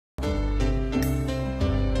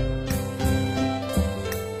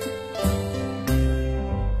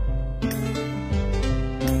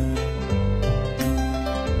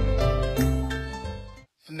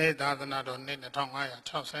နေ့သာသနာတော်နှစ်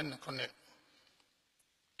2562ခုနှစ်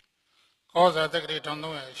ကောဇာတက္ကရီ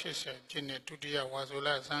1380ပြည့်နှစ်ဒုတိယဝါဆိုလ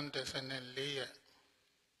ဆန်း14ရက်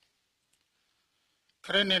ခ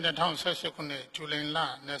ရစ်နှစ်2018ခုနှစ်ဇူလိုင်လ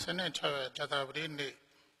26ရက်ကြာသပတေးနေ့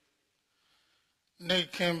နေ့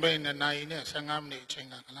ခင်းပိန်း2 နာရီနဲ့15မိနစ်အချိန်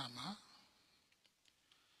ကလမှာ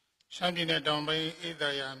ရှမ်းပြည်နယ်တောင်ပိုင်းအေးသာ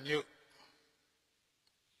ယာမြို့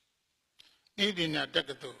ဤပညာတက္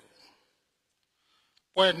ကသိုလ်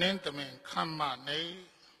ပွဲနှင်းသမင်ခမ်းမနေ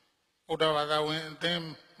ဗုဒ္ဓဘာသာဝင်အသင်း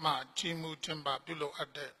မှကြီးမှုကျင်းပပြုလုပ်အ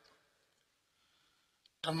ပ်တဲ့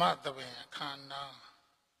ဓမ္မသဘင်အခမ်းအနား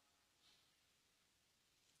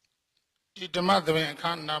ဒီဓမ္မသဘင်အခ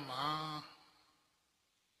မ်းအနားမှာ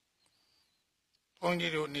ဘုန်း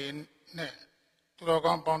ကြီးတို့နေနဲ့သူတော်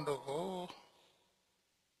ကောင်းပေါင်းတို့ကို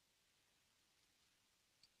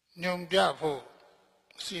ညွန်ပြဖို့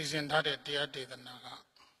စီစဉ်ထားတဲ့တရားဒေသနာက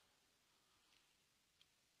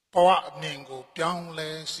ဘဝအမြင်ကိုပြောင်းလဲ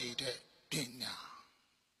စေတဲ့ပညာ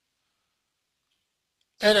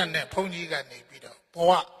အဲ့ဒါနဲ့ဘုန်းကြီးကနေပြီးတော့ဘ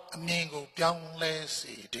ဝအမြင်ကိုပြောင်းလဲ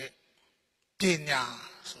စေတဲ့ပညာ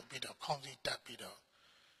ဆိုပြီးတော့ခေါင်းစည်းတက်ပြီးတော့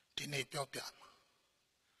ဒီနေ့ပြောပြမှာ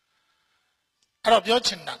အဲ့တော့ပြော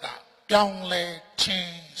ချင်တာကပြောင်းလဲခြ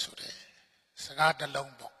င်းဆိုတဲ့စကားတစ်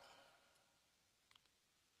လုံးပေါ့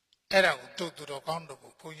အဲ့ဒါကိုသူတော်ကောင်းတို့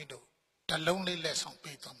ကိုဘုန်းကြီးတို့တစ်လုံးလေးလက်ဆောင်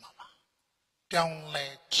ပေးသွားမှာပါပြောင်းလဲ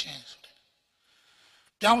ခြင်းဆိုတဲ့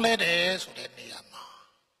ပြောင်းလဲတယ်ဆိုတဲ့နေရာမှာ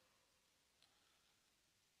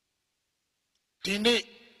ဒီနေ့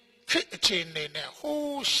ခေတ်အခြေအနေနဲ့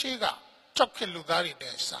ဟိုးရှိကကြောက်ခက်လူသားတွေ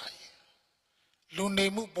နဲ့စာရင်လူနေ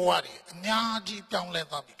မှုဘဝတွေအများကြီးပြောင်းလဲ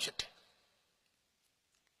သွားပြီဖြစ်တယ်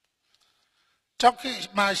ကြောက်ခက်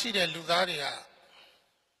မှရှိတဲ့လူသားတွေက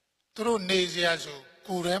သူတို့နေစရာဆို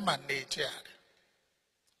ကိုယ်ထဲမှာနေကြရတယ်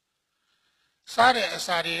စားတဲ့အ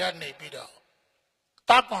စာတွေကနေပြီးတော့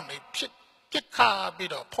တားကောင်တွေဖြစ်ပြစ်ခါ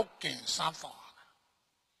ပြီးတော့ဖုတ်ကင်စားသွား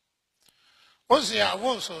ဝတ်စရာဝ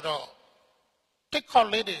တ်ဆိုတော့တက်ခေါက်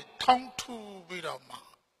လေးတွေထောင်းထူပြီးတော့မှ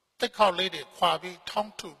တက်ခေါက်လေးတွေခွာပြီးထော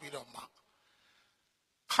င်းထူပြီးတော့မှ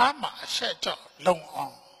ခါမှာအဆက်ကြောက်လုံအော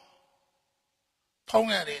င်ဖုံး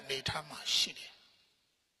ရတဲ့အနေထားမှာရှိတယ်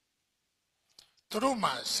သူတို့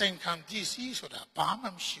မှာစိန်ခံပစ္စည်းဆိုတာဘာမှ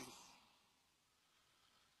မရှိဘူး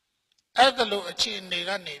အဲ့ဒါလိုအခြေအနေက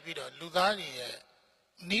နေပြီးတော့လူသားတွေရဲ့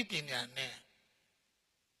နည်းပညာနဲ့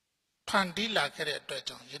ဖန်တီးလာခဲ့တဲ့အတွက်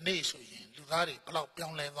ကြောင့်ယနေ့ဆိုရင်လူသားတွေဘယ်လောက်ပြော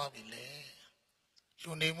င်းလဲသွားပြီလဲ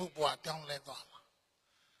လူနေမှုဘဝပြောင်းလဲသွားမှာ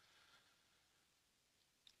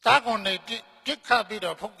တားကုန်နေပြစ်ခတ်ပြီး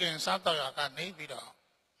တော့ဖုတ်ကင်စားတော့ရကနေပြီးတော့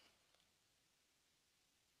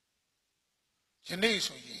ယနေ့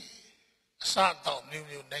ဆိုရင်အစတော့မျိုး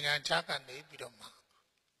မျိုးနိုင်ငံခြားကနေပြီးတော့မှ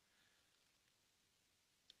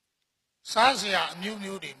စားစရာအမျိုး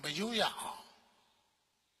မျိုးတွေမယူရအောင်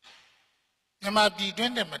မြန်မာပြည်တွ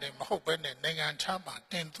င်းနဲ့မတည်းမဟုတ်ဘဲနဲ့နိုင်ငံခြားမှာ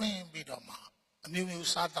တင်သွင်းပြီးတော့မှအမျိုးမျိုး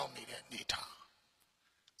စားတော့နေတဲ့အနေထား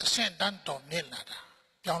အဆင့်တန်းတော်မြင့်လာတာ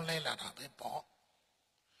ပြောင်းလဲလာတာပဲပေါ့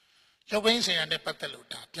ရုပ်ဘင်းဆိုင်ရာနဲ့ပတ်သက်လို့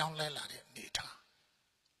ဒါပြောင်းလဲလာတဲ့အနေထား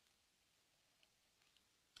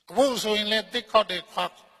အခုဆိုရင်လည်းတစ်ခေါက်တွေခွာ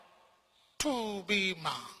ထူပြီး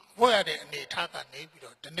မှဝတ်ရတဲ့အနေထားကနေပြီး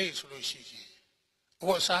တော့ဒီနေ့ဆိုလို့ရှိရင်အဝ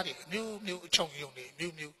တ်စားတွေအမျိုးမျိုးအချုံယုံတွေအ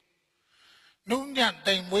မျိုးမျိုးနုညံ့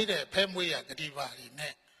တိမ်မွေးတဲ့ဖဲမွေးရဂတိပါတွေ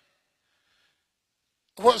နဲ့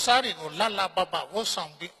အဝတ်စားတွေကိုလှလှပပဝတ်ဆော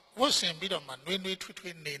င်ပြီးဝတ်ဆင်ပြီးတော့မှနှွေးနှွေးထွေး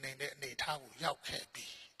ထွေးနေနေတဲ့အနေထားကိုရောက်ခဲ့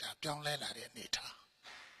ပြီးဒါပြောင်းလဲလာတဲ့အနေထား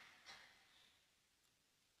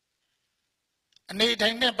အနေတို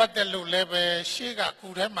င်းနဲ့ပတ်သက်လို့လည်းပဲရှေ့ကကူ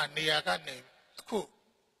ထဲမှာနေရာကနေအခု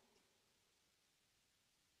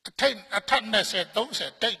အထက်20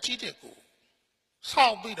 30တိုက်ကြီးတွေကိုဆော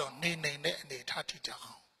က်ပြီးတော့နေနေတဲ့အနေထားထိကြ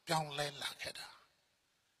အောင်ပြောင်းလဲလာခဲ့တာ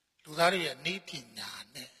လူသားတွေရဲ့နည်းပညာ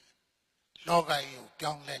နဲ့လောကကြီးကို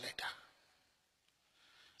ပြောင်းလဲလိုက်တာ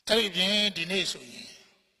အဲ့ဒီပြင်ဒီနေ့ဆိုရင်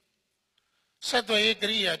ဆက်သွယ်ရေးကိ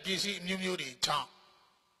ရိယာပစ္စည်းအမျိုးမျိုးတွေကြောင့်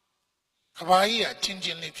ကဘာကြီးကချင်းချ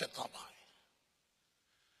င်းလေးဖြစ်သွားပါပြီ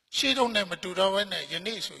ရှေးတုန်းနဲ့မတူတော့ဘဲနဲ့ယ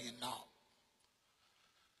နေ့ဆိုရင်တော့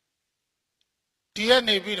ဒီက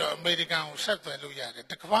နေပြီးတော့အမေရိကန်ကိုဆက်သွယ်လို့ရတယ်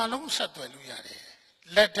တစ်ကမ္ဘာလုံးဆက်သွယ်လို့ရတယ်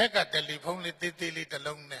လက်ထက်ကတယ်လီဖုန်းလေးသေးသေးလေးတစ်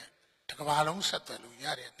လုံးနဲ့တစ်ကမ္ဘာလုံးဆက်သွယ်လို့ရ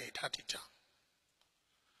တဲ့အနေအထားတိကျ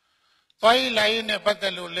သွားရေးလာရေးနဲ့ပတ်သ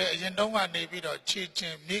က်လို့လည်းအရင်တုန်းကနေပြီးတော့ခြေချ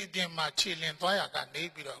င်းမြေအပြင်မှာခြေလင်သွားရကနေ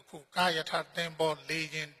ပြီးတော့အခုကာယထသင်္ဘောလေ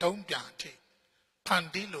ရင်တုံးပြန်အထိဖန်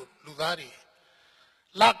တီးလို့လူသားတွေ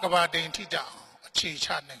လကဘာတိန်ထိကြအောင်အခြေချ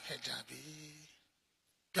နိုင်ခဲ့ကြပြီ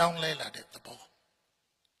ပြောင်းလဲလာတဲ့သဘော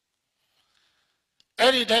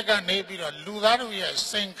အဲ့ဒီတက်ကနေပြီးတော့လူသားတို့ရဲ့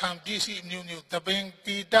စိန်ခံပစ္စည်းမျိုးမျိုးသပင်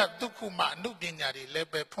တိတဒုက္ခမအနုပညာတွေလည်း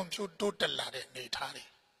ပဲဖွံ့ဖြိုးတိုးတက်လာတဲ့အနေထားတွေ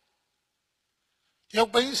ရု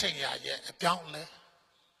ပ်ပိန်းဆိုင်ရာရဲ့အပြောင်းလဲ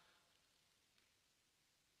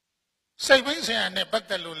စိတ်ပိန်းဆိုင်ရာနဲ့ပတ်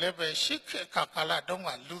သက်လို့လည်းပဲရှစ်ခေတ်ကာလတုန်းက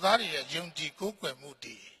လူသားတွေရဲ့ယုံကြည်ကိုးကွယ်မှုတ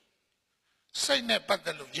ည်စိတ်နဲ့ပတ်သ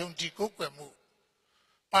က်လို့ယုံကြည်ကိုးကွယ်မှု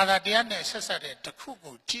ဘာသာတရားနဲ့ဆက်ဆက်တဲ့တစ်ခု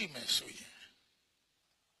ကိုကြည့်မယ်ဆိုရင်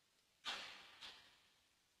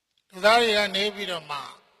လူသားတွေကနေပြီးတော့မှ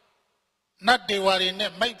နတ်ဒေဝတွေ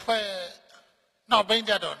နဲ့မိတ်ဖွဲ့နောက်ပိုင်း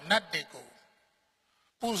ကျတော့နတ်တွေကို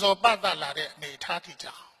ပူဇော်ပတ်သက်လာတဲ့အနေထားထိကြ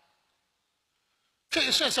အောင်ခေ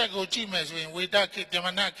တ်ဆက်ဆက်ကိုကြည့်မယ်ဆိုရင်ဝေဒခေတ်ပြမ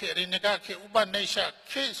နာခေတ်အရိဏကခေတ်ဥပနိရှ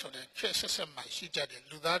ခေတ်ဆိုတဲ့ခေတ်ဆက်ဆက်မှရှိကြတဲ့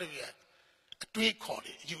လူသားတွေရဲ့အတွေးခေါ်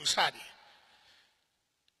တွေအယူအဆတွေ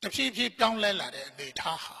တဖြည်းဖြည်းပြောင်းလဲလာတဲ့အနေ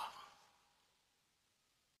ထားဟာ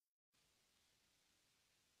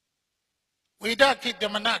ဝေဒခေတ်ပြ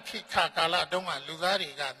မနာခေတ်ကာလတုန်းကလူသားတွေ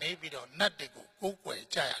ကနေပြီးတော့နတ်တွေကိုကိုးကွယ်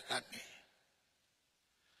ကြရကနေ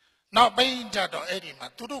နောက်ပိုင်းကျတော့အဲ့ဒီမှာ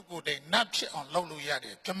သူတို့ကိုယ်တိုင်နတ်ဖြစ်အောင်လုပ်လို့ရတ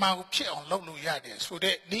ယ်ပြမကိုဖြစ်အောင်လုပ်လို့ရတယ်ဆို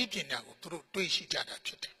တဲ့နည်းပညာကိုသူတို့တွေးရှိကြတာ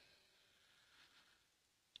ဖြစ်တယ်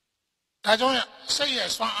ဒါကြောင့်စိတ်ရဲ့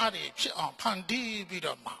စွမ်းအားတွေဖြစ်အောင်ဖန်တီးပြီး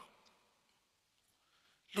တော့မှ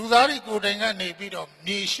လူသားတွေကိုယ်တိုင်ကနေပြီးတော့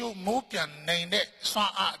မြေရှိုးမိုးပြန်နိုင်တဲ့စွ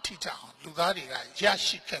မ်းအားအထိကြအောင်လူသားတွေကရ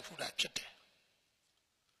ရှိခဲ့ဖူးတာဖြစ်တယ်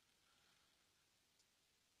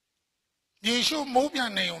မြေရှိုးမိုးပြ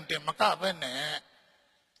န်နိုင်ုံတင်မကဘဲနဲ့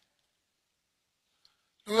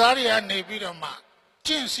လူသားတွေကနေပြီးတော့မှ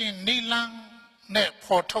ကျင့်စဉ်နိလန်းနဲ့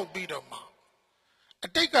ဖော်ထုတ်ပြီးတော့မှအ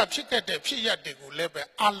တိတ်ကဖြစ်ခဲ့တဲ့ဖြစ်ရပ်တွေကိုလည်းပဲ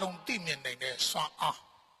အလုံးသိမြင်နိုင်တဲ့စွမ်းအား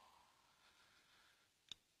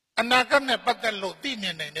အနာဂတ်နဲ့ပတ်သက်လို့သိမြ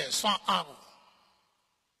င်နိုင်တဲ့စွမ်းအားကို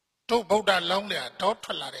တို့ဗုဒ္ဓလောင်းလျာတော့ထွ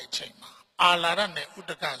က်လာတဲ့အချိန်မှာအာလာရနဲ့ဥ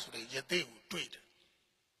ဒကဆိုတဲ့ယသိကိုတွေ့တယ်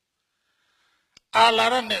အာလာ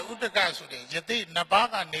ရနဲ့ဥဒကဆိုတဲ့ယသိနှစ်ပါး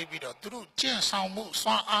ကနေပြီးတော့သူတို့ကျင့်ဆောင်မှုစွ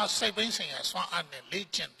မ်းအားစိတ်ပိုင်းဆိုင်ရာစွမ်းအားနဲ့လေ့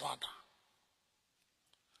ကျင့်သွားတာ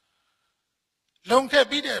လုံခဲ့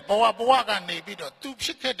ပြီးတဲ့ဘဝကနေပြီးတော့သူဖြ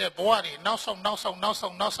စ်ခဲ့တဲ့ဘဝတွေနောက်ဆုံး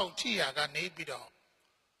ကြည့်ရကနေပြီးတော့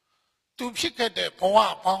သူဖြစ်ခဲ့တဲ့ဘဝ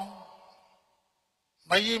ပေါင်း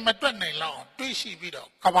မရေမတွက်နိုင်လောက်တွေးရှိပြီးတော့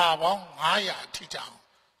ကဘာပေါင်း900အထိတောင်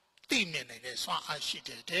သိမြင်နေတဲ့စွမ်းအားရှိ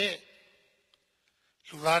တဲ့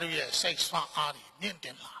လူသားတွေရဲ့စိတ်စွမ်းအားတွေမြင့်တ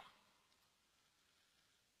င်လာ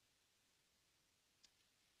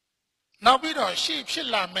နောက်ပြီးတော့ရှေ့ဖြစ်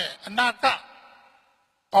လာမဲ့အနာဂတ်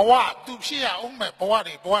ဘဝသူဖြစ်ရအောင်မဲ့ဘဝ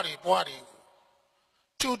တွေကို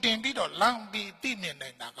ကြိုတင်ပြီးတော့လမ်းပြီးသိမြင်နေ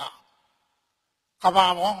တာကကဘာ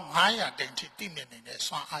ပေါင်း900တိမ်ထိသိမြင်နေတဲ့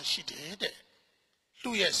စွမ်းအားရှိတယ်တဲ့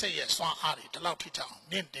လူရဲ့စိတ်ရဲ့စွမ်းအားတွေဒီလောက်ထိတောင်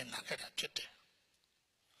မြင့်တင်လာခဲ့တာဖြစ်တယ်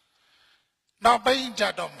နောက်ပိုင်းကြ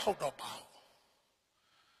တော့မဟုတ်တော့ပါဘူး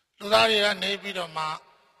လူသားတွေကနေပြီးတော့မှ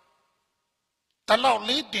ဒီလောက်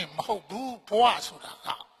လေးတင်မဟုတ်ဘူးဘဝဆိုတာက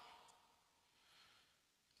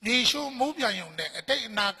မြေရှိုးမိုးပြန်ယုံတဲ့အတိတ်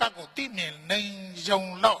အနာဂတ်ကိုသိမြင်နိုင်ယုံ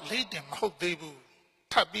လောက်လေးတင်မဟုတ်သေးဘူး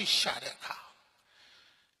ထပ်ပြီးရှာတဲ့အခါ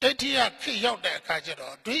ဒိဋ္ဌိယခေရောက်တဲ့အခါကျ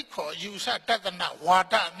တော့ဒွိခေါ်ယူဆတတနာဝါ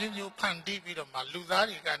ဒမျိုးဖန်တီးပြီးတော့မှလူသား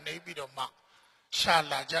တွေကနေပြီးတော့မှရှာ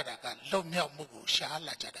လာကြတာကလွတ်မြောက်မှုကိုရှာ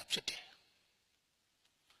လာကြတာဖြစ်တယ်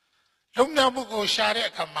လွတ်မြောက်မှုကိုရှာတဲ့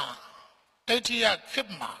အခါမှာဒိဋ္ဌိယခေ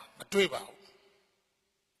မှာမတွေ့ပါဘူး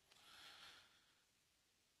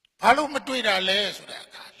ဘာလို့မတွေ့တာလဲဆိုတဲ့အ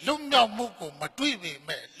ခါလွတ်မြောက်မှုကိုမတွေ့ပေ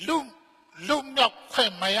မဲ့လွတ်မြောက်ခွ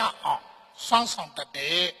င့်မရအောင်စွမ်းဆောင်တတ်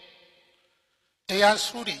တဲ့တရား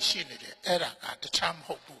စုတွေရှိနေတယ်အဲ့ဒါကတခြားမ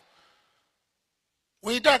ဟုတ်ဘူး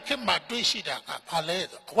ဝိဒခေမှာတွေ့ရှိတာကဘာလဲ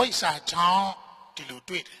ဆိုအဝိဇ္ဇာကြောင့်ဒီလို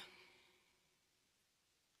တွေ့တယ်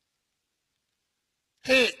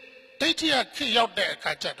ဟေ့ဒိဋ္ဌိယခေရောက်တဲ့အ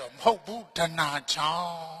ခါကျတော့မဟုတ်ဘူးဒနာကြော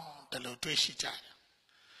င့်ဒီလိုတွေ့ရှိကြတယ်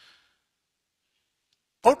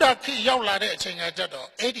ဗုဒ္ဓခေရောက်လာတဲ့အချိန်ကကျတော့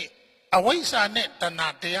အဲ့ဒီအဝိဇ္ဇာနဲ့ဒနာ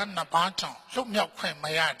တရားနှစ်ပါးကြောင့်လွတ်မြောက်ခွင့်မ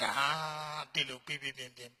ရတာဒီလိုပြ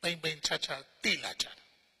ပိန်ချသိလာကြတယ်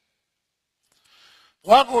ဘ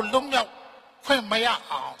ဝကိုလွတ်မြောက်ခွင့်မရ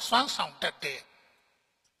အောင်စွမ်းဆောင်တတ်တဲ့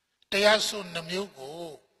တရားစုနှမျိုးကို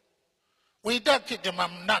ဝိတ္တခေဓမ္မ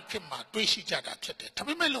နခေမှာတွေးရှိကြတာဖြစ်တယ်ဒါ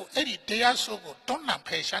ပေမဲ့လို့အဲ့ဒီတရားစုကိုတွန်းလှန်ဖ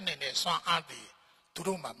ယ်ရှားနေတဲ့စွမ်းအားတွေသူ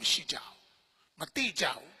တို့မှမရှိကြဘူးမသိကြ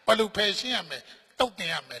ဘူးဘယ်လိုဖယ်ရှင်းရမလဲတုတ်တင်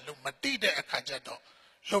ရမယ်လို့မသိတဲ့အခါကျတော့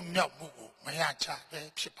လွတ်မြောက်မှုကိုမရကြပဲ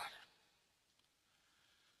ဖြစ်ပါတယ်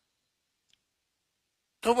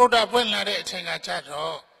ဒုဗုဒ္ဓပွင့်လာတဲ့အချိန်ကကြ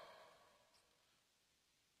တော့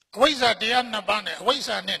အဝိဇ္ဇာတရားနှစ်ပါးနဲ့အဝိဇ္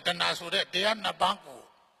ဇာနဲ့တဏှာဆိုတဲ့တရားနှစ်ပါးကို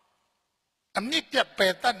အမြင့်ပြတ်ပ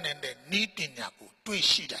ယ်တတ်နေတဲ့ဤပညာကိုတွေး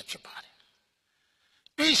ရှိတာဖြစ်ပါတယ်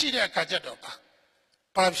တွေးရှိတဲ့အခါကျတော့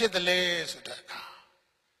ဘာဖြစ်တယ်လဲဆိုတဲ့အခါ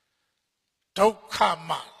ဒုက္ခ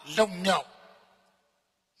မှလွတ်မြောက်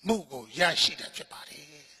မှုကိုရရှိတာဖြစ်ပါတ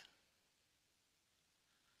ယ်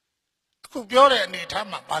အခုပြောတဲ့အနေထား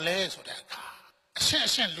မှာဘာလဲဆိုတဲ့အခါအရှင်း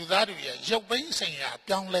အရှင်းလူသားတွေရဲ့ရုပ်ဘိန်းဆိုင်ရာ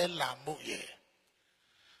ပြောင်းလဲလာမှုရဲ့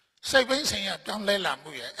စိတ်ဘိန်းဆိုင်ရာပြောင်းလဲလာ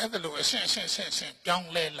မှုရဲ့အဲ့ဒါလိုအရှင်းပြောင်း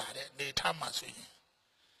လဲလာတဲ့အနေထားမှာဆိုရင်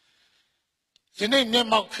ယနေ့မျက်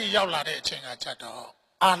မှောက်ခေတ်ရောက်လာတဲ့အချိန်ကကြတော့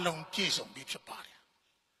အာလုံးပြည့်စုံပြီးဖြစ်ပါတယ်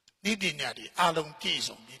။ဤပညာတွေအာလုံးပြည့်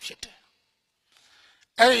စုံပြီးဖြစ်တယ်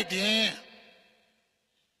။အဲ့ဒီပြင်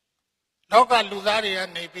လောကလူသားတွေက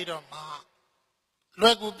နေပြီးတော့မှလွ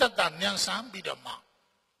ယ်ကူတက်တာမြန်ဆန်းပြီးတော့မှ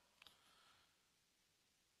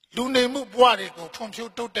လူနေမှုဘဝတွေကိုဖွံ့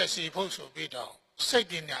ဖြိုးတိုးတက်စေဖို့ဆိုပြီးတော့စိတ်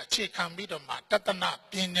ပညာအခြေခံပြီးတော့မှတတနာ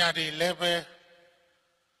ပညာတွေလည်းပဲ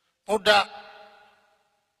ဗုဒ္ဓ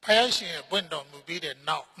ဖယားရှင်ရဲ့ပွင့်တော်မူပြီးတဲ့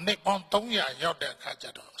နောက်နှစ်ပေါင်း300ရောက်တဲ့အခါကျ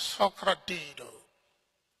တော့ဆောကရတိတို့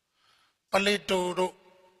ပလေတိုတို့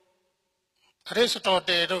အရိစတို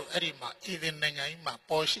တယ်တို့အဲ့ဒီမှာဤသင်နိုင်ငံကြီးမှာ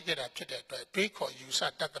ပေါ်ရှိခဲ့တာဖြစ်တဲ့အတွက်တွေးခေါ်ယူဆ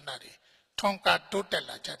တတနာတွေထွန်းကားတိုးတက်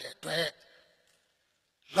လာကြတဲ့အတွက်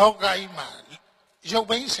လောကကြီးမှာရုပ်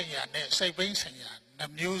ဘိန်းဆိုင်ရာနဲ့စိတ်ဘိန်းဆိုင်ရာနှ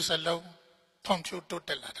မျိုးစလုံးဖွံ့ဖြိုးတိုးတ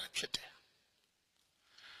က်လာတာဖြစ်တယ်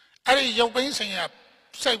။အဲ့ဒီရုပ်ဘိန်းဆိုင်ရာ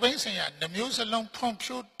စိတ်ဘိန်းဆိုင်ရာနှမျိုးစလုံးဖွံ့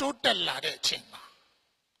ဖြိုးတိုးတက်လာတဲ့အချိန်မှာ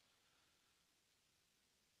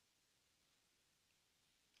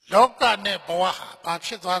လောကနဲ့ဘဝဟာဘာဖြ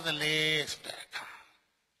စ်သွားသလဲဆိုတဲ့အခါ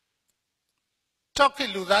တောက်ခေ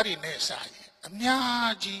လူသားတွေနဲ့စာရင်အ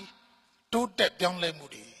များကြီးတိုးတက်ပြောင်းလဲမှု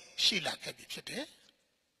တွေရှိလာခဲ့ပြီဖြစ်တယ်။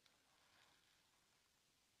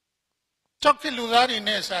တောက်ခေလူသားတွေ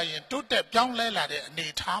နဲ့စာရင်တိုးတက်ပြောင်းလဲလာတဲ့အနေ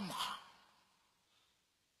အထားမှာ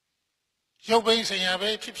ရုပ်ဘိန်းဆိုင်ရာပဲ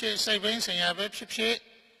ဖြစ်ဖြစ်စိတ်ဘိန်းဆိုင်ရာပဲဖြစ်ဖြစ်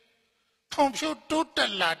ဖွံ့ဖြိုးတိုးတ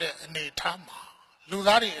က်လာတဲ့အနေအထားမှာလူ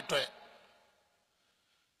သားတွေအတွက်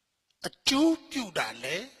အကျိုးပြုတာလ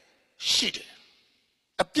ည်းရှိတယ်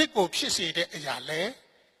အပြစ်ကိုဖြစ်စေတဲ့အရာလည်း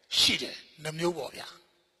ရှိတယ်နှမျိုးပေါ့ဗျာ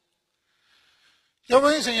ရုပ်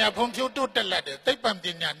ဘိန်းဆိုင်ရာဖွံ့ဖြိုးတိုးတက်လာတဲ့သိပ္ပံပ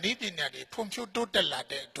ညာနည်းပညာတွေဖွံ့ဖြိုးတိုးတက်လာ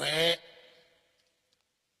တဲ့အတွက်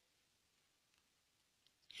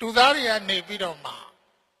လူသားတွေကနေပြီးတော့မှ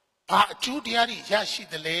ဘာအကျိုးတရားတွေရရှိ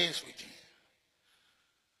သလဲဆိုရင်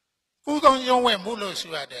ကုသိုလ်ရုံးဝဲမှုလို့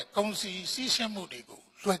ဆိုရတဲ့ကုံစီစီးရှင်းမှုတွေကို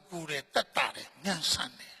လွယ်ကူတယ်တက်တာတယ်မြန်ဆ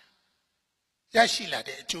န်တယ်ရရှိလာ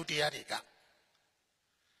တဲ့အကျိုးတရားတွေက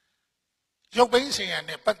ရုပ်ဘိန်းဆိုင်ရာ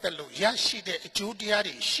နဲ့ပတ်သက်လို့ရရှိတဲ့အကျိုးတရား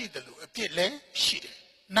တွေရှိတယ်လို့အပြစ်လည်းရှိတယ်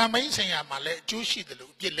နာမည်ဆိုင်ရာမှာလည်းအကျိုးရှိတယ်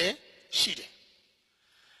လို့အပြစ်လည်းရှိတယ်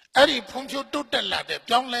အဲ့ဒီဖွံ့ဖြိုးတိုးတက်လာတဲ့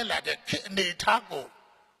ပြောင်းလဲလာတဲ့ခေတ်အနေထားကို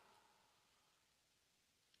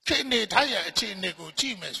ခေတ်အနေထားရဲ့အခြေအနေကိုကြ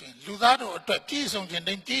ည့်မယ်ဆိုရင်လူသားတို့အတွက်ပြည့်စုံခြင်း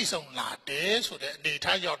တိုင်းပြည့်စုံလာတယ်ဆိုတဲ့အနေ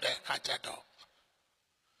ထားရောက်တဲ့အခါကျတော့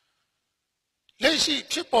လက်ရှိ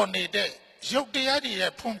ဖြစ်ပေါ်နေတဲ့ရုပ်တရားတွေ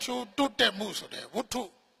ရဲ့ဖွံ့ဖြိုးတိုးတက်မှုဆိုတဲ့ဝတ္ထု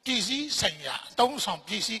ပစ္စည်းဆိုင်ရာအသုံးဆောင်ပ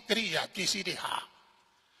စ္စည်းကိရိယာပစ္စည်းတွေဟာ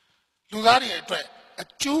လူသားတွေအတွက်အ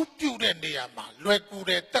ကျိုးပြုတဲ့နေရာမှာလွယ်ကူ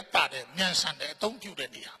တဲ့တက်တာတဲ့မြန်ဆန်တဲ့အသုံးပြုတဲ့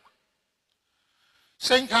နေရာမှာ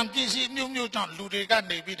စိန်ခံပစ္စည်းမျိုးမျိုးကြောင့်လူတွေက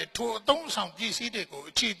နေပြီးတဲ့ထိုအသုံးဆောင်ပစ္စည်းတွေကို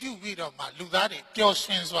အခြေပြုပြီးတော့မှလူသားတွေပျော်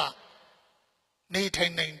ရွှင်စွာနေထို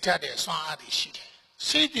င်နိုင်ကြတဲ့စွမ်းအားတွေရှိတယ်။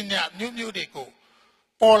စိတ်ပညာမျိုးမျိုးတွေကို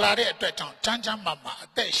ပေါ်လာတဲ့အတွက်ကြောင့်ချမ်းချမ်းမာမာအ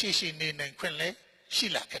သက်ရှိရှိနေနိုင်ခွင့်လည်းရှိ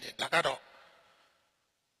လာခဲ့တယ်ဒါကတော့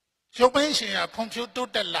ရုပ်ဘိန်းရှင်ရာဖွံ့ဖြိုး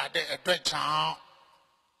တိုးတက်လာတဲ့အတွက်ကြောင့်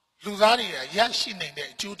လူသားတွေရရှိနိုင်တဲ့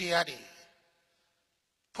အကျိုးတရားတွေ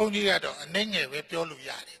ဘုန်းကြီးကတော့အနှိမ့်ငယ်ပဲပြောလို့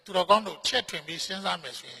ရတယ်သူတော်ကောင်းတို့ချက်ထွင်ပြီးစဉ်းစားမ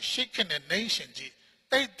ယ်ဆိုရင်ရှေ့ခေတ်နဲ့နှိမ့်ရှင်ကြီး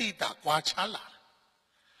တိတ်တိတာကွာခြားလာ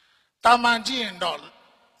တာမန်ကြည့်ရင်တော့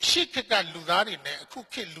ရှေ့ခေတ်ကလူသားတွေနဲ့အခု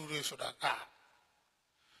ခေတ်လူတွေဆိုတာက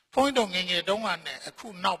ဘုန်းကြီးတို့ငယ်ငယ်တုန်းကနဲ့အခု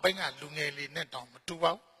နောက်ပိုင်းကလူငယ်လေးနဲ့တောင်မတူ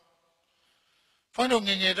ပါဘူးဘုန်းကြီးတို့င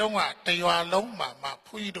ယ်ငယ်တုန်းကတရွာလုံးမှာမှ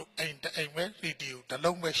ဘုန်းကြီးတို့အိမ်တအိမ်ပဲရေဒီယိုတစ်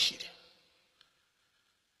လုံးပဲရှိတယ်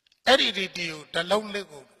အဲ့ဒီရေဒီယိုတစ်လုံးလေး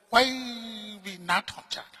ကိုဝိုင်းပြီးနားထောင်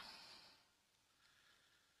ကြတာ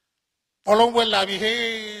ဘလုံးဝဲလာပြီးဟေး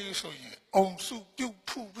ဆိုရင်အုံစုပြုတ်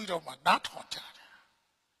ဖူးပြီးတော့မှနားထောင်ကြတယ်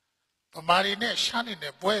ဗမာတွေနဲ့ရှားနေ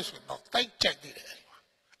တဲ့ဘွဲဆိုတော့တိုက်ကြိုက်နေတယ်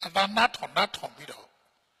အသာနားထောင်ပြီးတော့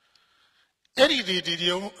အဲ့ဒီရေ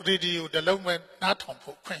ဒီယိုတစ်လုံးပဲနားထောင်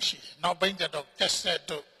ဖို့ခွင့်ရှိတယ်နောက်ပိုင်းကျတော့ကက်ဆက်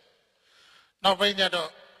တို့နောက်ပိုင်းကျတော့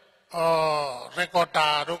ရေကော်တာ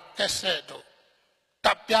တို့ကက်ဆက်တို့တ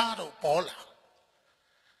ပ်ပြားတို့ပေါ်လာ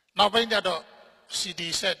နောက်ပိုင်းကျတော့ CD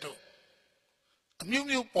ဆက်တို့အမျိုး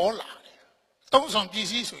မျိုးပေါ်လာတယ်သုံးဆောင်ပစ္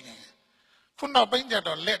စည်းဆိုရင်ခုနောက်ပိုင်းကျ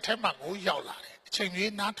တော့လက်ထဲမှာကိုရောက်လာတယ်အချိန်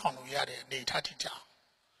ကြီးနားထောင်လို့ရတဲ့အနေထားထိကြောင်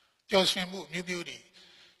ပျော်ရွှင်မှုမျိုးမျိုးတွေ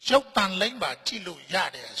ရုပ်တန်လိမ့်ပါကြည့်လို့ရ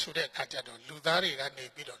တယ်ဆိုတဲ့အခါကျတော့လူသားတွေကနေ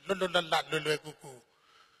ပြီးတော့လွတ်လွယ်ကူကူ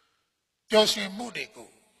ပျော်ရွှင်မှုတွေကို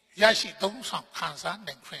ရရှိသုံးဆောင်ခံစား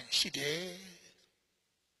နိုင်ခွင့်ရှိတယ်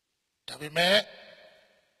ဒါပေမဲ့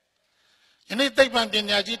ယနေ့သိပ္ပံပ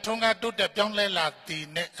ညာကြီးထွန်းကားတိုးတက်ပြောင်းလဲလာသည်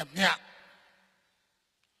နဲ့အမျှ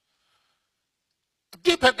အပြ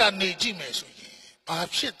စ်ဖက်ကနေကြည့်မယ်ဆိုရင်ဘာ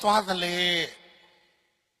ဖြစ်သွားသလဲ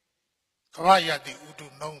ကမ္ဘာရသည်ဥတု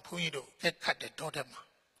နှုံဘုန်းကြီးတို့အခက်ခတ်တဲ့တော့တဲ့မှာ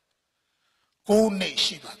9 နှစ်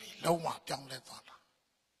ရှိပါပြီလုံးဝပြောင်းလဲသွားတာ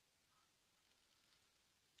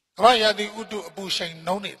ကမ္ဘာရသည်ဥတုအပူရှိန်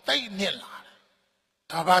နှုံးတွေတိတ်မြင့်လာတယ်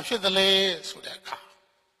ဒါဘာဖြစ်သလဲဆိုတဲ့အခါ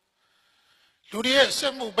လူတွေရဲ့စ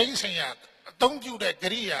က်မှုဘိန်းဆိုင်ရာအသုံးပြုတဲ့ကြ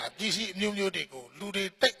ရိယာပစ္စည်းအမျိုးမျိုးတွေကိုလူတွေ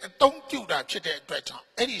တိတ်အသုံးပြုတာဖြစ်တဲ့အတွက်ကြောင့်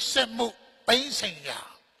အဲ့ဒီစက်မှုဘိန်းဆိုင်ရာ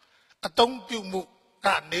အသုံးပြုမှုက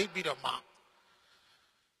နေပြီးတော့မှ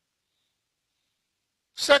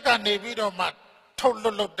စက်ကနေပြီးတော့မှထုတ်လွ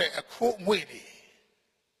တ်တဲ့အခိုးအငွေ့တွေ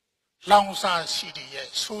လောင်စာရှိတဲ့ရဲ့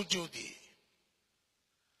ဆိုးကျိုးတွေ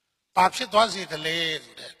ဘာဖြစ်သွားစေသလဲ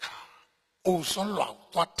ဆိုတဲ့အခါအိုစွန်းလွှာကို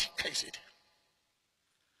သွားထိခိုက်စေတယ်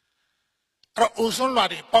အဲ့တော့အိုစွန်းလွှာ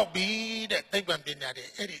တွေပေါက်ပြီးတဲ့သိပ္ပံပညာတွေ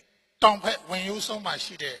အဲ့ဒီတောင်ဖက်ဝင်ရိုးဆုံးမှာ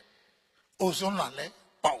ရှိတဲ့အိုစွန်းလွှာလည်း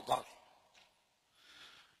ပေါက်သွားပြီ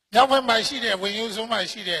မြောက်ဘက်မှာရှိတဲ့ဝင်ရိုးဆုံးမှာ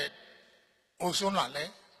ရှိတဲ့အိုစွန်းလွှာလ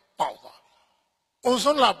ည်းပေါက်သွားပြီအိုစွ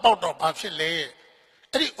န်းလွှာပေါက်တော့ဘာဖြစ်လဲ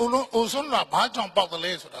အဲ့ဒီအိုစွန်းလွှာဘာကြောင့်ပေါက်တယ်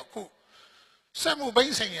လဲဆိုတော့ခုစက်မှုဘိ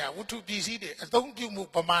န်းဆိုင်ရာဝတ္ထုပစ္စည်းတွေအသုံးပြုမှု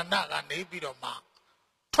ပမာဏကနေပြီးတော့မှ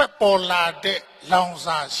ထွက်ပေါ်လာတဲ့လောင်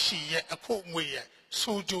စာရှိရဲ့အဖို့ငွေရဲ့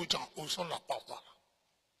ဆိုးကျိုးကြောင့်အိုစွန်းလွှာပေါက်သွားတာ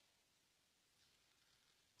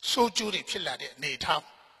ဆိုးကျိုးတွေဖြစ်လာတဲ့အနေထား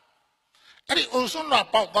အဲ့ဒီအိုစွန်းလွှာ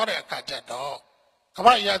ပေါက်သွားတဲ့အခါကျတော့ကမ္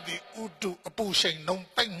ဘာရသည်ဥတုအပူရှိန်နှုန်း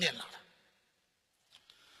တိတ်မြင့်လာတာ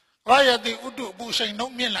ကမ္ဘာရသည်ဥတုအပူရှိန်နှု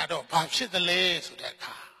န်းမြင့်လာတော့ဘာဖြစ်သလဲဆိုတဲ့အ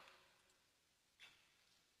ခါ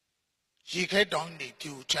ရေခဲတောင်တွေ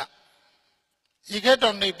ပြိုကျရေခဲ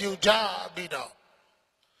တောင်တွေပြိုကျပြီးတော့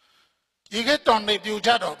ရေခဲတောင်တွေပြိုကျ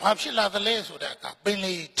တော့ဘာဖြစ်လာသလဲဆိုတဲ့အခါပင်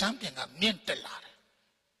လေချမ်းပြင်ကမြင့်တက်လာတယ်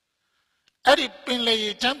အဲ့ဒီပင်လေ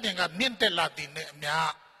ချမ်းပြင်ကမြင့်တက်လာတဲ့နဲ့အများ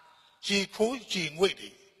ရေခိုးရေငွေ့တွေ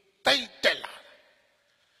တိတ်တက်လာတယ်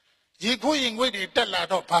ရေခိုးရေငွေ့တွေတက်လာ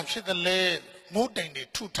တော့ဘာဖြစ်သလဲမိုးတိမ်တွေ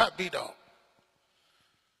ထုထပ်ပြီးတော့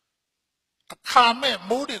အခါမဲ့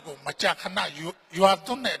မိုးတွေကိုမကြာခဏရွာ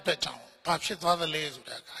သွန်းတဲ့အတွက်ကြောင့်ဘာဖြစ်သွားသလဲဆို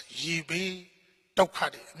တဲ့အခါရေဘေးဒုက္ခ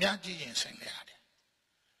တွေအများကြီးရင်ဆိုင်ရရတယ်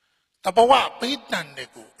တဘဝပေးတန်တွေ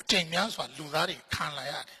ကိုအချိန်များစွာလူသားတွေခံလာ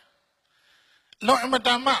ရတယ်လွန်အမတ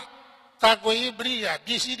န်မှကာကွယ်ရေးပရိယာပ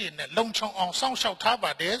စ္စည်းတွေနဲ့လုံခြုံအောင်စောင့်ရှောက်ထား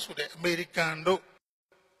ပါတယ်ဆိုတဲ့အမေရိကန်တို့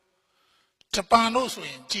ဂျပန်တို့ဆို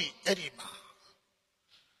ရင်ကြည့်အဲ့ဒီမှာ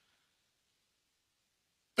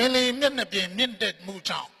ပင်လယ်မျက်နှာပြင်မြင့်တက်မှု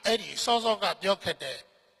ကြောင့်အဲ့ဒီစောစောကပြောခဲ့တဲ့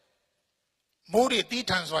မိုးတွေတီး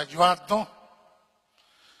ထန်စွာရွာသွန်း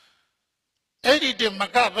အဲ့ဒီတမ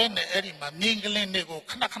ကပဲနဲ့အဲ့ဒီမှာမြင်းကလင်းတွေကို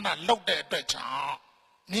ခဏခဏလှုပ်တဲ့အတွက်ကြောင့်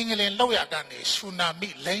မြင်းကလင်းလှုပ်ရကနေဆူနာမိ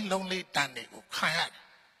လိမ့်လုံးလေးတန်တွေကိုခံရတယ်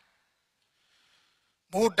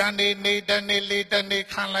မိုးတန်တွေနေတန်တွေလေတန်တွေ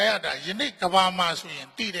ခံလာရတာယနေ့ကဘာမှာဆိုရင်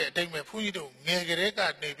တိတဲ့အတိုင်းပဲဘုန်းကြီးတို့ငယ်ကလေးက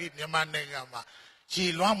နေပြီးမြန်မာနိုင်ငံမှာရေ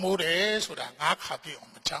လွှမ်းမိုးတယ်ဆိုတာငါးခါပြည့်အော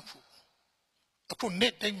င်မချဘူးအခု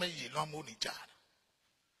နေ့တိုင်းပဲရေလွှမ်းမိုးနေကြတာ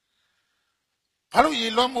ဘာလို့ရေ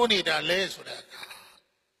လွှမ်းမိုးနေတာလဲဆိုတဲ့အခါ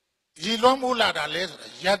ရေလွှမ်းမိုးလာတာလဲဆိုတာ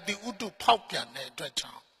ယတိဥတုဖောက်ပြန်တဲ့အတွက်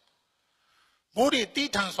ကြောင့်မိုးတွေ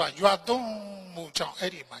တီးထန်စွာရွာသွန်းမှုကြောင့်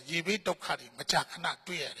အဲ့ဒီမှာရေဘေးဒုက္ခတွေမကြာခဏ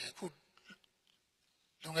တွေ့ရတယ်အခု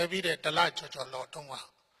လွန်ခဲ့ပြီးတဲ့တလကျော်လောတုန်းက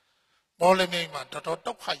ဘောလမြိုင်မှာတော်တော်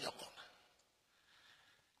ဒုက္ခရောက်ကုန်တယ်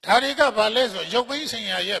ဒါတွေကဘာလဲဆိုရုပ်ဘိန်းဆိုင်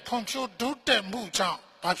ရာရဲ့ဖွံ့ဖြိုးဒုတက်မှုကြောင့်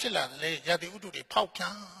ဘာဖြစ်လာလဲယတိဥတုတွေဖောက်ပြ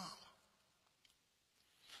န်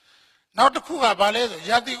နောက်တစ်ခုကဘာလဲဆို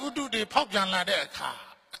ယတိဥတုတွေဖောက်ပြန်လာတဲ့အခါ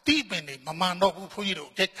အတိပင်တွေမမှန်တော့ဘူးဘုန်းကြီး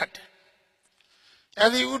တို့ကြက်ခတ်တယ်ယ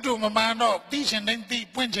တိဥတုမမှန်တော့တိရှင်တိုင်းတိ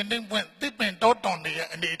ပွင့်ရှင်တိုင်းပွင့်သစ်ပင်တောတောင်တွေရဲ့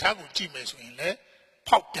အနေအထားကိုကြည့်မယ်ဆိုရင်လေ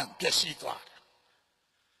ဖောက်ပြန်ပျက်စီးသွားတယ်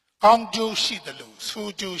ကောင်းကျိုးရှိတယ်လို့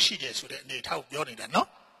ဆိုးကျိုးရှိတယ်ဆိုတဲ့အနေအထားကိုပြောနေတာနော်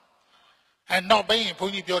အဲနောက်ပိုင်းဘု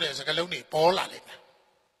န်းကြီးပြောတဲ့စကားလုံးတွေပေါ်လာလိမ့်မယ်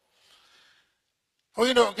ဘုန်း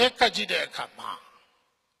ကြီးတို့အကဲခတ်ကြည့်တဲ့အခါမှာ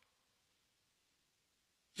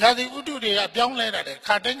ရာသီဥတုတွေကပြောင်းလဲတာတဲ့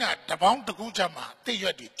ခါတိုင်းကတပေါင်းတစ်ခုချမှာတိရွ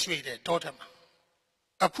က်တွေကျွေတယ်တောထက်မှာ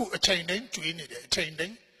အခုအချိန်တိုင်းကျွေနေတယ်အချိန်တို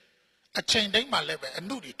င်းမှာလည်းပဲအ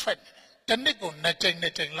မှုတွေထွက်နေတယ်တစ်နှစ်ကို2 ကြိမ်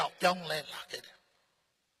လောက်ပြောင်းလဲလာခဲ့တယ်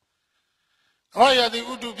ဟောရာသီ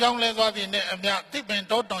ဥတုပြောင်းလဲသွားပြီနဲ့အမြသစ်ပင်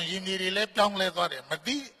တောတောင်ရင်မြေတွေလည်းပြောင်းလဲသွားတယ်မ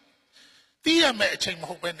တီးရမယ့်အချိန်မ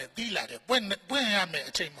ဟုတ်ဘဲနဲ့တီးလာတယ်ပွင့်ရမယ့်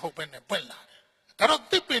အချိန်မဟုတ်ဘဲနဲ့ပွင့်လာတယ်ဒါတော့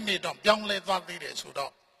သစ်ပင်တွေတော့ပြောင်းလဲသွားသေးတယ်ဆို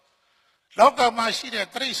တော့လောကမှာရှိတဲ့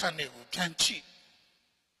တိရစ္ဆာန်တွေကိုပြန်ကြည့်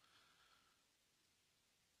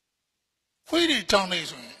ခွေးတွေကြောင်းနေ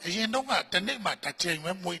ဆိုရင်အရင်တော့ကတစ်နေ့မှတစ်ကြိမ်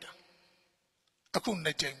ပဲမွေးတာအခု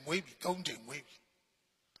2 ကြိမ်မွေးပြီ3 ကြိမ်မွေးပြီ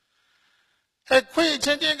ခွေချ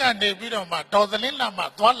င်းချင်းကနေပြီးတော့မှတော်သလင်းလာမှ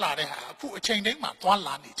သွားလာတဲ့ဟာအခုအချိန်တိုင်းမှာသွား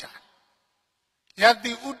လာနေကြတယ်ယ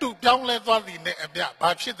တိဥတုပြောင်းလဲသွားသည်နဲ့အပြဘာ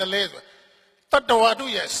ဖြစ်တယ်လဲဆိုတတ္တဝါ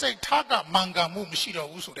တို့ရဲ့စိတ်ထားကမှန်ကန်မှုမရှိတော့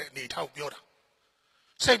ဘူးဆိုတဲ့အနေထားကိုပြောတာ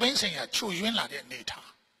စိတ်ပိုင်းဆိုင်ရာချွေယွင်းလာတဲ့အနေထား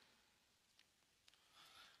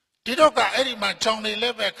ဒီတော့ကအဲ့ဒီမှာကြောင်နေလ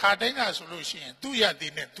ည်းပဲခါတိုင်းကဆိုလို့ရှိရင်သူ့ယတိ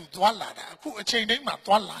နဲ့သူသွားလာတာအခုအချိန်တိုင်းမှာ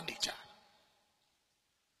သွားလာနေကြ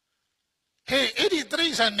ဟေးအဲ့ဒီတိရ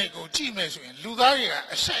စ္ဆာန်တွေကိုကြည့်မယ်ဆိုရင်လူသားတွေက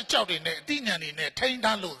အဆက်အကြောက်တွေနဲ့အတိညာဉ်တွေနဲ့ထိန်း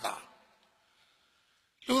ထားလို့သာ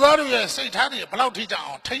လူသားတို့ရဲ့စိတ်ထားတွေဘယ်လောက်ထိကြ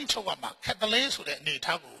အောင်ထိန်းချုပ်ရမှာခက်တလဲဆိုတဲ့အနေ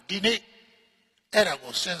ထားကိုဒီနေ့အဲ့ဒါ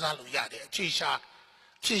ကိုစဉ်းစားလို့ရတယ်အဖြေ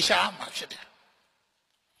ရှာမှာဖြစ်တယ်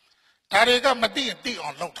ဒါတွေကမသိရင်သိအော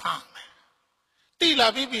င်လုပ်ထားမယ်သိလာ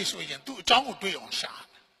ပြီဆိုရင်သူ့အကြောင်းကိုတွေးအောင်ရှာ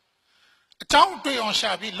မယ်အကြောင်းတွေးအောင်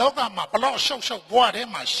ရှာပြီးလောကမှာဘလောက်ရှုပ်ဘဝထဲ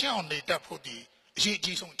မှာရှင်းအောင်နေတတ်ဖို့ဒီအရေးအ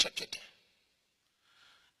ကြီးဆုံးချက်ဖြစ်တယ်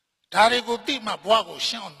ဒါတွေကိုသိမှဘဝကို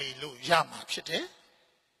ရှင်းအောင်နေလို့ရမှာဖြစ်တယ်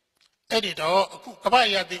အဲ့ဒီတော့အခုကပ္ပ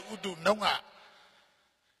ယတိဥတုနှုံးက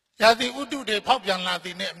ယတိဥတုတွေဖောက်ပြန်လာသ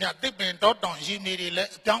ည်နဲ့အမြတ်တစ်ပင်တောတောင်ရည်နေတွေလ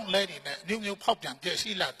ည်းအပြောင်းလဲတွေနဲ့အမျိုးမျိုးဖောက်ပြန်ပြည့်စ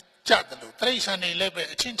ည်လာကြတယ်လို့တိရစ္ဆာန်တွေလည်းပဲ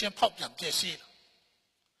အချင်းချင်းဖောက်ပြန်ပြည့်စည်လာ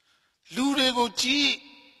လူတွေကိုကြည့်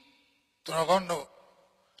တော်ကောင်းတို့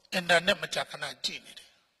အင်တာနက်မကြာခဏကြည့်နေတ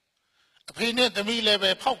ယ်အဖေနဲ့သမီးလည်းပဲ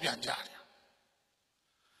ဖောက်ပြန်ကြတယ်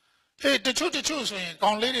ဟေးတချို့ဆိုရင်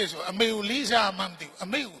ကောင်းလေးတွေဆိုအမေကိုလေးစားမှမသိဘူးအ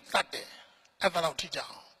မေကိုတတ်တယ်အဲ့ဒါတော့ထိကြအော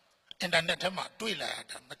င်အင်တာနက်ထဲမှာတွေ့လာရ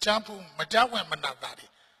တာမကြားဝင်မနာတာတွေ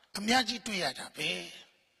အများကြီးတွေ့ရတာပဲ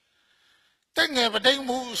တက်ငယ်ပတိမ်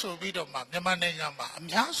မှုဆိုပြီးတော့မှမြန်မာနိုင်ငံမှာအ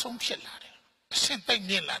များဆုံးဖြစ်လာတယ်အဆင့်သိမ့်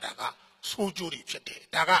မြင့်လာတာကဆိုးကျိုးတွေဖြစ်တယ်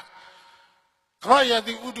ဒါကကမ္ဘာယ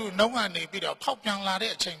တိဥတုနှုံးကနေပြီးတော့ဖောက်ပြန်လာ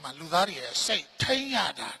တဲ့အချိန်မှာလူသားတွေရဲ့စိတ်ထိန်းရ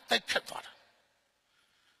တာတိုက်ခတ်သွားတာ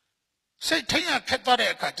စိတ်ထိန်းရခက်သွား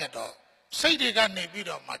တဲ့အခါကျတော့စိတ်တွေကနေပြီး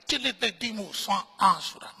တော့မှจิตလက်သိတိမှုစွမ်းအား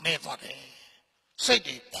ဆိုတာနေသွားတယ်စိတ်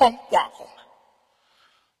တွေဖုံးပွားကုန်တယ်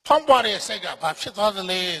ဖုံးပွားတဲ့စိတ်ကဘာဖြစ်သွားသ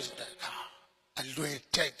လဲဆိုတဲ့အခါအလွယ်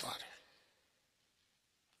ကြိုက်သွားတယ်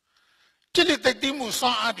จิตလက်သိတိမှုစွ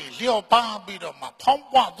မ်းအားတွေလျော့ပါပြီးတော့မှဖုံး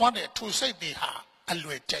ပွားသွားတဲ့ထိုစိတ်တွေဟာအ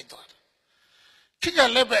လွယ်ကြိုက်သွားတယ်ခိက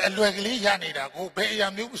လည်းပဲအလွယ်ကလေးရနေတာကိုဘယ်အရာ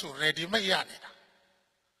မျိုးဆို ready made ရနေတာ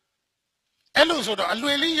အဲ့လိုဆိုတော့အလွ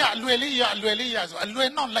ယ်လေးရဆိုအလွယ်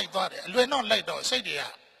နောက်လိုက်သွားတယ်အလွယ်နောက်လိုက်တော့စိတ်တွေက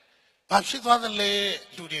ဘာဖြစ်သွားသလဲ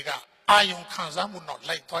လူတွေကအာယုံခံစားမှုနောက်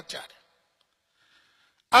လိုက်သွားကြတယ်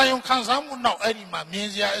အာယုံခံစားမှုနောက်အဲ့ဒီမှာမြင်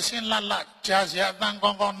စရာအစင်းလှလှကြားစရာအတန်ကော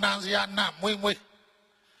င်းကောင်းနားစရာနားမွေး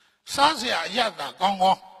စားစရာအရသာကောင်း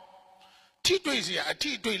ကောင်းထိတွေ့စရာအ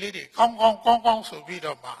ထိတွေ့လေးတွေကောင်းကောင်းဆိုပြီး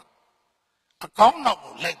တော့မှအကောင်းနောက်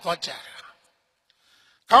ကိုလိုက်သွားကြတယ်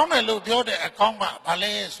ကောင်းတယ်လို့ပြောတဲ့အကောင်းကဘာ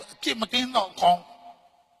လဲဆိုအပြစ်မကင်းတော့အကောင်း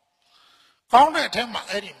ကောင်းတဲ့အထက်မှာ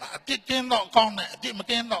အဲ့ဒီမှာအပြစ်ကင်းတော့အကောင်းနဲ့အပြစ်မ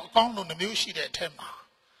ကင်းတော့အကောင်းလို့နှမျိုးရှိတဲ့အထက်မှာ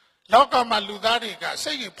လောကမှာလူသားတွေက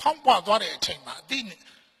စိတ်ကြီးဖောင်းပွားသွားတဲ့အချိန်မှာအတိ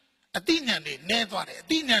ညာဉ်တွေနည်းသွားတယ်အ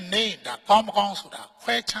တိညာဉ်နေတာကောင်းမကောင်းဆိုတာ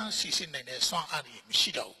ခွဲခြမ်းစီစစ်နိုင်တဲ့စွမ်းအားတွေမရှိ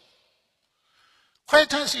တော့ဘူးခွဲ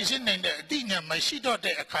ခြမ်းစီစစ်နိုင်တဲ့အတိညာဉ်မရှိတော့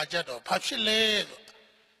တဲ့အခါကျတော့ဘာဖြစ်လဲဆို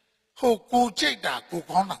ဟိုကိုကြိတ်တာကို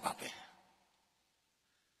ကောင်းတာပါပဲ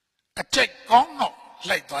အကျက်ကောင်းတော့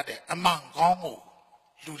လိုက်သွားတဲ့အမှန်ကောင်းကို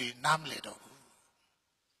လူတွေနားမလည်တော့ဘူး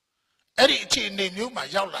အဲ့ဒီအခြေအနေမျိုးမှာ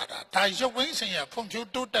ရောက်လာတာဒါရုပ်ဝင်းဆိုင်ရာဖွံ့ဖြိုး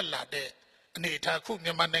တိုးတက်လာတဲ့အနေအထားခုမြ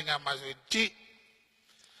န်မာနိုင်ငံမှာဆိုကြည့်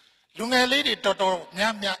လူငယ်လေးတွေတော်တော်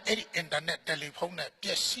များအဲ့ဒီအင်တာနက်တယ်လီဖုန်းနဲ့ပျ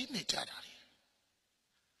က်စီးနေကြတာ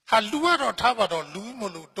ဟာလူကတော့ထားပါတော့လူမ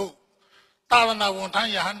လို့တို့တာဝနာဝန်ထ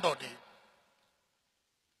မ်းရဟန်းတော်တွေ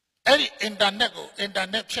အဲ့ဒီအင်တာနက်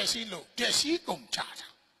ဖြည့်ဆည်းလို့ပျက်စီးကုန်ကြတာ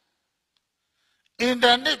အင်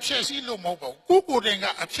တာနက်ဖြည့်ဆည်းလို့မဟုတ်ပါဘူးကိုယ်တိုင်က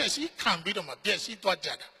အဖြည့်ဆည်းခံပြီးတော့မှပျက်စီးသွားကြ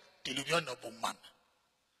တာဒီလိုပြောတော့ပုံမှန်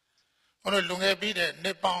ဟောလို့လွန်ခဲ့ပြီးတဲ့နှ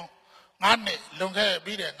စ်ပေါင်း9နှစ်လွန်ခဲ့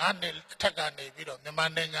ပြီးတဲ့9နှစ်အထက်ကနေပြီးတော့မြန်မာ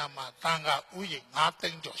နိုင်ငံမှာသံဃာဥယျာဉ်9သိ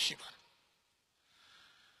န်းကျော်ရှိပါတ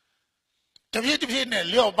ယ်တဖြည်းနဲ့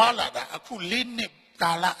လျော့ပါလာတာအခု4နှစ်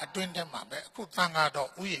ကာလအတွင်းထဲမှာပဲအခုသံဃာတော်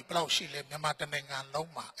ဥယျာဉ်ဘယ်လောက်ရှိလဲမြန်မာတနိုင်ငံ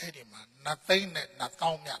လုံးမှာအဲ့ဒီမှာ2သိန်းနဲ့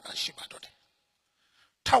2000မြတ်တာရှိပါတော့တယ်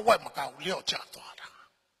ထက်ဝက်မကဘူးလျော့ကျသွားတာ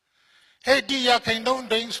ဟဲ့ဒီရခိုင်တုံး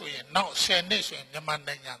ဒိန်းဆိုရင်နောက်10နှစ်ဆိုရင်မြန်မာ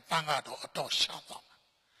နိုင်ငံသံဃာတော်အတော်ရှားသွားမှာ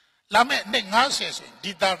လာမယ့်နှစ်90ဆိုရင်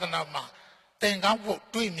ဒီသာသနာမှာသင်္ကန်းဖို့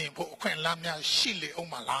တွေးမြင်ဖို့အခွင့်အလမ်းများရှိလေအော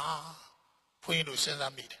င်မလားဘုန်းကြီးတို့စဉ်း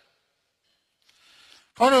စားမိတယ်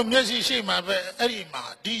ဘုန်းတော်မျက်စိရှိမှပဲအဲ့ဒီမှာ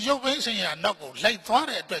ဒီရုပ်ဘင်းစင်ရနောက်ကိုလိုက်သွား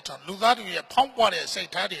တဲ့အတွက်ကြောင့်လူသားတွေရဲ့ဖောင်းပွားတဲ့စိ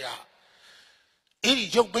တ်ထားတွေဟာအဲ့ဒီ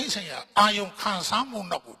ရုပ်ဘင်းစင်ရအာယုံခံစားမှု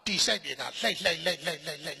နောက်ကိုတိစိုက်တွေကလှိုက်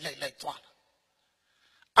သွားတာ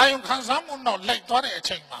အာယုံခံစားမှုနောက်လိုက်သွားတဲ့အ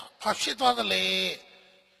ချိန်မှာဘာဖြစ်သွားသလဲ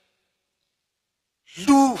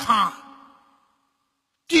လူဟာ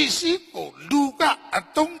ပြည်စည်းကိုလူကအ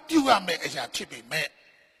သုံးပြုရမယ့်အရာဖြစ်ပေမဲ့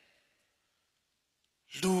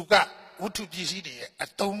လူကဝတ္ထုပစ္စည်းတွေရဲ့အ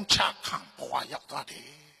သုံးချခံဘဝရောက်သွားတယ်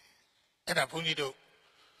အဲ့ဒါဘုန်းကြီးတို့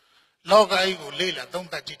လောကကြီးကိုလေ့လာသုံး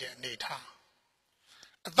သပ်ကြည့်တဲ့အနေထား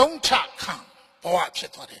အသုံးချခံဘဝဖြ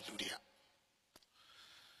စ်သွားတယ်လူတွေက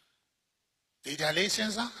ဒီကြလေးစ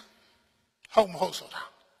ဉ်းစားဟုတ်မဟုတ်ဆိုတာ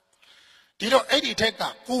ဒီတော့အဲ့ဒီထက်က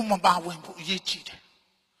ကိုမပါဝင်ဖို့အရေးကြီးတယ်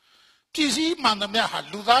ပစ္စည်းမှန်သမျှဟာ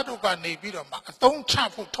လူသားတို့ကနေပြီးတော့မှအသုံးချ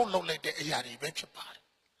ဖို့ထုတ်လုပ်လိုက်တဲ့အရာတွေပဲဖြစ်ပါတယ်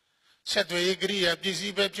ဆက်သွယ်ရေးကိရိယာပစ္စ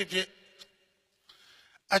ည်းပဲဖြစ်ဖြစ်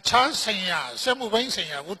အခြားဆိုင်ရာစက်မှုပိုင်းဆိုင်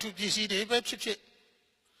ရာဝတ္ထုပစ္စည်းတွေပဲဖြစ်ဖြစ်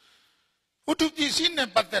ဝတ္ထုပစ္စည်းနဲ့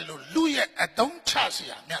ပတ်သက်လို့လူရဲ့အသုံးချစ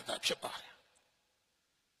ရာမြတ်တာဖြစ်ပါတယ်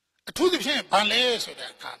အထူးသဖြင့်ဘာလဲဆိုတဲ့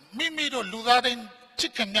အခါမိမိတို့လူသားတိုင်းချ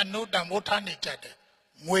စ်ခင်မြတ်နိုးတန်ဖိုးထားနေကြတဲ့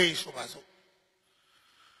ငွေဆိုပါစို့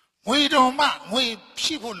ငွေတော်မှငွေ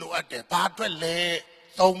ရှိဖို့လိုအပ်တယ်ဘာအတွက်လဲ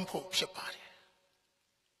သုံးဖို့ဖြစ်ပါတယ်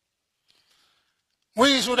ငွေ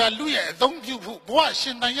ဆိုတာလူရဲ့အသုံးပြုဖို့ဘဝရှ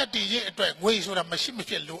င်သန်ရည်တည်ရေးအတွက်ငွေဆိုတာမရှိမ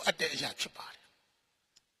ဖြစ်လိုအပ်တဲ့အရာဖြစ်ပါတယ်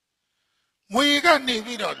ငွေကနေ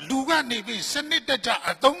ပြီးတော့လူကနေပြီးစနစ်တကျ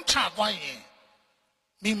အသုံးချသွားရင်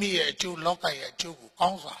မိမိရဲ့အကျိုးလောကရဲ့အကျိုးကိုကော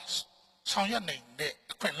င်းစွာဆောင်ရွက်နိုင်တဲ့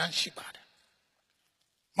အခွင့်အလမ်းရှိပါတယ်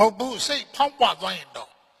မဟုတ်ဘူးစိတ်ဖောင်းပွားသွားရင်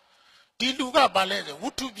တော့ဒီလူကဘာလဲဆိုဝ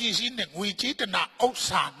တ္ထုပစ္စည်းနဲ့ငွေကြေးတနာဥစ္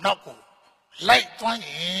စာနောက်ကိုလိုက်သွားရ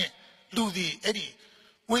င်လူဒီအဲ့ဒီ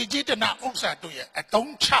ငွေကြေးတနာဥစ္စာတို့ရဲ့အ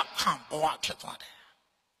သုံးချခံဘဝဖြစ်သွားတယ်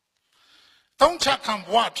သုံးချခံဘ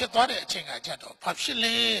ဝဖြစ်သွားတဲ့အချိန်ကကြတော့ဘာဖြစ်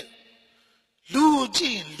လဲလူကြ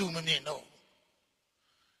ည့်လူမမြင်တော့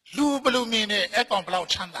လူဘယ်လိုမြင်လဲအဲ့ကောင်ဘယ်လောက်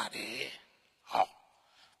ချမ်းသာတယ်ဟော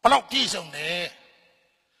ဘယ်လောက်ပြည့်စုံတယ်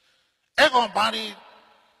အဲ့ကောင်ဘာတွေ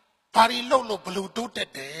လှုပ်လို့ဘယ်လိုတိုးတ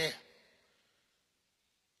က်တယ်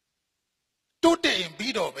တိုးတက်ရင်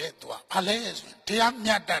ပြီးတော့ပဲသူကဘာလဲဆိုရင်တရား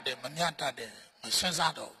မျှတတယ်မမျှတတယ်မစဉ်း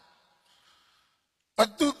စားတော့ဘ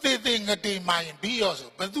သူသေးသေးငတိမှရင်ပြီးရောဆို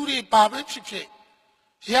ဘသူတွေပါပဲဖြစ်ဖြစ်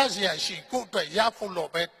ရစရာရှိကိုယ့်အတွက်ရဖို့လို့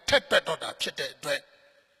ပဲထက်တွက်တော့တာဖြစ်တဲ့အတွက်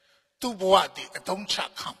သူ့ဘဝတည်အသုံးချ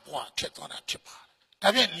ခံဘဝဖြစ်သွားတာဖြစ်ပါတယ်ဒါ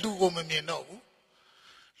ဖြင့်လူကိုမမြင်တော့ဘူး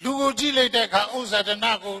လူကိုကြည့်လိုက်တဲ့အခါဥစ္စာဒ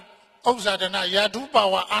နာကိုဥစ္စာဒနာယာထုပါ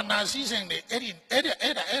ဝအာနာစည်းစိမ်တွေအဲ့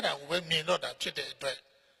ဒါကိုပဲမြင်တော့တာဖြစ်တဲ့အတွက်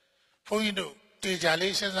ဘုန်းကြီးတို့တေချာ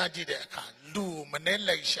လေးစဉ်းစားကြည့်တဲ့အခါလူကိုမနဲ့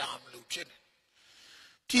လိုက်ရှာမလို့ဖြစ်တယ်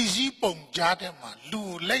ပြည်စည်းပုံကြားထဲမှာလူ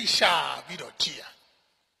ကိုလိုက်ရှာပြီးတော့ကြည့်ရ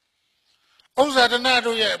ဥစ္စာဒနာ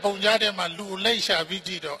တို့ရဲ့ပုံကြားထဲမှာလူကိုလိုက်ရှာပြီး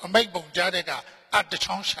ကြည့်တော့အမိတ်ပုံကြားတဲ့ကအတ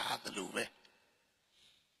ချောင်းရှာတယ်လို့ပဲ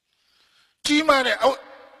ကြီးမား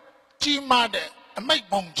တဲ့အမိတ်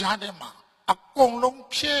ပုံကြားထဲမှာအကုန်လုံး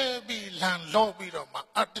ဖြဲပြီးလန်လောပြီးတော့မှ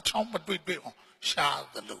အတချောင်းမတွေ့အောင်ရှာ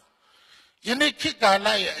တယ်လို့ယနေ့ခေတ်ကာလ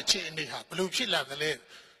ရဲ့အခြေအနေဟာဘယ်လိုဖြစ်လာသလဲ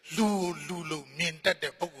လူလိုမြင်တတ်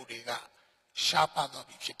တဲ့ပုဂ္ဂိုလ်တွေကရှားပါသွား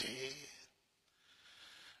ပြီဖြစ်တယ်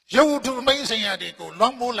ရုပ်ထုမိတ်ဆိုင်ရာတွေကိုလွှ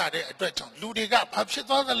မ်းမိုးလာတဲ့အတွက်ကြောင့်လူတွေကဘာဖြစ်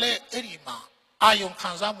သွားသလဲအဲ့ဒီမှာအာယုံ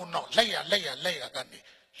ခံစားမှုနောက်လက်ရကနေ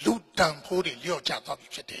လူတန်ဖိုးတွေလျော့ကျသွားပြီ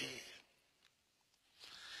ဖြစ်တယ်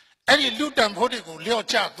အဲ့ဒီလူတန်ဖိုးတွေကိုလျော့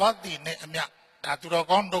ကျသွားသည်နဲ့အမျှဒါသူတော်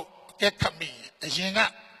ကောင်းတို့အကဲခတ်မိအရင်က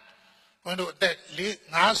ဘုန်းတို့အသက်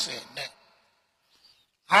50နဲ့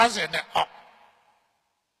အောက်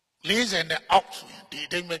40နဲ့အောက်ဆိုရင်ဒီအ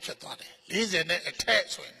တိုင်းပဲဖြစ်သွားတယ်40နဲ့အထက်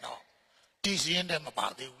ဆိုရင်တော့ဒီစင်းထဲမှာပါ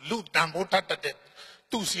သေးဘူးလူတန်ဖိုးတတ်တဲ့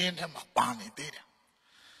သူ့စင်းထဲမှာပါနေသေးတယ်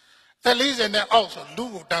သက်40နဲ့အောက်ဆိုလူ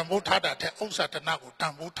ကိုတန်ဖိုးထားတာတဲ့ဥစ္စာတနာကိုတ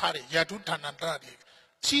န်ဖိုးထားတဲ့ယာထုဌာနတရတွေ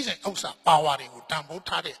စီးစိမ်ဥစ္စာပါဝါတွေကိုတန်ဖိုး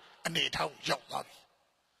ထားတဲ့အနေအထားကိုရောက်သွားပြီ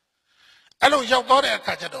အဲ့လိုရောက်သွားတဲ့အ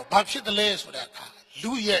ခါကျတော့ဘာဖြစ်သလဲဆိုတဲ့အခါ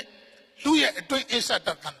လူရဲ့အတွင်းအစ္ဆတတ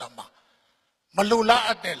န်တမှာမလိုလား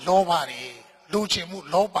အပ်တဲ့လောဘတွေလူချင်မှု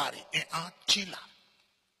လောဘတွေအင်အားကြီးလာ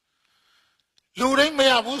လူတိုင်းမ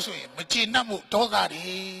ရဘူးဆိုရင်မကျေနပ်မှုဒေါသတွေ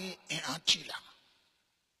အင်အားကြီးလာ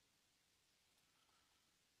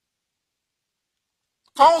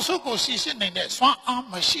ကောင်းစုကိုစီစစ်နိုင်တဲ့စွမ်းအား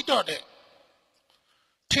မရှိတော့တဲ့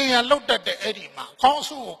ထင်ရလောက်တတ်တဲ့အဲ့ဒီမှာကောင်း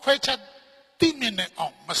စုကိုခွဲခြားသိမြင်တဲ့အော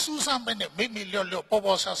င်မစူးစမ်းပဲနဲ့မိလျော့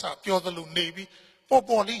ပေါ်ဆဆပြောသလိုနေပြီး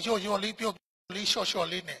ပေါ်လေးရော့လေးပြောလေးရှော့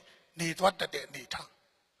လေးနဲ့နေသွားတတ်တဲ့အနေထား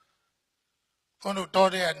ဘုန်းတို့တော်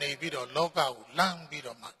တဲ့ကနေပြီးတော့လောကကိုလမ်းပြီး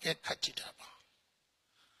တော့မှကဲခတ်ကြည့်တာပါ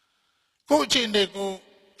ကိုအချင်းတွေကို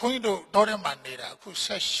ဘုန်းကြီးတို့တော်တဲ့မှာနေတာအခု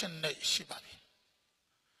16နှစ်ရှိပါပြီ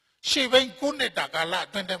ရှေ့ပိုင်း9နှစ်တာကာလအ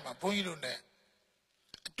တွင်းထဲမှာဘုန်းကြီးတို့ ਨੇ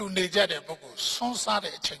အတူနေကြတဲ့ပုဂ္ဂိုလ်ဆွန်းစား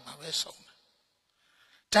တဲ့အချိန်မှာပဲဆုံးတယ်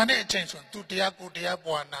။ဒါနဲ့အချိန်ဆိုသူတရားကိုတရား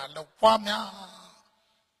ပွားနာလို့ပွားများ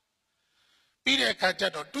ပြီးတဲ့အခါကျ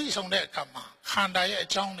တော့တွေးဆုံတဲ့အခါမှာခန္ဓာရဲ့အ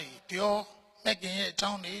ကြောင်းတွေပြောမက်ကင်ရဲ့အကြော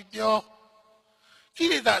င်းတွေပြောကိ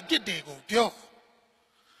လေသာအပြစ်တွေကိုပြော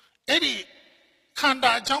Eddie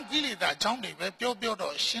Kanda John Gilly that John de Bio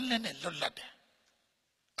Shinlen and Lulade.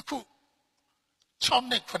 A cool chom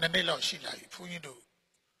neck for the nail of Sheila, for you do.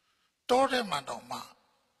 Dore Mandoma.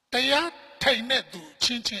 They are tainted to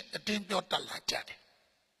chinching a dim biota like that.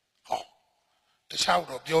 Oh, the shout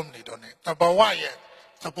of Yomni don't it. The Bawaya,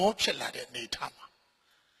 the Bobchella at Nitama.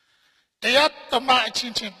 They are the ma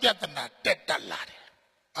chinching piatana dead that lad.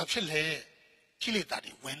 Actually, Killy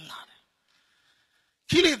daddy win lad.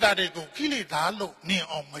 Killy daddy go, Killy da look near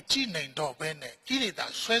on machine and door bene, Killy da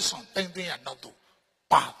sweats on thinking and not do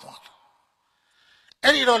bad one.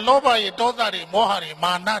 Eddie Loba, Dodari, Mohari,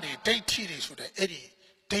 Manari, they titties with the Eddie.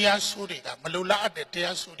 They are Suriga, Malula at the Dea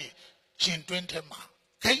Suri, Jin 20 ma,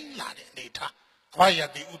 Kain Lade, Nita,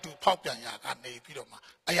 Quiet the Utu Popian Yaga, Nepidoma,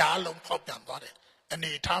 Ayalum Popian Dore, and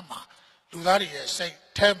Nitama, Ludari say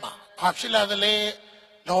Tema, Papsila the Lay,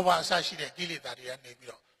 Loba Sashi, the Gilly Daria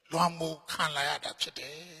Nebiro, Luamu Kanlayada Chete,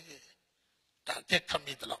 that get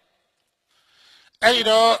commit the law.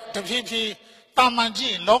 Edo, the PP,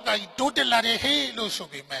 Tamanji, Loka, do the Lade, hey, Lusu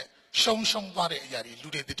be met, Shong Bari Yari,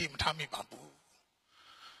 Lude the Dim Tami Babu.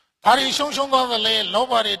 Pari Shong the Lay,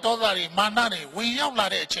 Lobari, Dodari, Manari, we young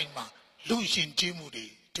Lade Chima, Lucian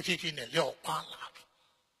Jimudi, the PP in the Yo Pala.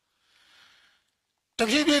 The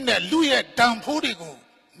PP in the Louis Dampodigo,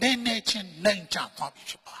 Nene Chin, Nine Chan,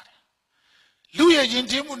 Papi Party. Louis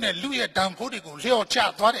Jinjimun, Louis Dampodigo, Leo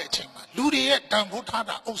Chat, Dore Chima, Louis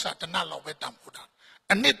Dampotada, Osa, the Nalo, Dampoda,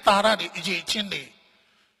 and Nitara, the Ij Chindi,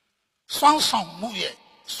 Swan Song Muye,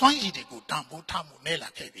 Swanjigo, Dampotamu,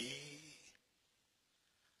 Nela Kebi.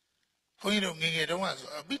 For you don't get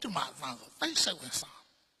a bit of my father, thanks so much.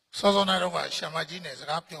 So, I don't want Shamajines,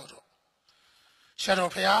 Rapiodo. Shadow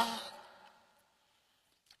Pia.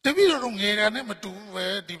 The video room here, I never do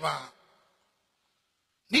where Diva.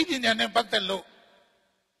 Needing an empathy.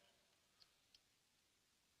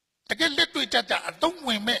 I get let to each other, I don't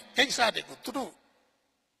win me, excited to do.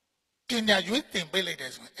 Kenya, you think Billy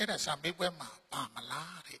does, and some people, my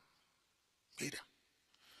malady. Peter.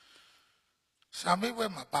 Sami were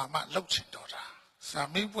my bama, loaching daughter.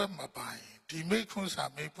 Sami were my buy. The make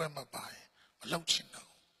Sami were my buy. Loaching no.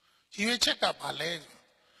 You will check up our leg.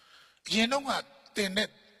 You know what?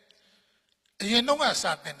 You know what?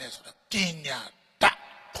 Something is Kenya, that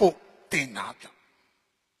poke thing up.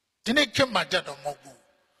 Didn't come my jet of Mobu.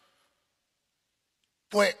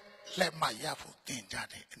 Boy, let my yafu thing that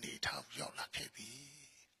in the town of Yola KB.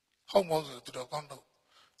 Home was to the condo.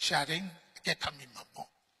 Sharing, get coming, my mom.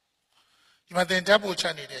 You might then double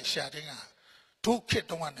Chinese shouting, 2 kids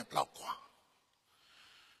don't want a block.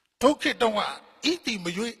 2 kids don't want eating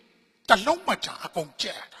me, the long much I come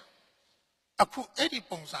jet. I put 80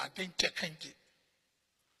 pounds I think checking it.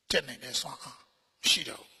 Jenny, this one,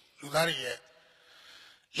 Shido, Lugari,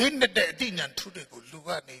 Linda de Dinian to the good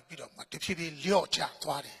Lugani, bit of my deputy Leo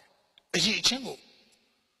Chatwari. A chingo,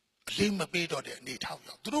 Lima bid or the need how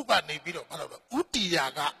you do got a bit of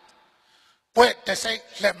Utiaga. Where they say,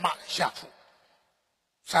 let my shafu.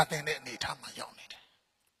 Something that need time my young.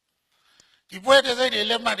 The word they say,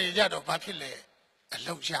 let my yard of Papile, a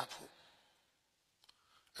low shafu.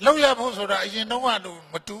 A low shafu, so that you know what to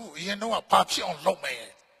do, you know what pops on low man.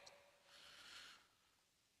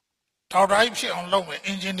 Taurai shit on low man,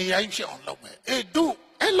 engineer shit on low man. Eh, do,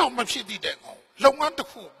 a long machine did that go. Long one to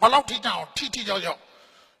fool, Balauti down, Titi yo.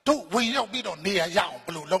 Do, when you be on near young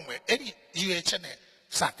blue long way, any UHN,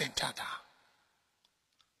 something tata.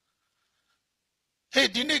 Hey,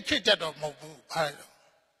 didn't catch that of Mobu,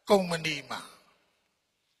 Gomanima.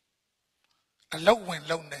 A low wind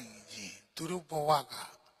low name, Turu Boaga.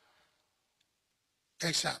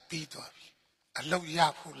 Exa Peter, a low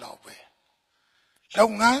yapu low way.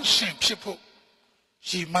 Long ancient people,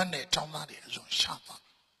 she money tomari alone shapa.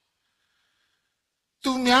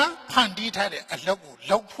 To me, Pandit had a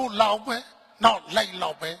low pool low way, not like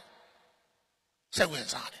low way. So we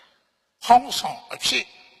said, Hong Song, a ship.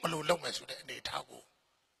 Blue Lomas with any tabu.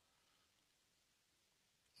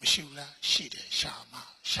 Mishula, Shide, Shama,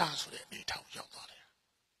 Shas with any tabu.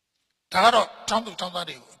 Taro, Tondu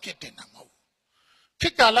Tondari, get in a mo.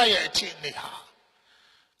 Kikalaya, Chiniha.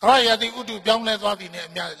 Raya the Udu,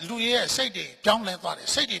 Bianglevadi, Louis, Sadi, Bianglevadi,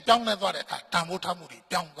 Sadi, Bianglevadi, Tamutamuri,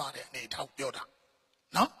 Bianglevadi, and Tau Yoda.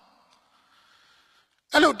 No?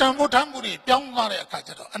 Hello, Tamutamuri, Bianglevadi,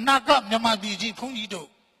 Kajato, and Naga, Yama Biji, Pungido.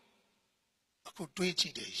 Could do it,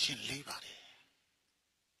 she leave it.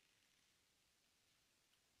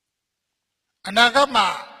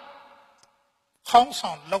 Anagama Hong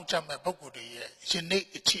Song Lojama Bogudi, she need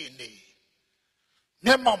a chini.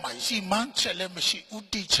 Never my she man chelemishi,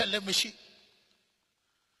 Udi chelemishi.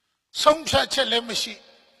 Some chelemishi.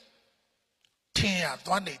 ထင်ရ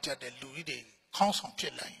သွားနေကြတဲ့လူကြီးတွေခေါင်းဆောင်ဖြ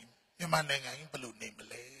စ်လာရင်မြန်မာနိုင်ငံကြီးဘယ်လိုနေမ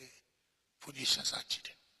လဲဘုရားစဉ်းစားကြည့်တ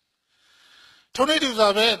ယ်ထိုနေ့ဒီ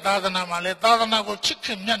ဆိုပဲသာသနာမှာလဲသာသနာကိုချစ်ခ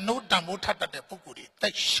င်မြတ်နိုးတန်ဖိုးထပ်တတ်တဲ့ပုဂ္ဂိုလ်တွေ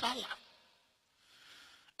တိုက်ရှားလာ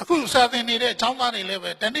အခုစာသင်နေတဲ့အကြောင်းသားတွေလည်း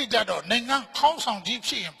ပဲတနေ့ကြတော့နိုင်ငံခေါင်းဆောင်ကြီး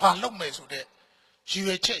ဖြစ်ရင်ဘာလုပ်မယ်ဆိုတဲ့ရည်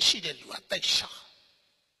ရွယ်ချက်ရှိတဲ့လူကတိုက်ရှား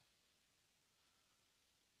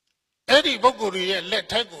အဲ့ဒီပုဂ္ဂိုလ်ရဲ့လက်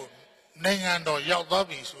ထက်ကိုနိုင်ငံတော်ရောက်သွား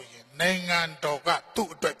ပြီဆိုရင်နိုင်ငံတော်ကသူ့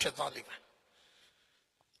အတွက်ဖြစ်သွားလိမ့်မယ်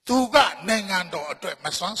သူကနိုင်ငံတော်အတွက်မ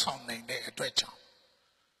စွမ်းဆောင်နိုင်တဲ့အတွက်ကြောင့်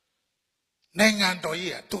နိုင်ငံတော်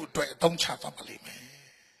ကြီးကသူ့အတွက်အသုံးချသွားပါလိမ့်မယ်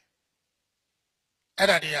အဲ့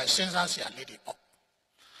ဒါတွေကစဉ်းစားစရာလေးတွေပေါ့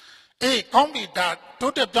အေးကောင်းပြီဒါ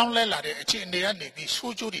တိုးတက်ပြောင်းလဲလာတဲ့အခြေအနေကနေပြီး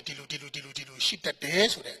ဆိုးကျိုးတွေဒီလိုရှိတတ်တယ်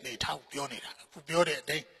ဆိုတဲ့အနေထားကိုပြောနေတာအခုပြောတဲ့အ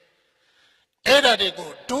တိုင်းအဲ့ဒါတွေ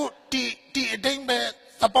ကိုတို့ဒီအတိုင်းပဲ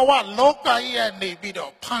သဘောဝလောကကြီးကနေပြီး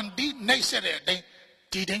တော့ဖန်တီးနှိပ်စက်တဲ့အတိုင်း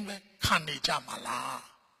ဒီတိုင်းပဲခံနေကြမှာလား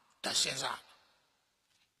ဒါစဉ်းစား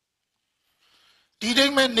ဒီတို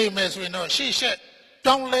င်းပဲနေမယ်ဆိုရင်တော့ရှေ့ဆက်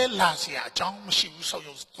ပြောင်းလဲလာเสียအကြောင်းမရှိဘူးဆောက်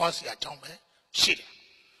ရုပ်သွားเสียအကြောင်းပဲရှိတယ်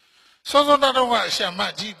စောစောတော့ကဆရာမ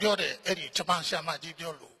ကြီးပြောတယ်အဲ့ဒီဂျပန်ဆရာမကြီး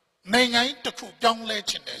ပြောလို့နိုင်ငံကြီးတစ်ခုပြောင်းလဲ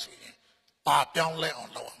ခြင်းတယ်ဆိုရင်ဘာပြောင်းလဲအော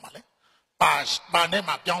င်လုပ်ရမှာလဲဘာနဲ့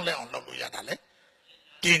မှပြောင်းလဲအောင်လုပ်လို့ရတာလဲ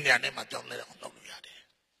ပညာနဲ့မှပြောင်းလဲအောင်လုပ်လို့ရတယ်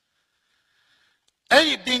အဲ့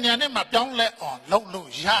ဒီပညာနဲ့မှပြောင်းလဲအောင်လုပ်လို့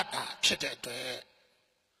ရတာဖြစ်တဲ့အတွက်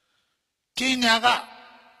ပညာက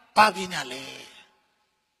ဘာပညာလဲ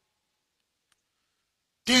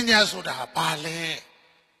ပညာဆိုတာဘာလဲ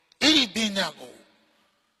အဲ့ဒီပညာကို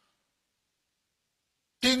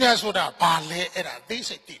ပညာဆိုတာဘာလဲအဲ့ဒါသိ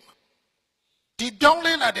စိတ်သိမှာဒီပြောင်း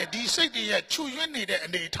လဲလာတဲ့ဒီစိတ်တွေရဲ့ချွတ်ယွင်းနေတဲ့အ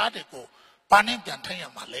နေအထားတွေကိုဘာနဲ့ပြန်ထိုင်ရ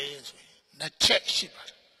မှာလဲဆိုရင်နှစ်ချက်ရှိပါ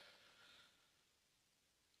တယ်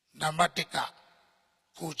နံပါတ်1က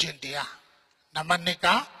ကိုကျင့်တရားနံပါတ်2က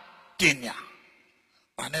ပညာ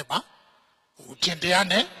ဘာနဲ့ပါကိုကျင့်တရား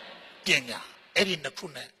နဲ့ပညာအဲ့ဒီနှစ်ခု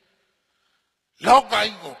နဲ့လောက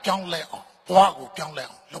ကြီးကိုပြောင်းလဲအောင်ဘဝကိုပြောင်းလဲ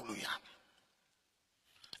အောင်လုပ်လို့ရတယ်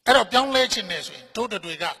အဲ့တော့ပြောင်းလဲခြင်းနဲ့ဆိုရင်တို့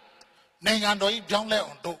တွေကနိုင်ငံတော်ကြီးပြောင်းလဲ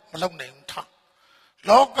အောင်တို့မလုပ်နိုင်ဘူးထား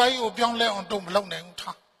လောကကြီးကိုပြောင်းလဲအောင်တို့မလုပ်နိုင်ဘူး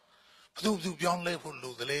ထားဘယ်သူပြောင်းလဲဖို့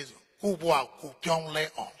လိုသလဲဆိုကိုဘဝကိုပြောင်းလဲ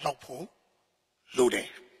အောင်လုပ်ဖို့လိုတယ်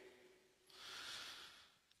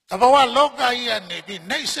တဘဝလောကကြီးကနေပြီး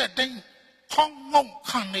နှိမ့်ဆက်တိုင်းဖောင်းငုံ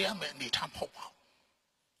ခံနေရမယ်အနေထားမဟုတ်ပါဘူး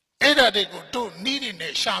အဲ့ဒါတွေကိုတို့နီးနေ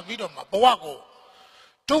နဲ့ရှာပြီးတော့မှဘဝကို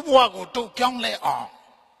တို့ပြောင်းလဲအောင်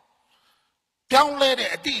ပြောင်းလဲတဲ့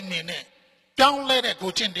အတိအမြင်နဲ့ပြောင်းလဲတဲ့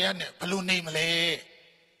ကိုကျင့်တရားနဲ့ဘယ်လိုနေမလဲ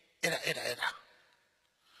အဲ့ဒါအဲ့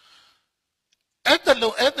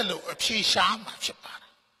ဒါလိုအဖြေရှားမှာဖြစ်ပါတ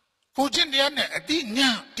ယ်ကိုကျင့်တရားနဲ့အတိညာ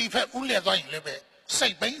ဒီဖက်ဥလဲသွားရင်လည်းပဲစိ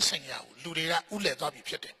တ်ပိုင်းဆိုင်ရာကိုလူတွေကဥလဲသွားပြီ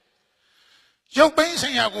ဖြစ်တယ်ရုပ်ပိုင်း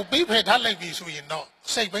ဆိုင်ရာကိုပြီးဖယ်ထားလိုက်ပြီဆိုရင်တော့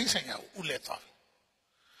စိတ်ပိုင်းဆိုင်ရာကိုဥလဲသွားပြီ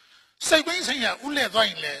စိတ်ပိုင်းဆိုင်ရာဥလဲသွား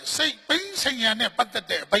ရင်လည်းစိတ်ပိုင်းဆိုင်ရာနဲ့ပတ်သက်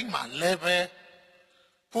တဲ့အပိုင်းမှာလည်းပဲ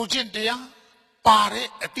ကိုကျင့်တရားပါတဲ့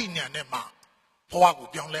အတိညာနဲ့မှဘဝကို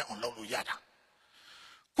ပြောင်းလဲအောင်လုပ်လို့ရတာ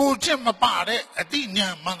ကိုကျင့်မပါတဲ့အတိညာ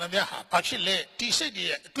မှန်သမျှဟာဘာဖြစ်လဲဒီစိတ်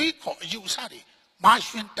ရဲ့အတွေးခေါ်အယူအဆတွေမ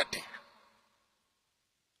ရှင်းတတ်တယ်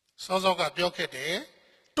စောစောကပြောခဲ့တယ်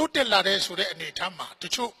တိုးတက်လာတဲ့ဆိုတဲ့အနေအထားမှာတ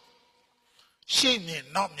ချို့ရှေ့မြင်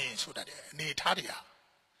နောက်မြင်ဆိုတဲ့အနေအထားတွေဟာ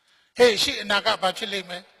ဟေးရှေ့အနာကဘာဖြစ်လိမ့်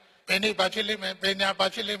မယ်ဘယ်နေ့ဘာဖြစ်လိမ့်မယ်ဘယ်ညာဘာ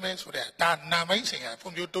ဖြစ်လိမ့်မယ်ဆိုတဲ့ဒါနာမိုင်းဆိုင်ရာ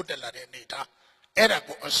ဖွံ့ဖြိုးတိုးတက်လာတဲ့အနေအထားအဲ့ဒါ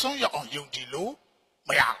ကိုအစွန်းရောက်အောင်ယုံကြည်လို့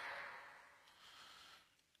မရ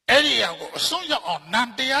အဲ့ဒီအရာကိုအစွန်းရောက်အောင်နံ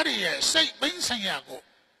တရားတွေရဲ့စိတ်ပိုင်းဆိုင်ရာကို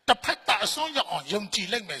တစ်ဖက်ကအစွန်းရောက်အောင်ယုံကြည်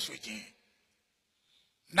လိုက်မယ်ဆိုရင်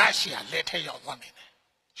နတ်ရှာလက်ထက်ရောက်သွားနိုင်တယ်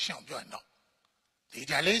ရှင်းပြောရင်တော့ဒီ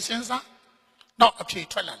ကြလေးစဉ်းစားတော့အဖြေ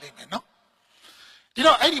ထွက်လာလိမ့်မယ်နော်ဒီ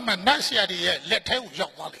တော့အဲ့ဒီမှာနတ်ရှာတွေရဲ့လက်ထဲကိုရော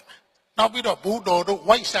က်သွားလိမ့်မယ်နောက်ပြီးတော့ဘူတော်တို့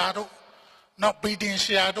ဝိုက်စာတို့နောက်ဗီဒင်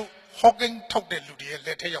ရှာတို့ဟော့ကင်းထုတ်တဲ့လူတွေရဲ့လ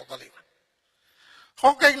က်ထဲရောက်သွားလိမ့်မယ်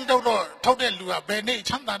ဟော့ကင်းထုတ်တဲ့လူကဘယ်နေ့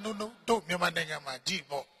ချမ်းသာတို့မြန်မာနိုင်ငံမှာကြည့်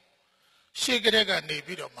ပေါ့ရှေ့ကလေးကနေ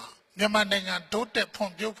ပြီးတော့မှမြန်မာနိုင်ငံတိုးတက်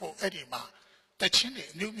ဖွံ့ဖြိုးဖို့အဲ့ဒီမှာတချင်းတွေ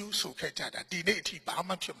အမျိုးမျိုးဆိုခဲ့ကြတာဒီနေ့အထိဘာ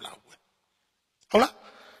မှဖြစ်မလာဘူးဟုတ်လား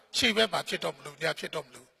ရှေ့ဘက်ဘာဖြစ်တော့မလို့ညာဖြစ်တော့မ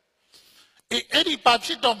လို့အဲ့ဒီဘာဖြ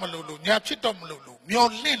စ်တော့မလို့ညာဖြစ်တော့မလို့မျော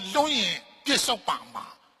လင့်လုံးရင်ပြစ်စုံပါမှာ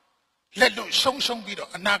လက်လို့ရှုံးပြီး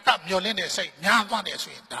တော့အနာကမျောလင့်တဲ့စိတ်များသွားတယ်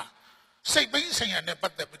ဆိုရင်ဒါစိတ်ပိုင်းဆိုင်ရာနဲ့ပ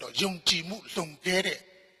တ်သက်ပြီးတော့ယုံကြည်မှုလုံကျဲတဲ့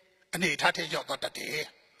အနေအထားထဲရောက်သွားတတ်တယ်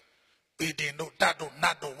ပေတင်တို့တတ်တို့န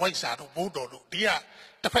တ်တို့ဝိုက်စာတို့ဘိုးတော်တို့ဒီက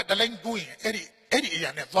တစ်ဖက်တစ်လိမ့်ကူးရင်အဲ့ဒီအရာ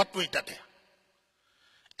နဲ့သွားတွေ့တတ်တယ်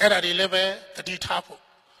အဲ့ဒါတွေလည်းပဲတတိထားဖို့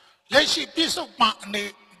လက်ရှိပြစ္ဆုတ်ပန်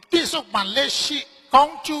လက်ရှိကော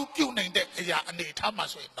င်းကျိုးပြုနိုင်တဲ့အရာအနေထားမှာ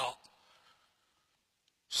ဆိုရင်တော့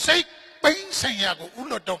စိတ်ပိန်းဆိုင်ရာကိုဥ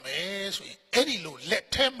လွတ်တော့မယ်ဆိုရင်အဲ့ဒီလိုလက်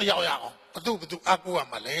ထဲမရောက်ရအောင်ဘသူအကူရ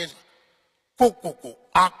မှာလဲကို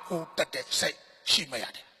အကူတက်တဲ့စိတ်ရှိမရ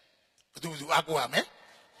တယ်ဘသူအကူရမယ်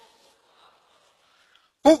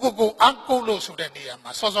ကိုအကူလို့ဆိုတဲ့နေရာ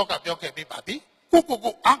မှာစောစောကပြောခဲ့ပြီးပါပြီကို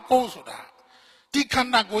အကူဆိုတာဒီခန္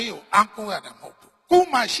ဓာကိုယ်ကိုအကူရတာမဟုတ်ဘူးကို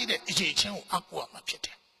မှရှိတဲ့အရေးချင်းကိုအကူရမှာဖြစ်တ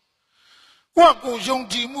ယ်ကိုယုံ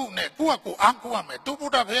ကြည်မှုနဲ့ကိုအကူရမယ်တုဗု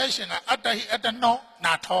ဒ္ဓဘုရားရှင်ကအတ္တဟိအတ္တနော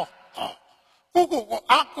နာထောကို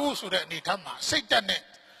အကူဆိုတဲ့အနေထားမှာစိတ်တက်နဲ့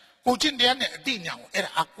ကိုချင်းတရားနဲ့အတိညာကိုအဲ့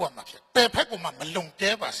ဒါအကူရမှာဖြစ်ပယ်ဖက်ကမှမလုံတဲ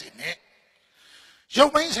ပါစေနဲ့ရု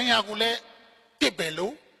ပ်ပိုင်းဆိုင်ရာကိုလည်းပြစ်ပယ်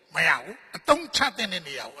လို့မရဘူးအတုံးချတဲ့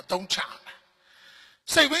နေရာကိုအတုံးချမှာ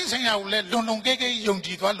စိတ်ပိုင်းဆိုင်ရာကိုလည်းလွန်ကဲယုံကြ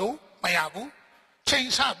ည်သွားလို့မရဘူးချိန်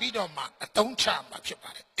ဆပြီးတော့မှအတုံးချမှာဖြစ်ပါ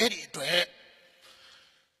တယ်အဲ့ဒီအတွက်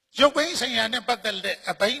ရုပ်ပိုင်းဆိုင်ရာနဲ့ပတ်သက်တဲ့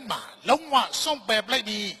အပိုင်းမှာလုံးဝစွန့်ပယ်လိုက်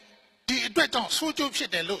ပြီးဒီအတွက်ကြောင့်ဆိုးကျိုးဖြစ်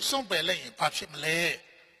တယ်လို့စွန့်ပယ်လိုက်ရင်ဘာဖြစ်မလဲ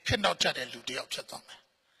ခေတ်နောက်ကျတဲ့လူတယောက်ဖြစ်သွားမယ်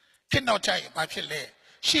ခေတ်နောက်ကျရင်ဘာဖြစ်လဲ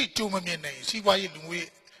ရှေ့ကျိုးမမြင်နိုင်စီးပွားရေးလူငွေ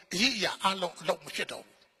အရေးအရာအလုံးအလုံးမဖြစ်တော့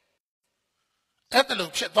ဘူးအဲ့ဒါ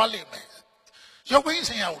လို့ဖြစ်သွားလိမ့်မယ်ရုပ်ပိုင်း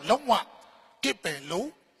ဆိုင်ရာကိုလုံးဝပြစ်ပယ်လို့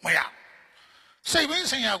မရစိတ်ပိုင်း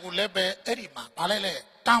ဆိုင်ရာကိုလည်းပဲအဲ့ဒီမှာဘာလဲလဲ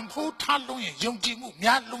တန်ဖိုးထားလို့ရင်ယုံကြည်မှု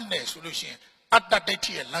များလုံးနေဆိုလို့ရှိရင်အတ္တဒိဋ္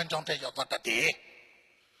ဌိရဲ့လမ်းကြောင်းထဲရောက်သွားတတ်တယ်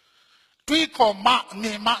တွေးခေါ်မှအမြ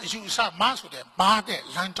င်မှအယူအဆမှဆိုတဲ့မားတဲ့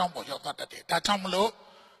လမ်းကြောင်းပေါ်ရောက်သွားတတ်တယ်ဒါကြောင့်မလို့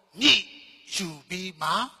ညှိယူပြီးမှ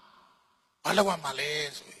ဘာလို့ရမှာလဲ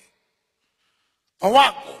ဆိုရင်ဘဝ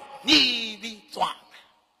ကိုညှိပြီးသွားမယ်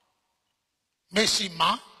မေစီမာ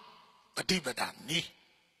ပฏิပဒါနီ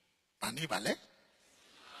ဘာနီပါလဲ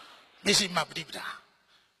မေစီမာပฏิပ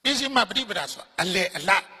ဒါဆိုအလေအလ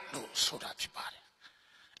တ်လို့ဆိုတာဖြစ်ပါတယ်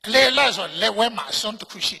အလေအလတ်ဆိုလက်ဝဲမှာအစွန်းတစ်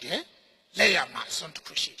ခုရှိတယ်လက်ရမှာအစွန်းတစ်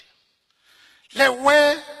ခုရှိတယ်လက်ဝဲ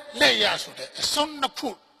လက်ရဆိုတဲ့အစွန်းနှစ်ခု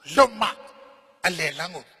လွတ်မှအလေလ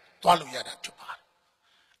န်းကိုသွားလို့ရတာဖြစ်ပါတယ်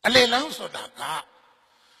အလေလန်းဆိုတာက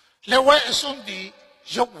လက်ဝဲအစွန်းဒီ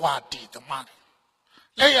ရုပ်ဝါဒီသမားတယ်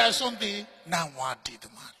လက်ရအစွန်းဒီနာဝါဒီသ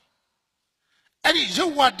မားတယ်အဲ့ဒီရု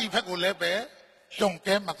ပ်ဝါဒီဘက်ကိုလည်းပဲလွန်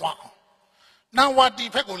ကဲမသွားအောင်နာဝါဒီ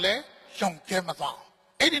ဘက်ကိုလည်းလွန်ကဲမသွားအောင်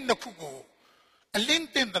အဲ့ဒီနှစ်ခုကိုအလင်း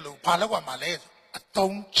တင်တယ်လို့ဘာလို့ရမှာလဲအ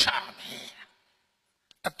တုံးချမယ်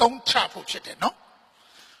အတုံးချဖို့ဖြစ်တယ်နော်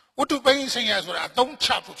ဝတ္ထုပိုင်းဆိုင်ရာဆိုတာအတုံးချ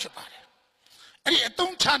ဖို့ဖြစ်ပါတယ်အဲ့ဒီအ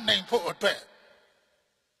တုံးချနိုင်ဖို့အတွက်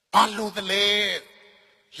ဘာလို့တလဲ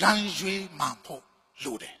လမ်းရွေးမှန်ဖို့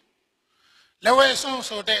လိုတယ်လက်ဝဲဆုံး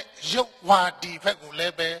ဆိုတဲ့ရုပ်ဝါဒီဘက်ကိုလ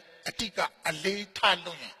ည်းပဲအတိကအလေးထား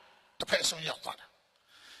လို့ရင်တစ်ဖက်ဆုံးရောက်သွားတာ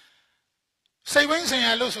စိတ်ဝိဆိုင်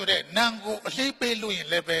ရာလို့ဆိုတဲ့နာမ်ကိုအလေးပေးလို့ရင်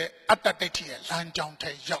လည်းပဲအတ္တဒိဋ္ဌိရဲ့လမ်းကြောင်း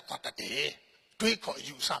ထဲရောက်သွားတတ်တယ်တွေးခေါ်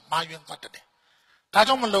ယူဆမှားယွင်းသွားတတ်တယ်ဒါ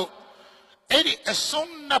ကြောင့်မလို့အဲ့ဒီအစွ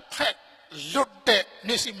န်းနှစ်ဖက်လွတ်တဲ့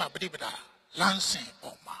မျက်စိမှပฏิပဒါလမ်းစဉ်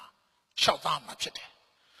ပေါ်မှာလျှောက်သားမှာဖြစ်တယ်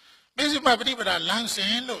မျက်စိမှပฏิပဒါလမ်းစ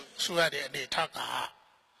ဉ်လို့ဆိုရတဲ့အနေထားက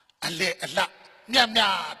အလေအလတ်မြတ်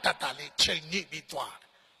တတ်တာလေးချိန်ညှိပြီးသွား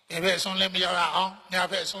တယ်ဘယ်ဘက်အစွန်းလည်းမရောက်ရအောင်ညာ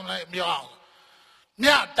ဘက်အစွန်းလည်းမရောက်အောင်မြ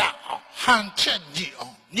တ်တတ်အောင်ဟန်ချက်ညှိအော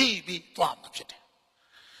င်ညှိပြီးသွားမှာဖြစ်တယ်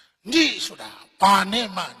ညှိဆိုတာဘာနဲ့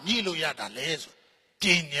မှညှိလို့ရတာလဲဆိုပ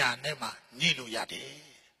ညာနဲ့မှညှိလို့ရတယ်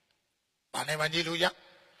။ဘာနဲ့မှညှိလို့ရ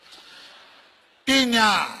ပညာ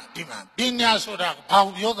ဒီမှာပညာဆိုတာဘာ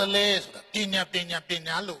ကိုပြောသလဲဆိုတာပ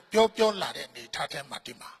ညာလို့ပြောလာတဲ့အနေထားထဲမှာ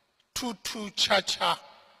ဒီမှာထူးခြား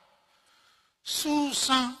စူးစ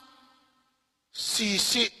မ်းစီ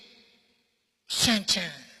စစ်ဆင်ခြ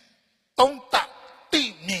င်သုံးသပ်သိ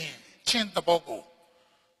မြင်ခြင်းသဘောကို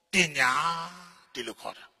ပညာဒီလို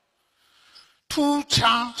ခေါ်တာထူး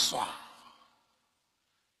ခြား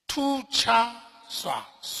စွာ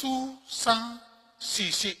စူးစမ်းစီ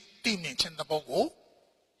စစ်သိမြင်ခြင်းသဘောကို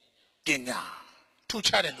ပညာထူး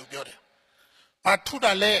ခြားတယ်လို့ပြောတယ်။ဘာထူး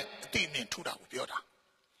တာလဲအသိမြင်ထူးတာကိုပြောတာ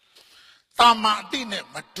။တာမန်အသိနဲ့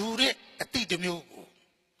မတူတဲ့အသိတစ်မျိုးကို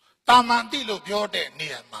တာမန်အသိလို့ပြောတဲ့နေ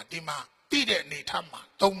ရာမှာဒီမှာသိတဲ့အနေထားမှာ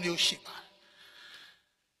၃မျိုးရှိပါတယ်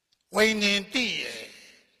။ဝိညာဉ်သိရယ်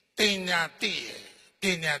တင်ညာသိရယ်ပ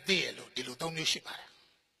ညာသိရယ်လို့ဒီလို၃မျိုးရှိပါတယ်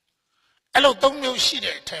။အဲ့လို၃မျိုးရှိ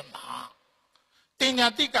တဲ့အထက်မှာတင်ညာ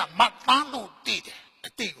တိကမှတ်သားလို့တည်တယ်အ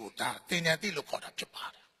တိကိုဒါတင်ညာတိလို့ခေါ်တာဖြစ်ပါ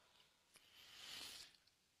တယ်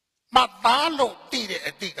မှတ်သားလို့တည်တဲ့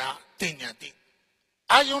အတိကတင်ညာတိ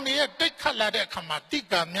အာယုန်ရဲ့တိတ်ခတ်လာတဲ့အခါမှာတိ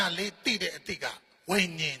ကမြလေးတည်တဲ့အတိကဝိ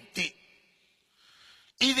ညာဉ်တိ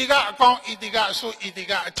ဤဒီကအကောင်းဤဒီကအဆိုးဤဒီ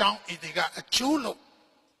ကအကြောင်းဤဒီကအကျိုးလို့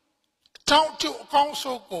အကြောင်းကျိုးအကောင်း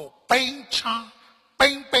ဆိုးကိုပိန်ချ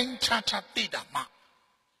တည်တာမှ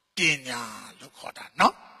ပညာလို့ခေါ်တာ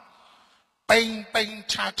နော်ပိန်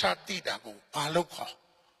ချတည်တာကိုဘာလို့ခေါ်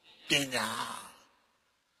ပညာ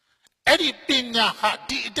အဲ့ဒီပညာဟာ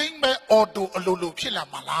ဒီအတိုင်းပဲအော်တိုအလိုလိုဖြစ်လာ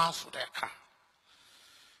မှာလားဆိုတဲ့အခါ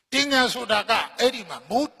ပညာဆိုတာကအဲ့ဒီမှာ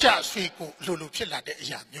မိုးကြဆွေကိုအလိုလိုဖြစ်လာတဲ့အ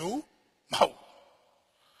ရာမျိုးမဟုတ်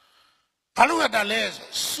ဘာလို့ရတာလဲဆို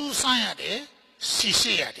စူးစမ်းရတယ်စီစ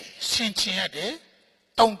စ်ရတယ်ဆင်ခြင်ရတယ်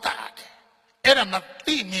တုံးတာရတယ်အဲ့ဒါမ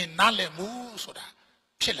သိမြင်နားလည်မှုဆိုတာ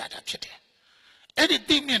ဖြစ်လာတာဖြစ်တယ်အဲ့ဒီ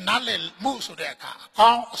သိမြင်နားလည်မှုဆိုတဲ့အခါအ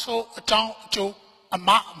ကောင်းအဆိုးအကြောင်းအကျိုးအ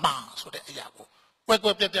မှန်ဆိုတဲ့အရာကိုကွဲ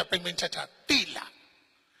ကွဲပြားပြားပိမ့်ပိမ့်ချာချာသိလာ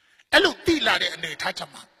အဲ့လိုသိလာတဲ့အနေထားချက်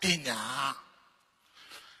မှာပညာ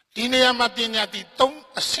ဒီနေရာမှာပညာဒီ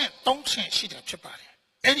3အဆင့်ရှိတယ်ဖြစ်ပါတယ်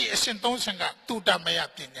အဲ့ဒီအဆင့်3ဆင့်ကတုတ္တမယ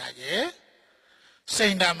ပညာရဲ့စိ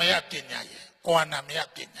န္ဒမယပညာရဲ့ဩဝါဒမယ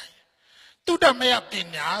ပညာရဲ့တုတ္တမယပ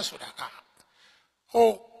ညာဆိုတာက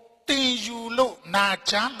ဟိုတင်ယူလို့နာ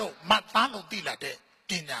ချမ်းလို့မှတ်သားလို့သိလာတဲ့ပ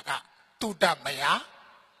ညာကတုတ္တမယ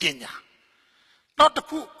ပညာနောက်တစ်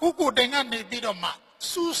ခုကိုယ်တိုင်ကနေပြီးတော့မှ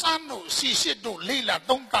စူးစမ်းလို့စီစစ်လို့လေ့လာ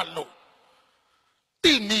သုံးသပ်လို့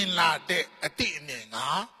သိမြင်လာတဲ့အတိအမြင်က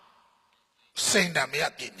စိန္ဒမယ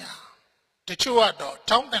ပညာတချို့ကတော့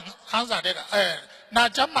တောင်းတန်ခန်းစားတဲ့ကနာ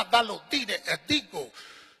ချမ်းမှတ်သားလို့သိတဲ့အတိကို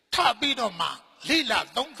ထပြီးတော့မှလေ့လာ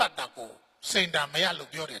သုံးသပ်တာကိုစိန္ဒမယလို့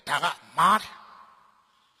ပြောတယ်ဒါကမားတယ်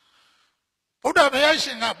ဘုရားဘုရားရှ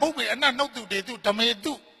င်ကပုပ္ပေအနတ်နှုတ်တုတေတုဓမေ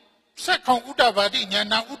တုစက္ခုံဥဒ္ဒဘာတိဉာ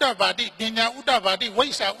ဏဥဒ္ဒဘာတိပညာဥဒ္ဒဘာတိဝိ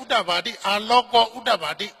ဇ္ဇာဥဒ္ဒဘာတိအာလောကောဥဒ္ဒ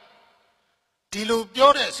ဘာတိဒီလို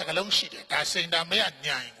ပြောတဲ့စကားလုံးရှိတယ်ဒါစိန္ဒမယဉာဏ်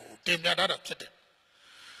ကိုတင်ပြတာဖြစ်တယ်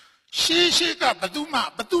ရှေးကဘ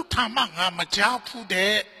သူထာမငါမကြားဘူး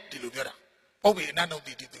တဲ့ဒီလိုပြောတာပုပ္ပေအနတ်နှုတ်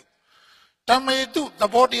တေတုဓမေတုသ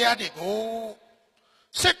ဘောတရားတွေကို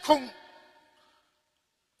စက္ခုံ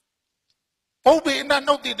ပုပ္ပေအနတ်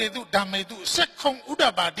နှုတ်တေတုဓမေတုစက္ခုံဥဒ္ဒ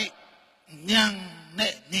ဘာတိဉာဏ်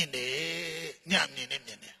နဲ့မြင်တယ်ဉာဏ်မြင်နဲ့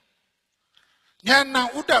မြင်တယ်ဉာဏ်နာ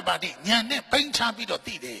ဥဒ္ဒဘာတိဉာဏ်နဲ့ပိန်းချပြီးတော့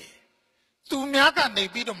သိတယ်သူများကနေ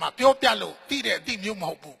ပြီးတော့မှပြောပြလို့သိတဲ့အသိမျိုးမ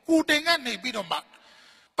ဟုတ်ဘူးကိုတင်ကနေပြီးတော့မှ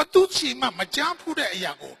ဘသူချီမှမကြားဘူးတဲ့အ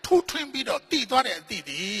ရာကိုထိုးထွင်းပြီးတော့သိသွားတဲ့အသိ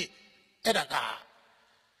ဒီအဲ့ဒါက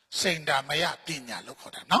စိန္ဒမယပညာလို့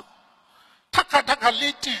ခေါ်တာနော်ထခ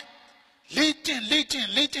လေ့ကျင့်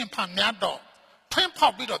ဖန်များတော့ထွင်းဖော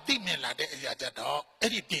က်ပြီးတော့သိမြင်လာတဲ့အရာကြတော့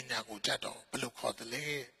အဲ့ဒီပညာကိုကြတော့ဘယ်လိုခေါ်သလဲ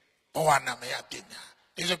ဘဝနာမယပညာ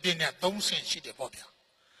ဒီလိုပညာ3ဆင့်ရှိတယ်ပေါ့ဗျာ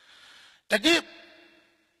တကယ်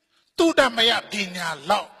တုဒ္ဓမယပညာ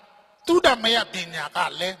လောက်တုဒ္ဓမယပညာက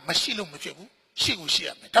လည်းမရှိလို့မဖြစ်ဘူးရှိရ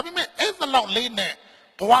မယ်ဒါပေမဲ့အဲ့ဒီလောက်လေးနဲ့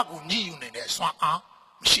ဘဝကိုညှိယူနေတဲ့စွမ်းအား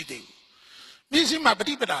မရှိသေးဘူးမြစ်စည်းမှာပ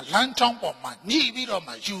ฏิပဒါလမ်းကြောင်းပေါ်မှာညှိပြီးတော့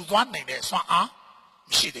မှယူသွားနေတဲ့စွမ်းအား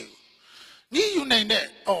မရှိသေးဘူးညှိယူနေတဲ့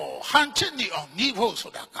ဟန်ချက်ညှိအောင်ညှိဖို့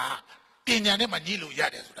ဆိုတာကပညာနဲ့မှညှိလို့ရ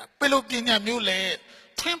တယ်ဆိုတာဘယ်လိုပညာမျိုးလဲ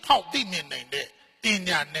ထွင်းဖောက်သိမြင်နေတဲ့ပ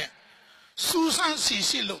ညာနဲ့စူးစမ်းစီ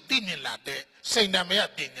စစ်လို့သိမြင်လာတဲ့စိန္ဒမယ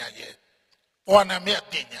ပညာရဲ့ဝါနာမယ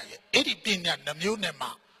ပညာရဲ့အဲ့ဒီပညာနှမျိုးနဲ့မှ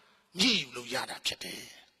ညှိယူလို့ရတာဖြစ်တယ်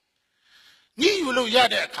ညှိယူလို့ရ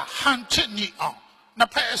တဲ့အခါဟန်ချက်ညှိအောင်နှ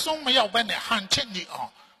စ်ဖက်အဆုံးမရောက်ဘဲနဲ့ဟန်ချက်ညှိအော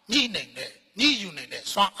င်ညှိနေတဲ့ညှိယူနေတဲ့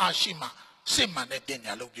စွမ်းအားရှိမှစစ်မှန်တဲ့ပ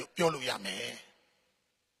ညာလို့ပြောလို့ရမယ်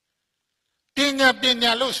ပ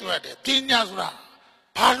ညာလို့ဆိုရတယ်ပညာဆိုတာ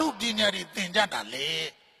ဘာလို့ပညာတွေသင်ကြတာလဲ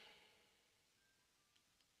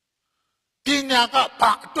ပညာက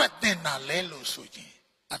ဘာအတွက်သင်တာလဲလို့ဆိုရင်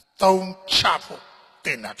အသုံးချဖို့သ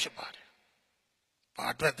င်တာဖြစ်ပါတယ်ဘာ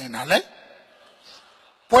အတွက်သင်တာလဲ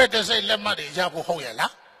ပွဲတစ်စိတ်လက်မှတ်တွေရဖို့ဟုတ်ရဲ့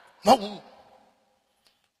လားမဟုတ်ဘူး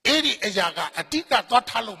အဲ့ဒီအရာကအတိကသွား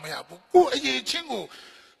ထားလို့မရဘူးကိုယ်အရေးချင်းကို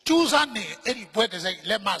ကျိုးစားနေအဲ့ဒီဘွဲတစ်စိတ်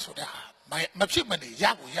လက်မဆိုတဲ့ဟာမဖြစ်မနေရ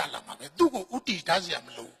ကိုရလာမှာပဲသူ့ကိုဥတီထားစရာမ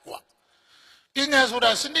လိုဘူးကွာပညာဆို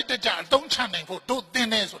တာစနစ်တကျအသုံးချနိုင်ဖို့တို့သင်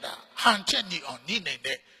နေဆိုတာဟန်ချက်ညှိအောင်ညှိနေ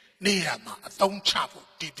တဲ့နေရာမှာအသုံးချဖို့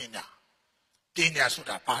ဒီပညာဆို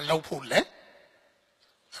တာဘာလုပ်ဖို့လဲ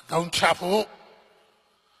အသုံးချဖို့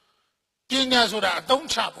ပညာဆိုတာအသုံး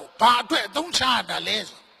ချဖို့ဘာအတွက်အသုံးချရတာလဲ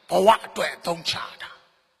ဘဝအတွက်အသုံးချရတာ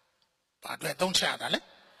ဘာအတွက်အသုံးချရတာလဲ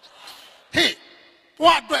ဟေးဘဝ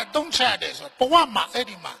အတွက်သုံးချရတယ်ဆိုဘဝမှာအဲ့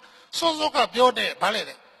ဒီမှာစောစောကပြောတဲ့ဗါလေ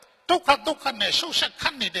ဒုက္ခနဲ့ရှုပ်ရှက်ခ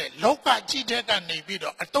တ်နေတဲ့လောကကြီးတဲ့ကနေပြီး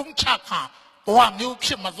တော့အတုံးချခံဘဝမျိုးဖြ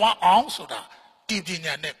စ်မသွားအောင်ဆိုတာဒီပ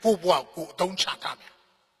ညာနဲ့ကိုယ့်ဘဝကိုအတုံးချတာပဲ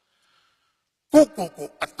ကို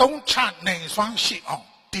အတုံးချနိုင်စွမ်းရှိအောင်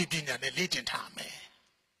ဒီပညာနဲ့လေ့ကျင့်ထားမယ်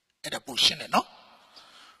အဲ့ဒါပိုရှင်းတယ်နော်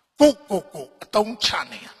ကိုအတုံးချ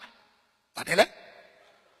နိုင်ရမယ်ဗါတယ်လေ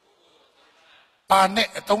ဘာနဲ့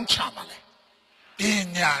အတုံးချမှာလဲပ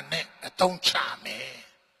ညာနဲ့အတုံးချမယ်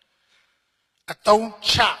အတုံး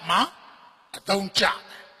ချမှာအတုံးချမ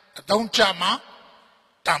ယ်အတုံးချမှာ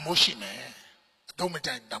တန်မိုးရှိမယ်အတုံးမတ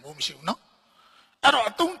န်တန်မိုးမရှိဘူးနော်အဲ့တော့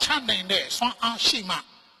အတုံးချနိုင်တဲ့စွမ်းအားရှိမှ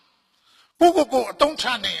ကိုအတုံးချ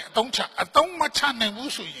နေအတုံးချအတုံးမချနိုင်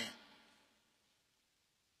ဘူးဆိုရင်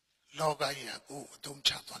လောကကြီးကကိုအတုံး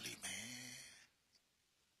ချသွားလိမ့်မယ်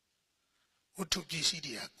ဝတ္ထုပစ္စည်း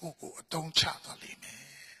တွေကကိုအတုံးချသွားလိမ့်မယ်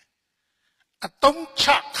အတုံးချ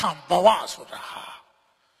ခံဘဝဆိုတာဟာ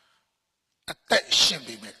အသက်ရှင်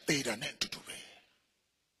ပြီမဲ့သေတာနဲ့အတူတူပဲ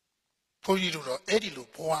ဘုန်းကြီးတို့တော့အဲ့ဒီလို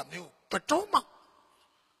ဘဝမျိုးဘတော်မှ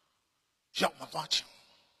ရောက်မသွားချင်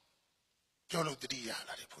ပြောလို့တတိယ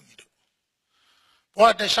လာတယ်ဘုန်းကြီးတို့ဘဝ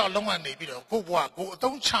တစ်လျှောက်လုံးကနေပြီးတော့ကိုဘဝကိုအ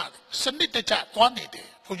တုံးချတယ်စနစ်တကျသွားနေတယ်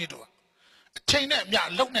ဘုန်းကြီးတို့ကအချိန်နဲ့အမျှ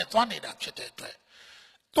အလုံးနဲ့သွားနေတာဖြစ်တဲ့အတွက်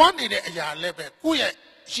သွားနေတဲ့အရာလည်းပဲကိုယ့်ရဲ့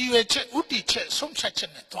ရည်ရွယ်ချက်ဥတီချက်ဆုံးဖြတ်ချ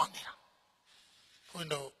က်နဲ့သွားနေတာဘုန်း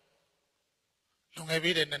ကြီးတို့လုံငယ်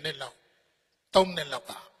ပြီးတဲ့နှစ်လောက်3နှစ်လောက်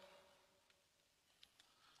က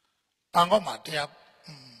ဘန်ကောက်မှာတရား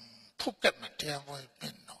ဖုတ်ကတ်မှာတရားပွဲပြ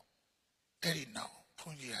င်တော့အဲ့ဒီနောက်ဘု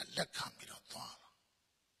န်းကြီးကလက်ခံပြီးတော့သွားတာ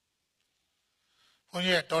ဘုန်း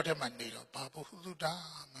ကြီးကတောထဲမှာနေတော့ဘာဘုသူတာ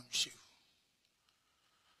မှမရှိဘူး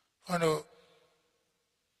ဘုန်းတို့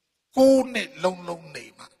9နှစ်လုံးနေ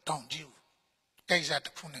မှာတောင်ကြီးကိစ္စတ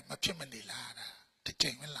စ်ခုနဲ့မဖြစ်မနေလာတာတစ်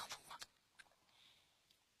ချိန်မလာဘူး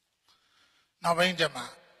နောက်ပိုင်းကျမှ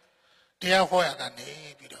တရားဟောရတာနေ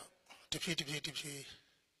ပြီးတော့တဖြည်းတ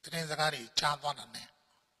င်းစကားတွေကြားသွားတာနဲ့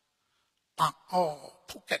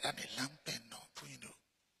ဖုတ်ကက်ကနေလမ်းပင်တော့ဘုန်းကြီးတို့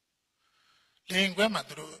လင်ကွဲမှာ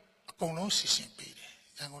သူတို့အကုန်လုံးစီစဉ်ပေးတယ်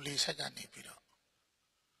ရန်ကုန်လေးဆက်ကနေပြီးတော့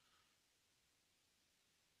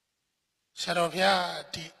ဆရာတော်ဘုရား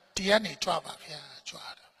ဒီကနေကြွပါဗျာကြွ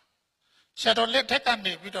တာဆရာတော်လက်ထက်က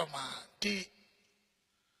နေပြီးတော့မှဒီ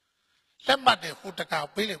လက်မှတ်တဲ့ဟိုတကာ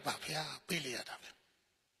ပေးလိုက်ပါဗျာပေးလိုက်ရတာပဲ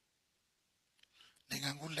နိုင်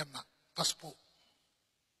ငံကူးလက်မှတ် passport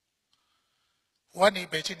ဟိုကနေ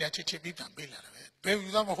ပဲချင်းချစ်ပြီးပြန်ပေးလာတယ်ပဲဘယ်ယူ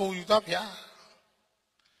သားမဟုတ်ယူသားဗျာ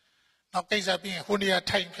နောက်ကိစ္စပြီးရင်ဟိုနေရာ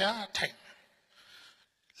ထိုင်ဗျာထိုင်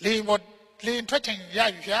လေထွက်ချိန်ရ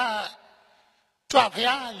ယူဗျာကြွ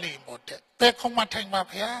ဗျာလေမို့တဲ့ဘယ်ခုမှထိုင်ပါ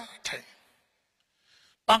ဗျာထိုင်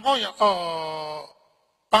ဘန်ကောက်ရောက်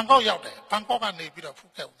တယ်ဘန်ကောက်ကနေပြီးတော့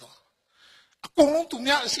ဖူးကက်သွားအကုန်လုံးသူ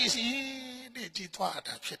များအစီအစဉ်နဲ့ကြည်သွား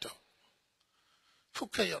တာဖြစ်တော့ဖု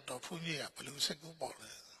တ်ခက်ရောက်တော့ဘုန်းကြီးကဘယ်လိုစိတ်ကူးပေါ်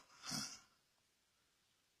လဲ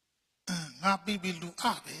ငါပြီးလူအ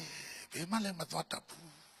ပဲဘယ်မှလည်းမသွားတတ်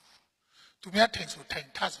ဘူးသူများထိုင်ဆိုထိုင်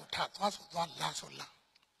ထဆိုထသွားဆိုသွားလာဆိုလာ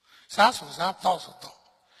စားဆိုစားတော့ဆိုတော့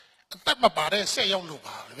အသက်မပါတဲ့ဆက်ရောက်လို့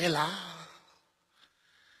ပါပဲလား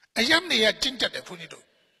အယံနေရကျင့်တတ်တယ်ဘုန်းကြီးတို့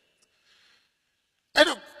အဲ့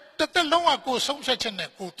တော့တသက်လုံးကကိုဆုံးဖြတ်ချက်နဲ့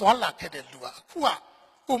ကိုသွားလာခဲ့တဲ့လူကအခုက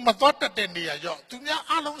ကိုမသွားတတ်တဲ့နေရာရောက်သူများ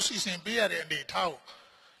အလုံးစီစဉ်ပေးရတဲ့အနေထားကို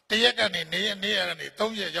တရက်ကနေနေရက်ကနေ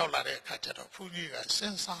3ရက်ရောက်လာတဲ့အခါကျတော့ဘုန်းကြီးကစ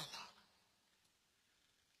ဉ်းစားလာ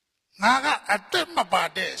ငါကအသက်မပါ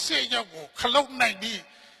တဲ့ဆေးရောက်ကိုခလုတ်နိုင်ပြီး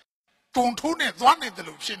ပုံထိုးနဲ့သွားနေတယ်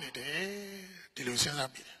လို့ဖြစ်နေတယ်ဒီလိုစဉ်း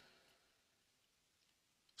စားမိတယ်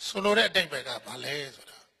ဆိုလိုတဲ့အတိတ်ပဲကဘာလဲဆို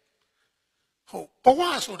တာဟုတ်ဘဝ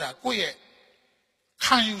ဆိုတာကိုယ့်ရဲ့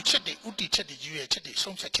ခံယူချက်တွေဥတီချက်တွေယူရချက်တွေ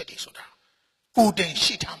ဆုံးဖြတ်ချက်တွေဆိုတာကိုယ်တင်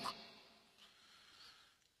ရှိထားမှာ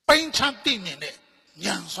ပိန်ချမ်းသိမြင်တဲ့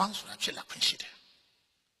ဉာဏ်စွမ်းဆိုတာဖြစ်လာခွင့်ရှိတယ်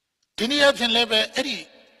ဒီနည်းအားဖြင့်လည်းပဲအဲ့ဒီ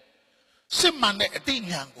စစ်မှန်တဲ့အသိ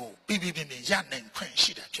ဉာဏ်ကိုပြပြပြရနိုင်ခွင့်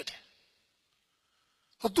ရှိတာဖြစ်တယ်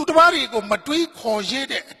ဟိုသူတစ်ပါးတွေကိုမတွေးခေါ်ရ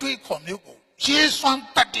တဲ့အတွေးခေါ်မျိုးကိုရေးစွမ်း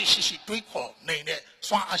တတ်တရှိတွေးခေါ်နိုင်တဲ့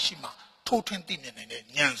စွမ်းအားရှိမှထိုးထွင်းသိမြင်နိုင်တဲ့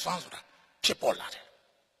ဉာဏ်စွမ်းဆိုတာဖြစ်ပေါ်လာတယ်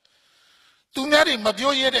သူများတွေမ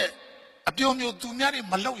ပြောရတဲ့အပြောမျိုးသူများတွေ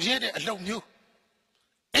မလုပ်ရတဲ့အလုပ်မျိုး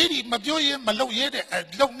အဲ့ဒီမပြောရမလုပ်ရတဲ့အ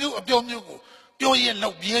လုပ်မျိုးအပြောမျိုးကိုပြောရလု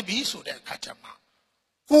ပ်ပြဲပြီဆိုတဲ့အခါကျမှ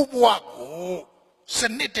ကိုဘဝကိုစ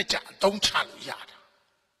နစ်တကျအသုံးချလို့ရတာ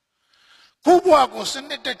ကိုဘဝကိုစ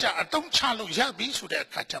နစ်တကျအသုံးချလို့ရပြီဆိုတဲ့အ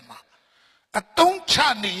ခါကျမှအသုံးချ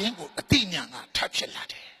နေရင်ကိုအတိညာဏ်ကထပ်ဖြစ်လာ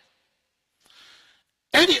တယ်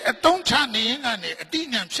အဲ့ဒီအသုံးချနေရင်ကနေအတိ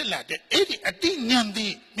ညာဏ်ဖြစ်လာတဲ့အဲ့ဒီအတိညာဏ်သ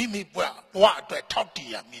ည်မိမိဘဝအတွက်ထောက်တည်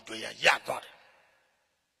ရမိတွေ့ရသွားတယ်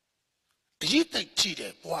အရေးသိကြည့်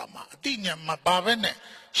တဲ့ဘဝမှာအတိညာဏ်မပါဘဲနဲ့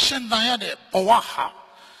ရှင်သန်ရတဲ့ဘဝဟာ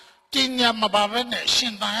ပညာမပါဘဲနဲ့ရှ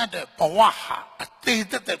င်သန်ရတဲ့ဘဝဟာအသေး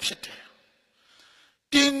သက်ဖြစ်တယ်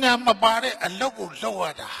ပညာမပါတဲ့အလုပ်ကိုလုပ်ရ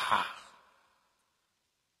တာဟာ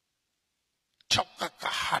ချောက်ကက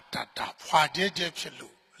ဟာတတာဖွာကျဲဖြစ်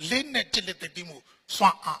လို့လေးနဲ့ကြစ်လက်တည်မှုစွ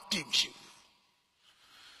မ်းအားပြည့်မရှိဘူး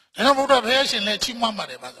။ဒါကြောင့်ဘုရားဘုရားရှင်လည်းချီးမွမ်းပါ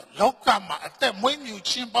တယ်ပါဆိုလောကမှာအသက်မွေးမြူ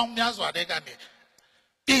ခြင်းပေါင်းများစွာတဲ့ကနေ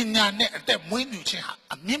ပညာနဲ့အသက်မွေးမြူခြင်းဟာ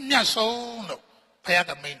အမြင့်မြတ်ဆုံးလို့ဘုရား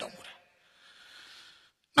ကမိန့်တော်မူတယ်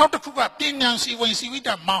။နောက်တစ်ခုကပညာစီဝင်စီဝိတ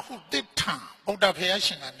မဟုတိထံဘုရားဘုရား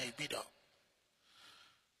ရှင်ကနေပြီးတော့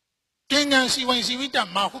ပညာစီဝင်စီဝိတ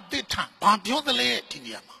မဟုတိထံဘာပြောသလဲဒီ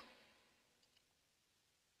နေရာမှာ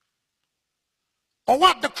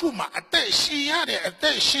what the Kuma, a day she had a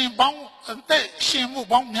day she bound, a day she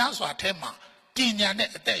moved on Yaswa Tema, Dinya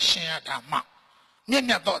net a day she had a ma.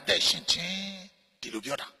 Mimia dot day she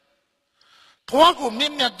dilubioda. Poago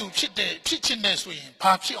Mimia do chit the kitchen nest with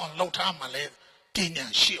Papsi on low time, Malay, Dinya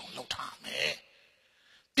she on low time, eh?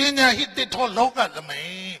 Dinya hit the tall loga the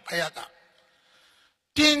may, Payaga.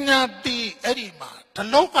 Dinya the Edima, the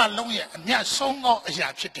loga lonya, and yet so no as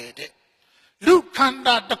yapchite. Luke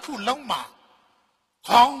Kanda the Kuloma.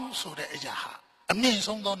 How so the Ejaha? A mean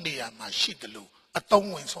song don't near my shit the loo, a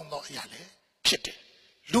tongue when song not yale, chitty.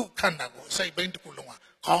 Luke Kanda go say bring the Kuloma,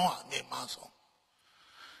 how me maso.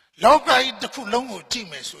 Loga the Kulongo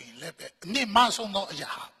Jimmy swing lepe, me maso no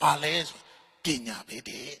Ejaha, Palace, Dinya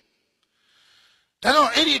bede. Then on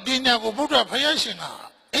Eddie Dinya go Buddha Payashina,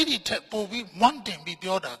 Eddie tech Bobby, one thing be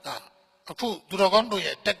Bioda, a cool Duragondo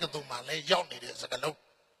yet, take the Malay, young ladies a low.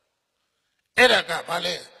 Edaga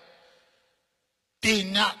Pale.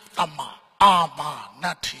 Dinya Tama, Ama,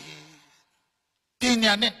 Nati.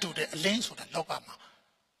 Dinya net to the lanes of the Logama.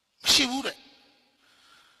 She would.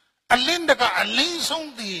 A lindaga, a lens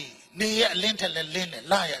on the near lentil lene,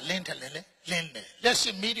 liar, lentil lene, less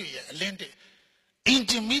immediate, a lente,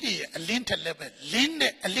 intermediate, a lentil level, lende,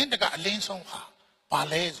 a lindaga, a lens on her,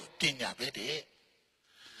 Palace, Dinya Bede.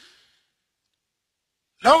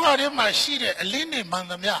 Loga de my sheet, a lene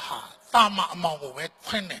mandamiaha, Tama among wet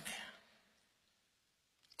quenene.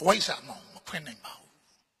 Ways among Quentin Bow.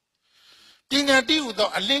 Dinner deal though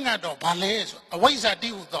a linger do ballets, a ways I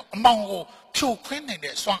deal though among two Quentin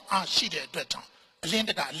that swung our sheet at the time. A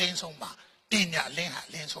linda got lanes on my dinner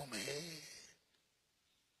linha lanes on me.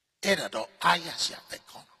 Edado, Ayasia, they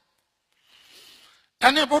call.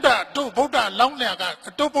 And a Buddha, lonely, a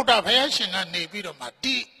do Buddha passion and Navy of my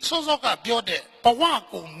D, Sozoka Biode,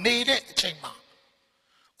 Pawako, needed chamber.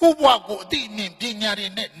 Kuwago di mean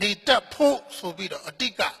dinyari net nita po so be a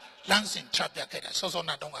digger lancing chapter so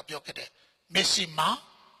na donga biokede Messima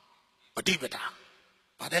Badibada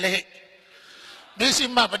Badele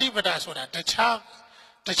Messima Badibada so that the child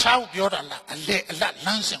biodala a lot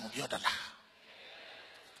lancing biodala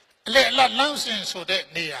a lot lancing so that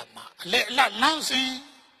neama a lot lancing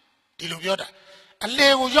dilubioda a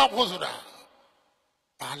leo yop hosura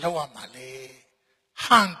Balawa Male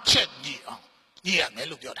Han chet ni on. Nia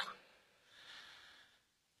Melu Yoda.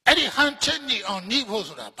 Eddie Hancheni on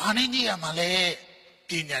Nivosa, Baninia Malay,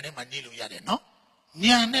 Dinya Manilu Yade, no?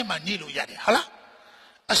 Niane Manilu Yade, Hala?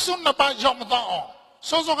 As soon about Yomada,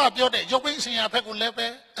 Sozoga Biode, your wings in your pecule,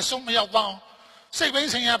 as soon as you're down, say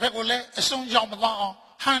wings in your pecule, as soon as Yomada,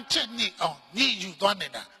 Hancheni on, need you done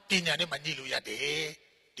in a Dinya Manilu Yade,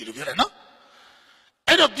 did you hear no?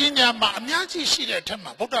 Edo Dinya ma Miachi she at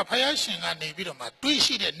Tema, Buddha Payashin and Nividoma, 3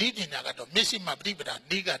 sheet at Nidinaga, missing my Bribada,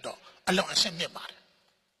 Nigado, along a semi mat.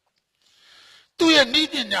 2 year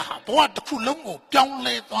Nidinaha, what the Kulongo, down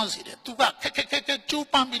late once it, to got 2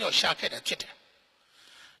 Pambido Shaket at Chita.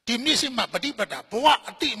 The missing my Bribada, Boa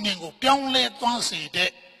a Timingo, down late once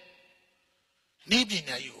it,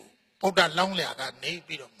 Nidina you, Buddha Longley, I got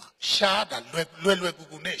Nibidoma, Shada,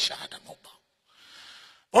 Lulwegune, Shada Mopa.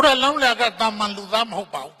 Ora long la got Daman Ludam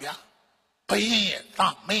Hobia, paying it,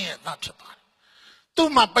 not me, not Japan. To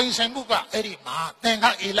my pains and Muga Erima, then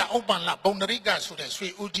I ila open la Bonariga so the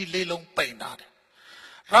sweet Uji Lelong painted.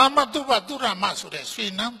 Rama Duba Durama so the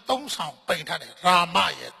sweet Nam Tong Song painted,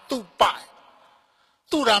 Ramaya, two by.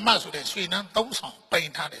 Durama so the sweet Nam Tong Song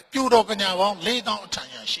painted, Puro Ganya lay down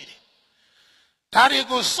Tanya City.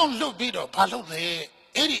 Tarigo son look bido, Palo de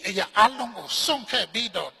Eri Aya Alongo, son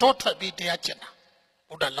bido, daughter be the agenda.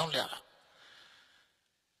 Buddha lonely.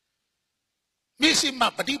 Missing my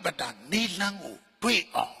Badibada, Nilango, Bui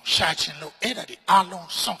on, Shachin Eda the Alon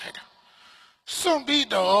Sonkeda. Son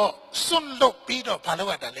bido, son look bido,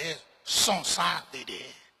 Paloadale, son sa de,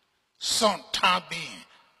 son tabi,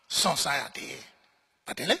 son saya de.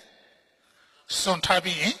 Adele? Son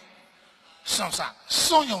tabi, son sa,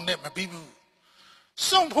 son young name, baby.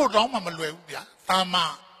 Son put on my Maluia,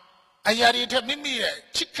 Tama. Ayari te mimi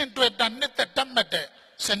chicken to a danet the damate,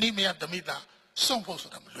 Sanimia the Mida, song for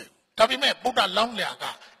them. Tabime, Buddha long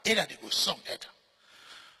laga, Eda de good song at.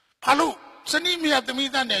 Palu, Sanimia the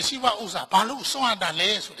Mida, and Siva Uza, Palu, so and a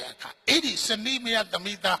lay so that Edi Sanimia the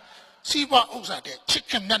Mida, Siva Uza, the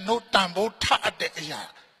chicken that no tambo ta at the air.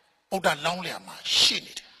 Buddha long lama, shin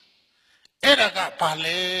it. Edaga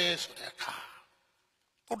Pale so that car.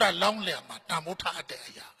 Buddha long lama, tambo ta at the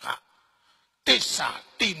air. Tessa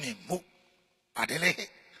Tinimu Adele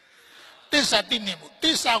Tessa Tinimu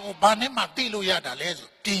Tessa go Banema Tilu Yada Lezo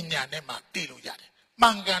Tinya Nema Tilu Yada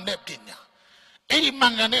Mangane Tinya Edi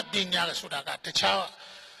Mangane Tinya Sudaga Techa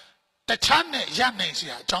Techane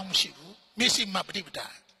Yanesia Jong Shibu Missima Bribda,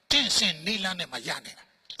 Jensen Nilan and Mayane,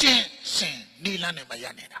 Jensen Nilan and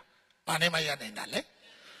Mayane, Panemayanale.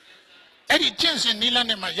 Eddie Jensen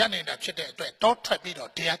Nilan and Mayane that said, don't try it or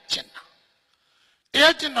dear Jenna.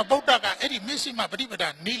 Dear Jenna Bodaga, Eddie Missima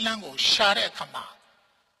Bribda, Nilango, Share Kama,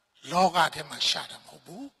 Loga de Mashada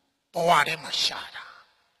Mobu, Boare Mashada,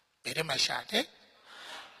 Bede Mashade,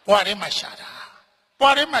 Boare Mashada,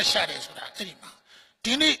 Boare Mashade, so that Edima.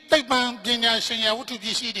 Dini Taipan Dinya Senya Utu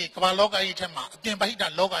BCD, Kabaloga Itema, Dimbahida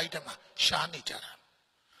Loga Itema, Shani Jara.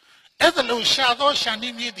 Ethello Shado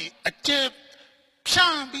Shani Midi, a tip,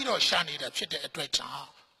 Shan Bido Shani that fit a treasure,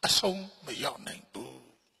 a song beyond name boo.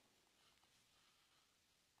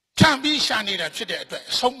 Can be Shani that fit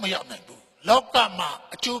a song beyond name boo. Loga ma,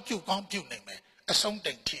 a joke you compute name, a song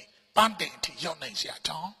dainty, banding to your name,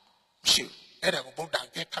 Siaton. Shoot, Edda Buddha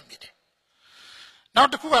get committed. Now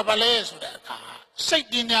the Kuba Ballet so that Say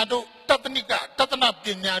Dinado, Tapanica, Tatana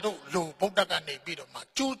Dinado, Low, Bodagane Bidoma,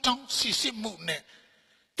 Jutong, Sisi Mune,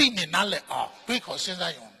 Tininale, or because since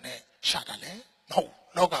I own Shadale, no,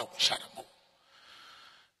 Loga Shadamo.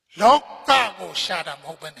 Loga go Shadam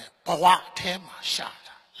open a Boa Tema Shada,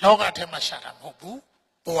 Loga Tema Shadam Hobu,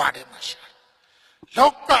 Boa Tema Shada.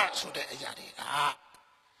 Loga so the Yadi.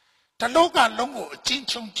 The Loga Longo,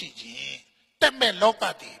 Jinchong Gigi, Teme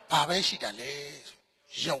Loga di Babeshidale.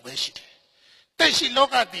 Yoweshide. Teshi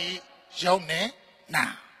loka di yone na.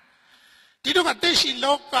 Didoka teshi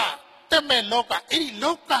loka, teme loka, eri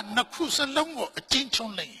loka nakusa longo a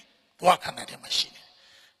jinchon lane. Wakanda de machine.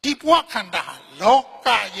 Deep wakanda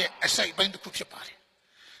loka ye a say bang the cookie party.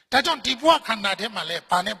 Tajon deep wakanda de male,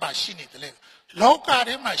 paneba shini the leg. Loka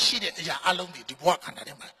de machine ya along the deep wakanda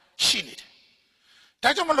de ma shini.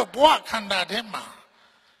 Tajomalo wakanda de ma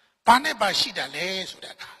paneba shida le so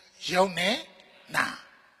that yone. Na,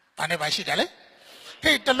 Pane Bashidale.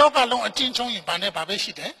 Hey, the local long attention in Pane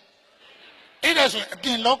Babeshide. It has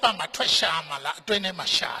been local Matresha Mala, Dwene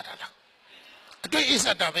Mashada. A day is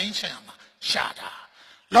a Davinci Shada.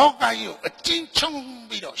 Loga you, a tinchong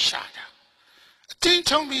bido Shada. A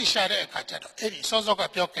tinchong be Shada Kajado, Eddie Sozoka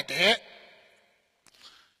Pioke.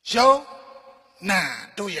 Joe, na,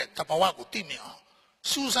 do yet, the Bawago Timio.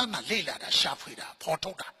 Susan Lila, the Shafida,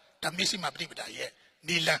 Portoda, the missing my bribida yet,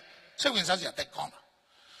 Nila. So when such a take on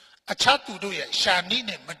a chat to do it, Shani,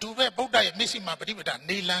 Maduve, Boda, missing my bribida,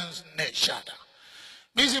 Nilan's ne shada.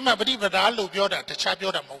 Missing my bribida, Lubioda, the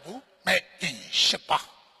Chabioda Mobu, making Shipa,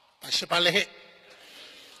 Shipale.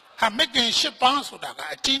 I'm making Shipa so that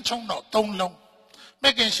I tinchong no, don't long.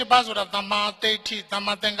 Making Shipa so that Tama, Teti,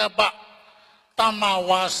 Tamatenga Ba, Tama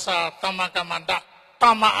Wasa, Tamakamanda,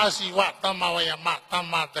 Tama Asiwa, Tama Wayama,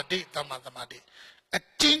 Tama the D, Tama the Madi. A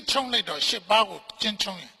tinchong little Shibago,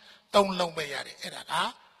 tinchong. Don't long way at it.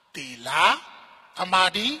 Era, Tila,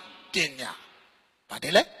 Amadi, Tinya.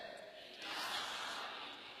 Padele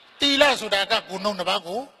Tila Sudaka, Guno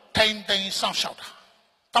Nabago, Tain Tain Sound Shouter.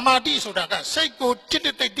 Tamadi Sudaka, say go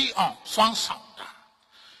Titty on, Swan Sound.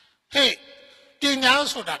 Hey, Tinya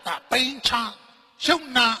Sudaka, Pain Chan,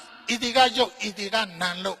 Shuna, Idiga Yo, Idiga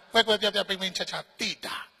Nanlo, Webia Payment Chacha, Tita,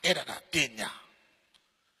 Era, Tinya.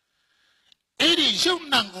 Eri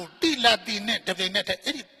Yunango, Dila Dinet, the Veneta,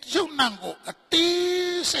 Eri Yunango, a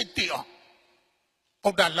tea setio.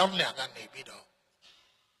 Of the lonely agane bido.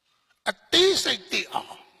 A tea setio.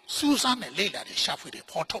 Susan and Lila, the shaft with the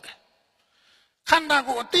portal.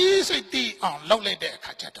 Kandago, a tea setio, lovely there,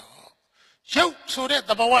 Cachato. Yo, so that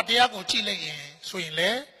the Bawadiago Chile, swing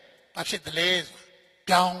le, Papshit the lays,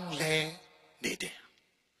 down lay, needed.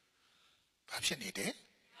 Papshit needed,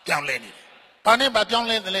 down lay needed. Pane ba pyong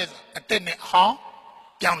le the laser, a ten ha,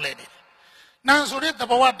 pyong le. Now so that the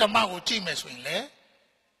Bawa Damago Chime swing le,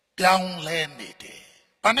 pyong le nede.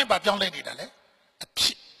 Pane ba pyong le nidale, a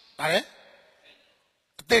pit, pare,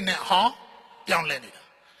 a ten ha, pyong le nida.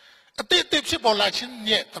 A tip ship like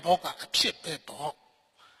yet the boga, a chip paper.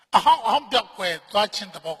 A hong block where watching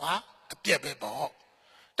the boga, a peer paper.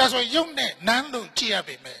 That's why young Nando Chia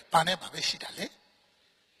be me, Pane Babeshidale.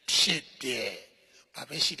 Shit, dear,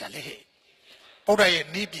 Babeshidale. Oda ye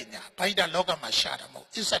Nibinia, Paida Logama Shadamo,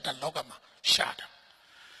 is at a Logama Shada.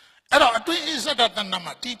 Ero, a twin is at the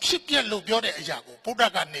Nama, deep ship ye Lubio de Yago,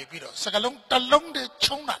 Budaga Nebido, Sagalong, the long de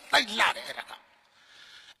Chona, like Lade Eraka.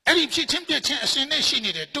 Any chimpia she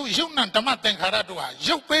needed, do Yunan Damaten Haradua,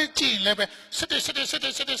 Yope Chin Lebe, city,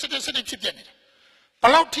 Chipian.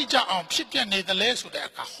 Palau teacher on Chipian the lace with a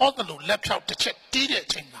Hodlu left out to check Dide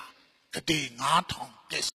Chamber, the day not on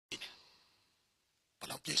this.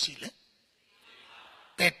 Palau Jesile.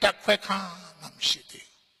 Peta Queka, Mam City.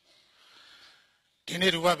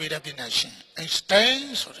 Dinnerua Vida Bination, and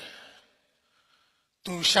stays or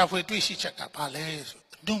to Shafwe Twisi Chakapales,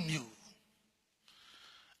 Dum you,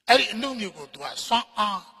 အဲ့ဒီအနုမြူကိုသူကစွမ်း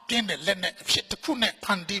အားပြင်းတဲ့လက်နဲ့အဖြစ်တစ်ခုနဲ့ဖ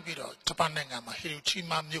န်တီးပြီးတော့ဂျပန်နိုင်ငံမှာဟီရိုချီ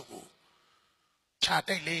မာမြို့ကိုခြာ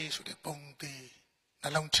တိုက်လေးဆိုတဲ့ပုံသေးနှ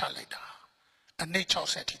လုံးချလိုက်တာအနည်း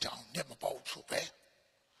60ထိတောင်မျက်မပေါက်ဆိုပဲ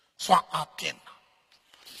စွမ်းအားပြင်းတာ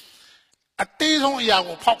အသေးဆုံးအရာ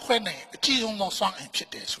ကိုဖောက်ခွဲနိုင်အကြီးဆုံးသောစွမ်းအင်ဖြစ်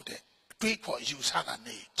တယ်ဆိုတဲ့အတွေးခေါ်ယူဆက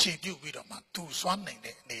နေခြေပြုတ်ပြီးတော့မှသူစွမ်းနိုင်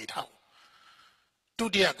တဲ့အနေထားကိုဒု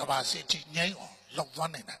တိယကမ္ဘာစစ်ကြီးငြိမ်းအောင်လောက်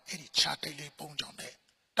သွားနိုင်တာအဲ့ဒီခြာတိုက်လေးပုံကြောင့်တဲ့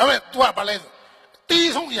ဒါပေမဲ့ तू ကဘာလဲဆိုအသေး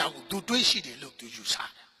ဆုံးအရာကို तू တွေးရှိတယ်လို့ तू ယူဆ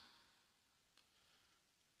တယ်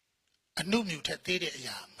အနုမြူထက်သေးတဲ့အ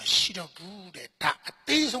ရာမရှိတော့ဘူးတဲ့ဒါအ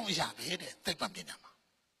သေးဆုံးအရာပဲတဲ့သိပ္ပံပညာမှာ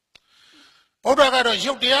ဘုရားကတော့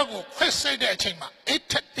ရုပ်တရားကိုခွဲစိတ်တဲ့အချိန်မှာအဲ့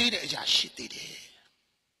ထက်သေးတဲ့အရာရှိသေးတယ်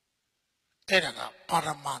အဲ့ဒါကပါရ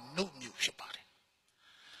မနုမြူဖြစ်ပါတယ်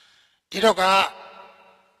ဒီတော့က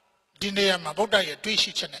ဒီနေရာမှာဗုဒ္ဓရဲ့တွေး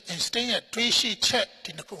ရှိချက်နဲ့အင်စတင်းရဲ့တွေးရှိချက်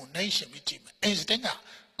ဒီနှစ်ခုကိုနှိုင်းယှဉ်ပြီးကြည့်မယ်အင်စတင်းက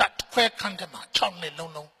တတ်ခွဲခန်းတဲ့မှာ6နှစ်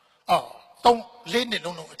လုံးလုံး4နှစ်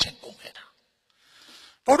လုံးလုံးအချိန်ကုန်ခဲ့တာ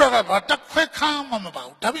ဗုဒ္ဓကဘာတတ်ခွဲခန်းမှမပါ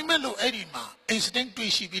ဘူးဒါပေမဲ့လို့အဲ့ဒီမှာအင်စတင်း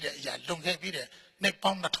တွေးရှိပြီးတဲ့အရာလွန်ခဲ့ပြီးတဲ့နှစ်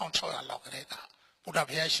ပေါင်း2600လောက်ကလေးကဗုဒ္ဓ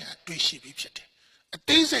ဘုရားရှင်ကတွေးရှိပြီးဖြစ်တယ်အ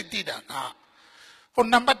သေးစိတ်သိတာကဟို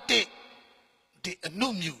နံပါတ်1ဒီအနု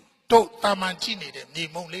မြူတို့တာမန်ကြည့်နေတဲ့မြေ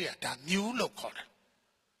မုံလေးကဒါမြူလို့ခေါ်တယ်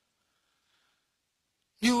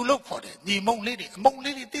မြူလို့ခေါ်တယ်မြေမုံလေးတွေအမုံ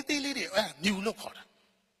လေးတွေတေးသေးလေးတွေအဲမြူလို့ခေါ်တယ်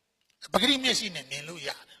ပဂရိမျက်စိနဲ့မြင်လို့ရ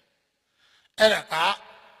တယ်အဲ့ဒါက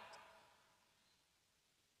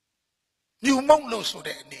မြူမုံလို့ဆို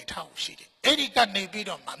တဲ့အနေထားကိုရှိတယ်အဲ့ဒီကနေပြီး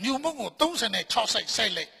တော့မှမြူမုံကို36စိုက်စို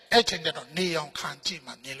က်လိုက်အဲ့ချိန်ကျတော့နေအောင်ခံကြည့်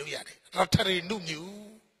မှမြင်လို့ရတယ်ရထရီနုမြူ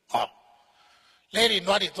ဟောလဲတွေ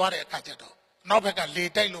နွားတွေသွားတဲ့အခါကျတော့နောက်ဘက်ကလေ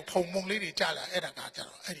တိုက်လို့ဖုံမုံလေးတွေကျလာအဲ့ဒါကကျ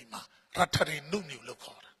တော့အဲ့ဒီမှာရထရီနုမြူလို့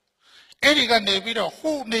ခေါ်တာအဲ့ဒီကနေပြီးတော့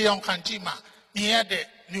ဟိုနေအောင်ခံကြည့်မှမြင်ရတဲ့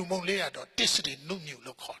မြူမုံလေးကတော့တစ်စရီနုမြူ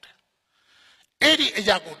လို့ခေါ်တယ်အဲ့ဒီအ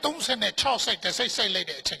ရာကို36စိုက်တစ်စိုက်စိုက်လိုက်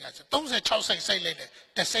တဲ့အချိန်က36စိုက်စိုက်လိုက်တဲ့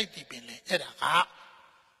တစ်စိုက်တည်ပင်လေအဲ့ဒါက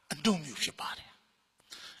အနုမြူဖြစ်ပါတယ်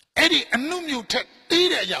အဲ့ဒီအနုမြူထက်သေး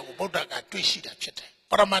တဲ့အရာကိုဗုဒ္ဓကတွေးရှိတာဖြစ်တယ်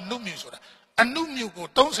ပရမနုမြူဆိုတာအနုမြူကို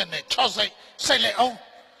36စိုက်စိုက်လိုက်အောင်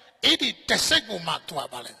အဲ့ဒီတစ်စိုက်ကိုမှတွား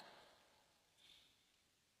ပါလေ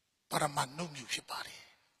ပရမနုမြူဖြစ်ပါတယ်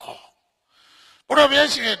ဘုရားဘုရား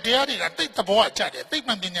ရှင်ရဲ့တရားတွေကတိတ်သဘောကျတယ်သိပ္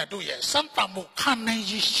ပံပညာတို့ရဲ့စံတမှုခံနိုင်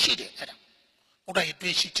ရရှိတယ်အဲ့ဒါဘုရားရဲ့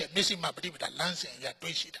တွေးရှိချက်မျက်စိမှပฏิပဒါလမ်းစဉ်အရာ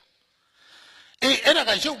တွေးရှိတာအဲ့ဒါ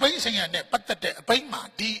ကရုပ်ဘိန်းဆိုင်ရာနဲ့ပတ်သက်တဲ့အပိုင်းမှာ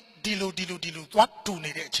ဒီလိုသွားတူ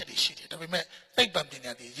နေတဲ့အချက်တွေရှိတယ်ဒါပေမဲ့သိပ္ပံပ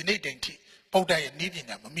ညာတွေယနေ့တိုင်ထိဗုဒ္ဓရဲ့နည်းပ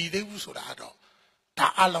ညာမမီသေးဘူးဆိုတာတော့ဒါ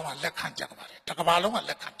အလုံးကလက်ခံကြပါတယ်တကဘာလုံးက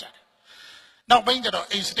လက်ခံကြတယ်နောက်ပိုင်းကျတော့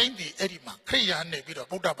အင်စတင်းဒီအဲ့ဒီမှာခရိယာနေပြီးတော့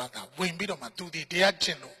ဗုဒ္ဓဘာသာဝင်ပြီးတော့မှသူဒီတရားကျ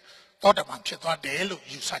င့်လို့သောတပန်ဖြစ်သွားတယ်လို့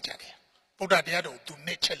ယူဆကြတယ်ဗုဒ္ဓတရားတော်သူ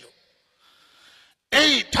နှိမ့်ချက်လို့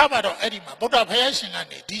အဲ့ထားပါတော့အဲ့ဒီမှာဗုဒ္ဓဘုရားရှင်က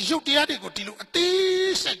နေဒီရုပ်တရားတွေကိုဒီလိုအ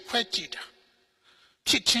သေးစိတ်ခွဲကြည့်တာ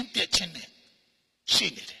ဖြစ်ချင်းပြက်ချင်းနဲ့ရှိ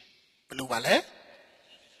နေတယ်ဘယ်လိုပါလဲ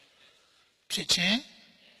ဖြစ်ချင်း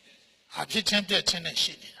ပြက်ချင်းနဲ့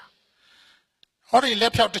ရှိနေတာဟောဒီလ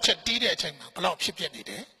က်ဖြောက်တစ်ချက်တီးတဲ့အချိန်မှာဘယ်လောက်ဖြစ်ပြက်နေ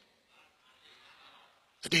တယ်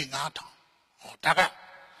တတိ9000ဟောဒါက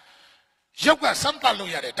ရုပ်ကစမ်းသပ်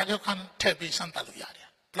လို့ရတယ်တကယ်ခံထည့်ပြီးစမ်းသပ်လို့ရတယ်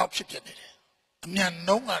ဘယ်လောက်ဖြစ်ပြနေတယ်အမြန်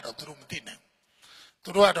နှုံးကတော့သူတို့မသိနိုင်ဘူးသူ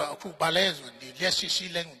တို့ကတော့အခုဘာလဲဆိုရင်ဒီလက်ရှိရှိ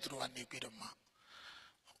လဲကိုသူတို့ကနေပြီးတော့မှ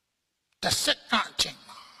တစ်စက္ကန့်အချိန်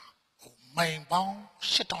မှာမိုင်ပေါင်း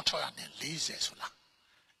8640ဆိုလား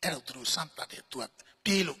အဲ့တော့သူတို့စမ်းသပ်တယ်သူက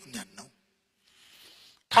ပြေးလို့အမြန်နှုံး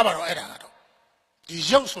ထားပါတော့အဲ့ဒါကတော့ဒီ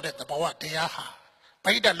ရုပ်ဆိုတဲ့သဘောဝတရားဟာ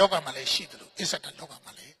ဗိဓာလောကမှာလည်းရှိတယ်လို့အစ္ဆဒလောက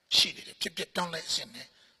မှာလည်းရှိနေတယ်ဖြစ်ပြောင်းလဲအစဉ်နဲ့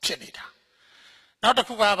ဖြစ်နေတာနောက်တစ်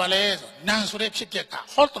ခုကဘာလဲဆိုနံဆိုတဲ့ဖြစ်ပျက်က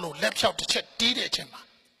ဟောတလို့လက်ဖြောက်တစ်ချက်တီးတဲ့အချိန်မှာ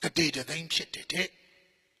တတိတသိန်းဖြစ်တယ်တဲ့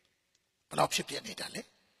ဘယ်လောက်ဖြစ်ပြနေတာလဲ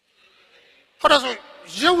ဟောဒါဆို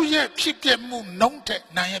ရုပ်ရဲ့ဖြစ်ပြမှုနှုံးတဲ့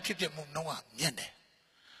နာရဲ့ဖြစ်ပြမှုနှုံးကမြင့်တယ်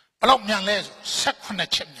ဘယ်လောက်မြန်လဲဆို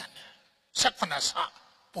18ချက်မြန်တယ်18ဆ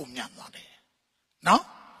ပုံမြန်သွားတယ်နော်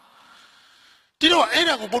ဒီတော့အဲ့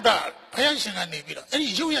ဒါကိုဗုဒ္ဓဘုရားရှင်ကနေပြီးတော့အဲ့ဒီ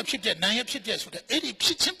ရုပ်ရဲ့ဖြစ်ပြနာရဲ့ဖြစ်ပြဆိုတဲ့အဲ့ဒီဖြ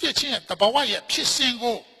စ်ချင်းပြချင်းရဲ့တဘာဝရဲ့ဖြစ်စဉ်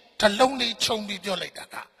ကိုတလုံးလေးခြုံပြီးပြောလိုက်တာ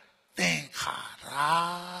ကသင်္ခါရ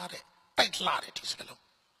တဲ့တိုက်လှတယ်ဒီစကားလုံး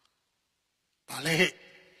ဘာလဲ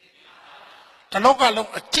တလောကလုံး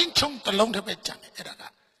အချင်းချုံတလုံးတစ်ပဲကြံတယ်အဲ့ဒါက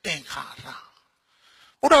သင်္ခါရ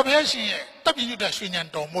ဘုရားဘုရားရှင်ရဲ့တပ်ပြညုတရွှေဉဏ်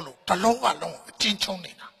တော်မို့လို့တလောကလုံးအချင်းချုံ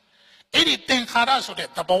နေတာအဲ့ဒီသင်္ခါရဆိုတဲ့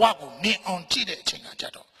တဘဝကိုမြင်အောင်ကြည့်တဲ့အချိန်ကကြ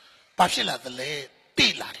တော့ဘာဖြစ်လာသလဲသိ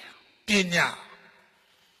လာတယ်ပညာ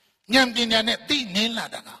ဉာဏ်ပညာနဲ့သိနေလာ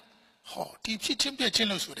တာကဟောဒီဖြစ်ချင်းပြချင်း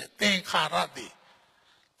လို့ဆိုတဲ့သင်္ခါရတွေ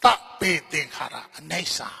တပေသင်္ခါရအနိ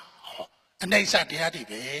စ္စဟောအနိစ္စတရားတွေ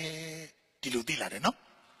ပဲဒီလိုသိလာတယ်နော်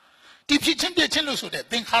ဒီဖြစ်ချင်းပြချင်းလို့ဆိုတဲ့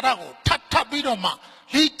သင်္ခါရကိုထပ်ပြီးတော့မှ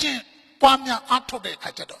လေ့ကျင့်ပွားများအားထုတ်တဲ့အခါ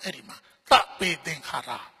ကျတော့အဲ့ဒီမှာသဗ္ဗေသင်္ခါရ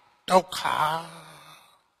ဒုက္ခ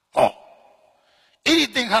ဟောအဲ့ဒီ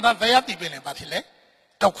သင်္ခါရတရားသိပြီလည်းဘာဖြစ်လဲ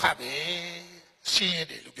ဒုက္ခပဲရှင်းရ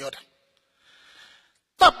တယ်လို့ပြောတာ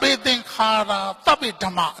သဗ္ဗေသင်္ခါရသဗ္ဗေဓ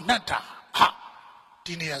မ္မအနတ္တဟာ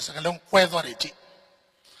ဒီနေရာစကားလုံးကွဲသွားတယ်ကြည့်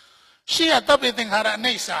ရှင်းရသဗ္ဗေသင်္ခါရ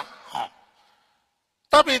အိဋ္ဌာဟော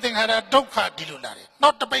သဗ္ဗေသင်္ခါရဒုက္ခဒီလိုလာတယ်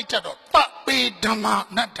နောက်တစ်ပိတ်ချက်တော့သဗ္ဗေဓမ္မ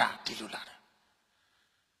အနတ္တဒီလိုလာတယ်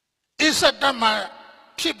အစ္ဆဒမ္မ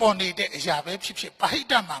ဖြစ်ပေါ်နေတဲ့အရာပဲဖြစ်ဖြစ်ပဟိ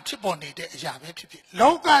တမှာဖြစ်ပေါ်နေတဲ့အရာပဲဖြစ်ဖြစ်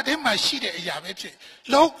လောကထဲမှာရှိတဲ့အရာပဲဖြစ်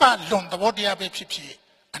လောကလွန်သဘောတရားပဲဖြစ်ဖြစ်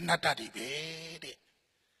အနတ္တတွေပဲတဲ့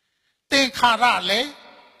သင်္ခါရလည်း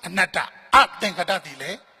အနတ္တအသင်္ခါရတွေလ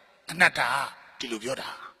ည်းအနတ္တဒီလိုပြောတာ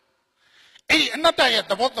အဲ့ဒီအနတ္တရဲ့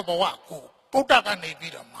သဘောကိုဗုဒ္ဓကနေ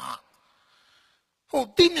ပြီးတော့မှဟို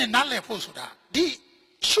တိနဲ့နားလည်ဖို့ဆိုတာဒီ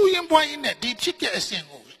ရှုရင်ပွားရင်နဲ့ဒီဖြစ်တဲ့အစဉ်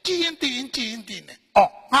ကိုကြည်ရင်တည်နဲ့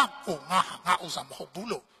အော်ငါကိုငါဟာငါဥစ္စာမဟုတ်ဘူး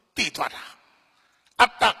လို့သိသွားတာအ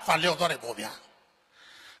တ္တခွာလျော့သွားတယ်ပေါ့ဗျာ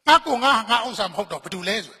ငါကိုငါဟာငါဥစ္စာမဟုတ်တော့ဘာတူ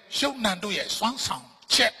လဲဆိုရုပ်နံတို့ရဲ့စွမ်းဆောင်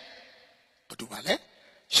ချက်ဘာတူပါလဲ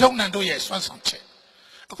ရုပ်နံတို့ရဲ့စွမ်းဆောင်ချက်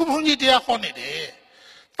အခုဘုန်းကြီးတရားဟောနေတယ်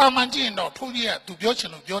တာမန်ကြည့်ရင်တော့ဘုန်းကြီးကသူပြောချင်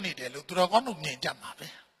လို့ပြောနေတယ်လို့သူတော်ကောင်းတို့မြင်ကြမှာပဲ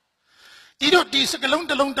ဒီတော့ဒီစကလုံး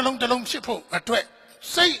တစ်လုံးဖြစ်ဖို့အတွက်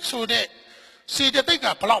စိတ်ဆိုတဲ့စေတသိက်က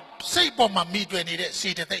ဘလောက်စိတ်ပေါ်မှာမိတွေ့နေတဲ့စေ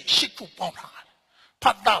တသိက်၈ခုပေါင်းထားတယ်ဖ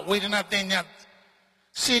တ်တာဝေဒနာတင်ညာ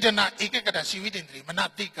စေတနာဧကဂတစီဝိတ္တိမန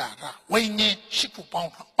တိကာရဝိညာဉ်၈ခုပေါ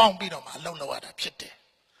င်းပြီးတော့မှအလုံးလောက်ရတာဖြစ်တယ်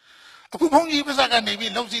အခုဘုန်းကြီးပါးစပ်ကနေ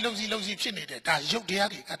ပြီးလှုပ်စီဖြစ်နေတဲ့ဒါရုပ်တရား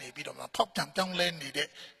တွေကနေပြီးတော့မှဖောက်ပြန်ပြောင်းလဲနေတဲ့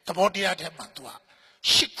သဘောတရားထဲမှာသူက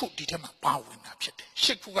၈ခုဒီထဲမှာပါဝင်တာဖြစ်တယ်၈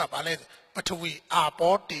ခုကဘာလဲပထဝီအာ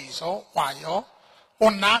ဘောတေဇောဝါယောဝ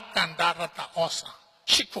နာကန္တာရတဩစာ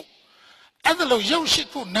၈ခုအဲ့ဒါလို့ရုပ်၈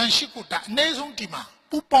ခုနာမ်၈ခုဒါအနည်းဆုံးဒီမှာ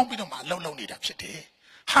ပူပေါင်းပြီးတော့မှလှုပ်နေတာဖြစ်တယ်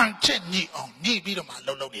ဟန်ချက်ညှိအောင်ညှိပြီးတော့မှ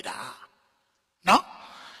လှုပ်နေတာနော်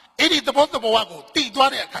အဲ့ဒီသဘောကိုတည်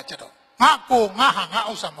သွားတဲ့အခါကျတော့ငါကိုငါဟာငါ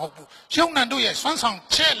ဥစ္စာမဟုတ်ဘူးရုပ်နံတို့ရဲ့စွမ်းဆောင်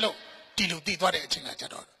ချက်လို့ဒီလိုတည်သွားတဲ့အချိန်ကကျ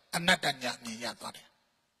တော့အနတ္တညာမြင်ရသွားတယ်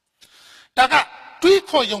ဒါကတွေး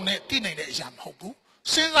ခေါ်ယုံနဲ့တည်နေတဲ့အရာမဟုတ်ဘူး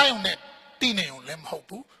စဉ်းစားယုံနဲ့တည်နေယုံလည်းမဟုတ်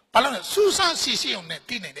ဘူးဘာလို့လဲစူးစမ်းစီစစ်ယုံနဲ့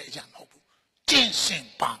တည်နေတဲ့အရာမဟုတ်ဘူးကျင့်စဉ်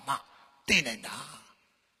ပါမှတည်နေတာ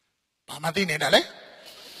ဘာမှတည်နေတာလဲ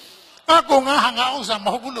အကောင်ငါဟာငါဥစ္စာမ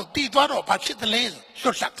ဟုတ်ဘူးလို့တည်သွားတော့ဘာဖြစ်သလဲ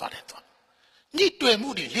ဆိုလွတ်လပ်သွားတယ်သူညှိတွယ်မှု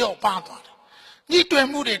တွေလျော့ပါသွားတယ်ညှိတွယ်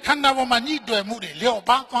မှုတွေခန္ဓာပေါ်မှာညှိတွယ်မှုတွေလျော့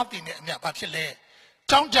ပါသွားတဲ့အမြတ်ဘာဖြစ်လဲ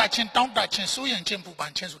ကြောင်းကြခြင်းတောင်းတခြင်းစိုးရင်ခြင်းပူပ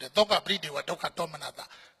န်ခြင်းဆိုတဲ့ဒုက္ခပရိဒေဝဒုက္ခဒေါမနတာ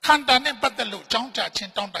ခန္ဓာနဲ့ပတ်သက်လို့ကြောင်းကြခြ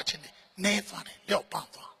င်းတောင်းတခြင်းတွေနေသွားတယ်လျော့ပါ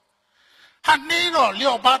သွားဟာနေတော့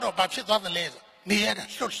လျော့ပါတော့ဘာဖြစ်သွားသလဲဆိုနေရတာ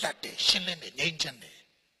လွတ်လပ်တယ်ရှင်းလင်းတယ်ငြိမ်းချမ်းတယ်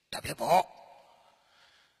ဒါပဲပေါ့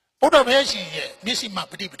ဘုရားဘုရားရှင်ရဲ့မျက်စိမှ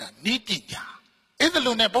ပฏิပဒါနိပညာအဲ့ဒါ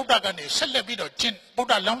လိုနဲ့ဗုဒ္ဓကနေဆက်လက်ပြီးတော့ကျင့်ဗုဒ္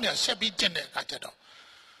ဓလောင်းရဆက်ပြီးကျင့်တဲ့အခါကျတော့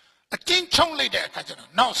အကျဉ်းချုံလိုက်တဲ့အခါကျတော့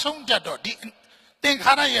နောက်ဆုံးကြတော့ဒီသင်္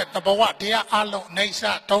ခါရရဲ့သဘောဝတရားအလုံးအိဋ္ဌ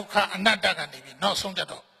ဒုက္ခအနတ္တကနေပြီးနောက်ဆုံးကြ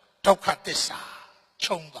တော့ဒုက္ခသစ္စာ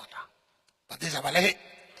ခြုံသွားတာဘာသစ္စာပါလဲ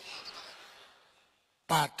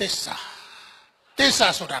ဘာသစ္စာ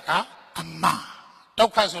ဆိုတာကအမှန်ဒု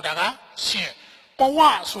က္ခဆိုတာကရှင်းဘဝ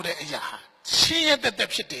ဆိုတဲ့အရာဟာရှင်းရတဲ့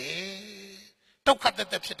ဖြစ်တယ်ဒုက္ခ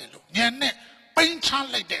တဲ့ဖြစ်တယ်လို့ဉာဏ်နဲ့ပိန်းချ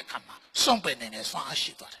လိုက်တဲ့အခါမှာစွန့်ပယ်နေတဲ့စွမ်းအား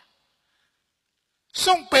ရှိသွားတယ်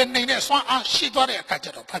စွန့်ပယ်နေတဲ့စွမ်းအားရှိသွားတဲ့အခါကျ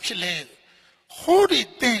တော့ဘာဖြစ်လဲဟိုဒီ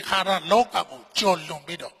သင်္ခါရလောကကိုကျော်လွန်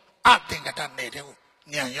ပြီးတော့အသင်္ကတနေတဲ့ကို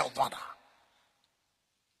ဉာဏ်ရောက်သွားတာ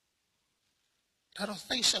ဒါတော့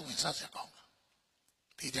သိစိတ်ဝင်စားစရာကောင်းတယ်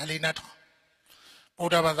ဒီကြလေးနားထောင်ဗု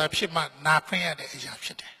ဒ္ဓဘာသာဖြစ်မှနာခွင့်ရတဲ့အရာဖြ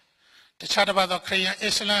စ်တယ်တခြားတစ်ပါးသောခရစ်ယာန်အ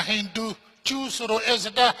စ္စလာမ်ဟိန္ဒူကျူးဆိုတော့အစ္စ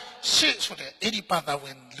တာရှစ်ဆိုတဲ့အဲ့ဒီဘာသာဝ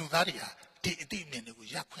င်လူသားတွေဟာဒီအတိအမြင်တွေကို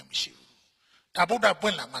ရခွင့်မရှိဘူးဒါဗုဒ္ဓပွ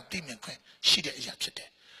င့်လာမှသိမြင်ခွင့်ရှိတဲ့အရာဖြစ်တယ်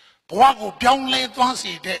ဘဝကိုပြောင်းလဲသွား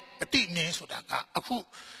စေတဲ့အတိအမြင်ဆိုတာကအခု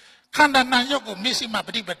ခန္ဓာနာရုပ်ကိုမျက်စိမှပ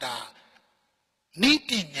ฏิပဒါနိပ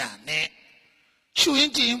ညာနဲ့ရှုရ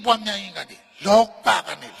င်းကြည်ရင်ပွားများရင်ကနေလောကက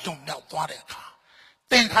နေလွန်မြောက်သွားတဲ့အခါ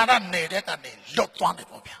သင်္ခါရနယ်ကနေလွတ်သွားတယ်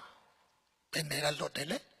ပေါ့ဗျာဘယ်နယ်ကလွတ်တယ်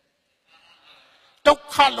လဲဒုက္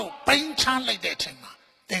ခလို့ပိန်းချလိုက်တဲ့အချိန်မှာ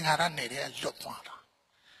သင်္ခါရနယ်တွေကလွတ်သွားတာ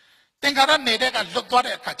သင်္ခါရနယ်တွေကလွတ်သွား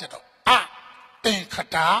တဲ့အခါကျတော့အသင်္ခ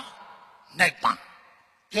တာနိဗ္ဗာန်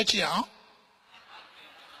ပြည့်ချင်အောင်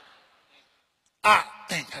အ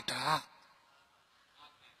သင်္ခ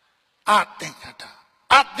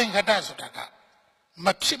တာဆိုတာကမ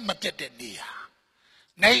ဖြစ်မပြတ်တဲ့နေရာ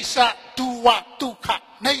နေသဒုဝဒုက္ခ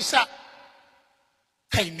နေသ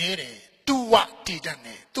ခိုင်နေတယ်ဒုဝတည်တတ်တ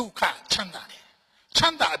ယ်ဒုက္ခချမ်းသာတယ်ချ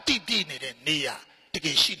မ်းသာအတိပြည့်နေတဲ့နေရာတက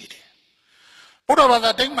ယ်ရှိနေတယ် ဗုဒ္ဓဘာ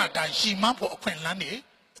သာတိုင်းမှာဒါရည်မှန်းဖို့အခွင့်အလမ်းတွေ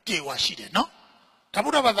အပြည့်အဝရှိတယ်နော်ဒါဗု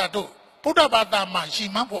ဒ္ဓဘာသာတို့ဗုဒ္ဓဘာသာမှာရည်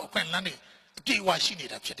မှန်းဖို့အခွင့်အလမ်းတွေအပြည့်အဝရှိနေ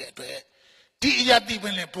တာဖြစ်တဲ့အတွက်ဒီအရာတည်ပ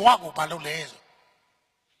င်လေဘဝကိုဘာလုပ်လဲဆို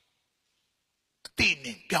အတိ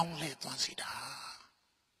နဲ့ပြောင်းလဲသွားစေတာ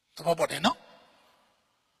သဘောပေါက်တယ်နော်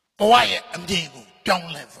ဘဝရဲ့အမြင်ကိုပြောင်း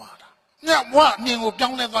လဲသွားတာညဘဝအမြင်ကိုပြော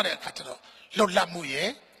င်းလဲသွားတဲ့အခါကျတော့လွတ်လပ်မှုရဲ့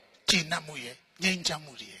ကြည်နပ်မှုရဲ့ငြိမ်းချမ်း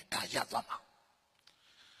မှုရဲ့ဒါရသွားမှာ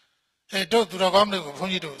တို့သူတော်ကောင်းတွေကိုဘု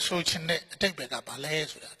န်းကြီးတို့ဆိုချင်တဲ့အတိတ်ဘက်ကဘာလဲ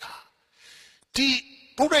ဆိုတာအခါဒီ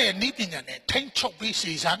ဘုရားရဲ့နိပညာနဲ့ထိမ့်ချုပ်ပြီး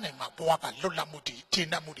စီစားနိုင်မှာဘဝကလွတ်လပ်မှုတည်ကြည်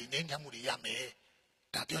နပ်မှုတည်ငြိမ်းချမ်းမှုတည်ရမယ်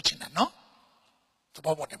ဒါပြောချင်တာနော်သ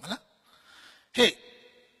ဘောပေါက်တယ်မလားဟေး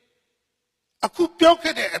အခုပြော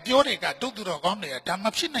ခဲ့တဲ့အပြောတွေကတို့သူတော်ကောင်းတွေကဒါမ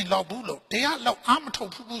ဖြစ်နိုင်တော့ဘူးလို့တရားလောက်အားမထု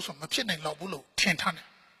တ်ဘူးဆိုမဖြစ်နိုင်တော့ဘူးလို့ထင်ထားတယ်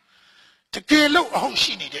တကယ်လို့အဟုတ်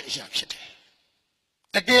ရှိနေတဲ့အရာဖြစ်တယ်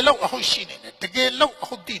တကယ်လို့အဟုတ်ရှိနေတယ်တကယ်လို့အ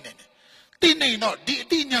ဟုတ်သိနေတယ်သိနေတော့ဒီအ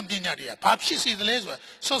တိညာပညာတွေကဘာဖြစ်စေသလဲဆို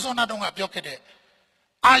စောစောနာတုန်းကပြောခဲ့တဲ့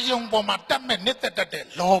အာယုံပေါ်မှာတတ်မဲ့နှစ်သက်တတ်တဲ့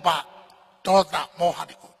လောဘဒေါသမောဟ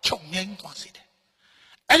တွေကိုချုပ်ငြိမ်းသွားစေတယ်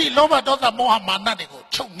အဲ့ဒီလောဘဒေါသမောဟမာနတွေကို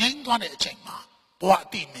ချုပ်ငြိမ်းသွားတဲ့အချိန်မှာဘဝအ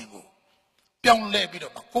တိမြင်ကိုပြောင်းလဲပြီး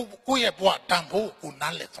တော့ကိုယ့်ရဲ့ဘဝတန်ဖိုးကို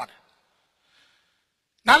နားလည်သွားတယ်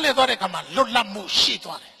နားလည်သွားတဲ့အခါမှာလွတ်လပ်မှုရှိ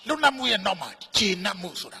သွားတယ်လွတ်လပ်မှုရဲ့နောက်မှာကျေနပ်မှု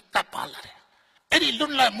ဆိုတာကပ်ပါလာတယ်အဲ့ဒီလွ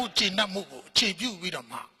တ်လပ်မှုကျေနပ်မှုကိုအခြေပြုပြီးတော့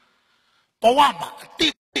မှဘဝမှာအတိ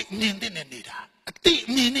မြင်တဲ့နေတာအတိ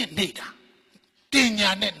မြင်နဲ့နေတာပညာ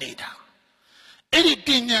နဲ့နေတာအဲ့ဒီပ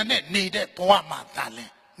ညာနဲ့နေတဲ့ဘဝမှာသာလဲ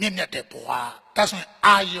မြင့်မြတ်တဲ့ဘဝဒါဆိုရင်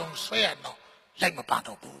အာယုံဆွဲရတော့လိုက်မပါ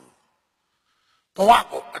တော့ဘူးဘဝ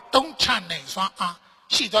ကိုအတုံးချနိုင်စွမ်းအား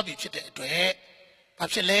ရှိသွားပြီဖြစ်တဲ့အတွက်ဘာ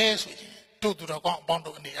ဖြစ်လဲဆိုရင်တို့သူတော်ကောင်းအပေါင်း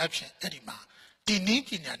တို့အနေအချင်းအဲ့ဒီမှာဒီနည်းပ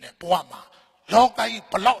ညာနဲ့ဘဝမှာလောကကြီး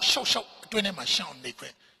ဘလောက်ရှောက်ရှောက်အတွင်းထဲမှာရှောင်နေခွ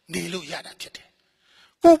င့်နေလို့ရတာဖြစ်တယ်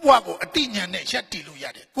ကိုဘဝကိုအတိညာနဲ့ရက်တည်လို့ရ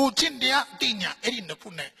တယ်ကိုချင်းတရားအတိညာအဲ့ဒီနှစ်ခု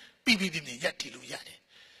နဲ့ပြီးပြီးပြင်းပြင်းရက်တည်လို့ရတယ်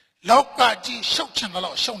လောကကြီးရှောက်ချင်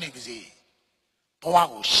တော့ရှောက်နေပါစေဘဝ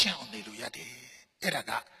ကိုရှင်းအောင်နေလို့ရတယ်အဲ့ဒါ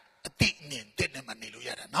ကအတိမြင်တဲ့နဲ့မှနေလို့ရ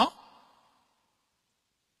တာနော်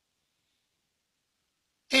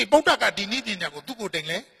ဗုဒ္ဓကဒီနည်းပညာကိုသူ့ကိုယ်တိုင်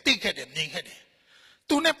လဲသိခဲ့တယ်မြင်ခဲ့တယ်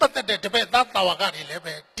သူနဲ့ပတ်သက်တဲ့တပည့်သားတာဝကတွေလည်း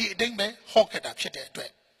ပဲဒီအတိုင်းပဲဟောခဲ့တာဖြစ်တဲ့အတွ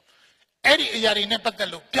က်အဲ့ဒီအရာတွေနဲ့ပတ်သက်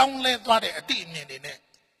လို့ပြောင်းလဲသွားတဲ့အတိအမြင်တွေနဲ့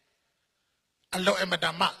အလောအမတ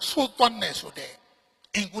မဆိုးသွမ်းနေဆိုတဲ့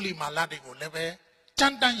အင်္ဂုလိမာလာတွေကိုလည်းပဲကြ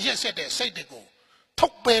မ်းတမ်းရက်ဆက်တဲ့စိတ်တွေကိုထု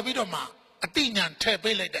တ်ပယ်ပြီးတော့မှအတိညာထည့်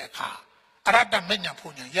ပေးလိုက်တဲ့အခါအရတ္တမဉ္ဇဉ်ဖု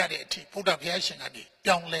န်ဉ္ဇဉ်ရတဲ့အထိဘုရားဘုရားရှင်ကနေ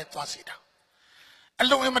ပြောင်းလဲသွားစေတာအ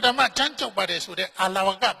လုံးအမတမချမ်းကြောက်ပါတယ်ဆိုတဲ့အာလဝ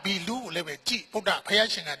ကဘီလူကိုလည်းပဲကြည်ဘုရားဘုရား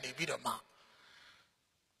ရှင်ကနေပြီးတော့မှ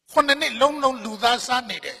ခုနှစ်လုံးလုံးလူသားစား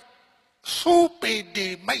နေတဲ့ဆိုးပေတေ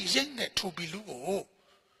မိုက်ရိမ့်တဲ့ထူဘီလူကို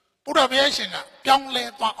ဘုရားဘုရားရှင်ကပြောင်းလဲ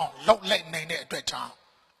သွားအောင်လုပ်လိုက်နိုင်တဲ့အတွက်ကြောင့်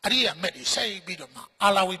အရိယာမက်တွေဆက်ပြီးတော့မှအာ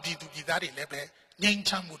လဝိပြည်သူပြည်သားတွေလည်းပဲငြိမ်း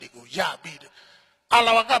ချမ်းမှုတွေကိုရပြီးအာလ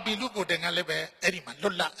ဝကဘီလူကိုတန်ကလည်းပဲအဲ့ဒီမှာလွ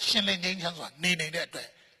တ်လပ်ရှင်းလင်းငြိမ်းချမ်းစွာနေနေတဲ့အတွက်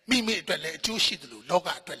မိမိအတွက်လည်းအကျိုးရှိတယ်လို့လောက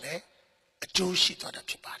အတွက်လည်းအကျိုးရှိသွားတာ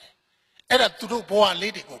ဖြစ်ပါတယ်အဲ့ဒါသူတို့ဘဝ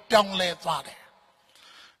လေးတွေကိုပြောင်းလဲသွားတယ်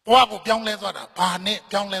ဘဝကိုပြောင်းလဲသွားတာဘာနဲ့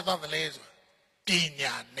ပြောင်းလဲသွားသလဲဆိုပ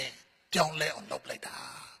ညာနဲ့ပြောင်းလဲအောင်လုပ်လိုက်တာ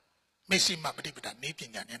မေစီမပฏิပဒါနေပ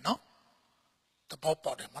ညာနဲ့နော်သဘော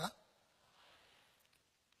ပေါက်တယ်မလား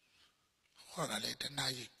ဟောတာလေတနာ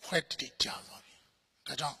ကြီးခွဲတိကြာသွားပြီ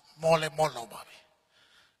ဒါကြောင့်မောလဲမောလောက်ပါပြီ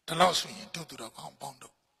ဒါလို့ဆိုရင်တို့သူတော်ကောင်းပေါင်း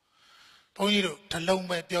တို့ဘုန်းကြီးတို့ဓလုံး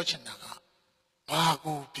ပဲပြောချင်တာကဘာ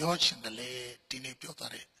ကိုပြောချင်တယ်လဲဒီနေ့ပြော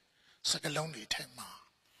သွားတဲ့စကားလုံးတွေထဲမှာ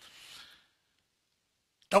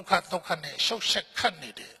ဒုက္ခနဲ့ရှုပ်ရှက်ခတ်နေ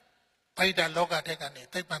တဲ့ဗိဒ္ဓလောကတဲ့ကနေ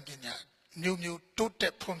သိပ္ပံပညာမျိုးမျိုးတိုးတ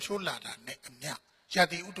က်ဖွံ့ဖြိုးလာတာနဲ့အမျှရာ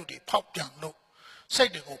သီဥတုတွေဖောက်ပြန်လို့စိ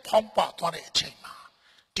တ်တွေကိုဖောင်းပသွားတဲ့အချိန်မှာ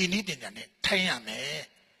ဒီနည်းပညာနဲ့ထိုင်ရမယ်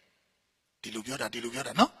ဒီလိုပြောတာ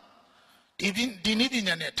နော်ဒီနည်းပ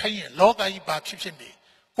ညာနဲ့ထိုင်ရင်လောကကြီးဘာဖြစ်ဖြစ်နေ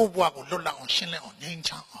ကိုယ့်ဘဝကိုလွတ်လပ်အောင်ရှင်းလင်းအောင်ငြိမ်း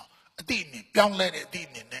ချမ်းအောင်အတိအမြင်ပြောင်းလဲတဲ့အတိ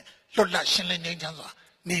အမြင်နဲ့လွတ်လပ်ရှင်းလင်းငြိမ်းချမ်းစွာ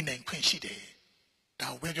နေနိုင်ခွင့်ရှိတယ်ဒါ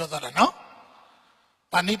ကိုပဲပြောသားတာနော်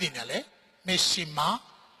ဘာနည်းပညာလဲမေစီမာ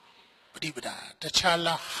ပฏิပဒါတခြား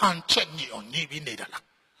လားဟန်ချက်ညအောင်ညပြီးနေတာလား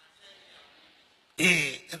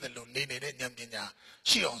အဲ့ဒါလို့နေတဲ့ဉာဏ်ပညာ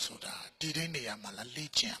ရှိအောင်ဆိုတာဒီတိုင်းနေရာမှာလားလေ့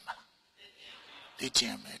ကျင့်ရမှာလားလေ့ကျင့်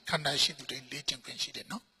ရမယ်ခန္ဓာရှိသူတိုင်းလေ့ကျင့်ခွင့်ရှိတယ်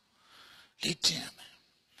နော်လေ့ကျင့်ရမယ်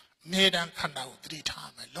အမြဲတမ်းခန္ဓာကိုသတိထားရ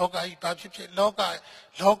မယ်လောကကြီးဘာဖြစ်ဖြစ်လောက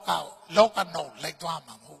နောက်လိုက်သွား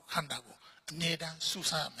မှာမဟုတ်ခန္ဓာကိုအမြဲတမ်းစူး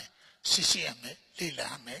စမ်းရမယ်စစ်စစ်ရမယ်လေ့လာ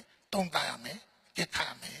ရမယ်တုံ့ပြန်ရမယ်ကြက်ခတ်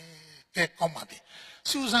ရမယ်ကြက်ကောင်းပါပြီ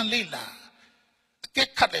စူးစမ်းလေ့လာကြ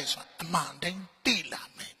က်ခတ်လိုက်ဆိုအမှန်တိုင်းသိလာ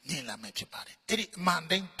မယ်မြင်လာမယ်ဖြစ်ပါတယ်အဲ့ဒီအမှန်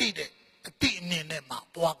တိုင်းသိတဲ့အတိအမြင်နဲ့မှ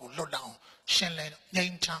ဘဝကိုလွတ်လပ်အောင် ရှင်းလင်းငြိ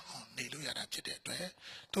မ်းချမ်းအောင်နေလို့ရတာဖြစ်တဲ့အတွက်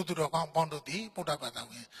တို့သူတော်ကောင်းပေါင်းတို့သည်ဗုဒ္ဓဘာသာ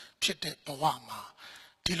ဝင်ဖြစ်တဲ့ဘဝမှာ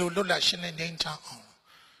ဒီလိုလွတ်လပ်ရှင်းလင်းငြိမ်းချမ်းအောင်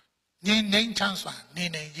ငြိမ်းချမ်းစွာနေ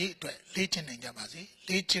နိုင်ရေးအတွက်လေ့ကျင့်နိုင်ကြပါစေ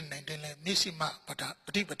လေ့ကျင့်နိုင်တဲ့လဲမျက်စိမှပ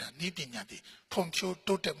ฏิပဒါနည်းပညာတွေဖွံ့ဖြိုး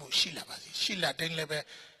တိုးတက်မှုရှိလာပါစေရှိလာတဲ့လည်းပဲ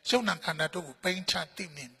ရုပ်နာခန္ဓာတို့ကိုပိန်းချသိ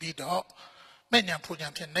မြင်ပြီးတော့မဲ့ညာဖူညာ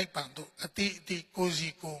ဖြင့်နိဗ္ဗာန်သို့အတိအတိကိုစီ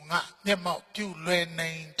ကိုငါမျက်မှောက်ပြုလွယ်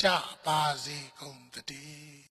နိုင်ကြပါစေကုန်သတည်း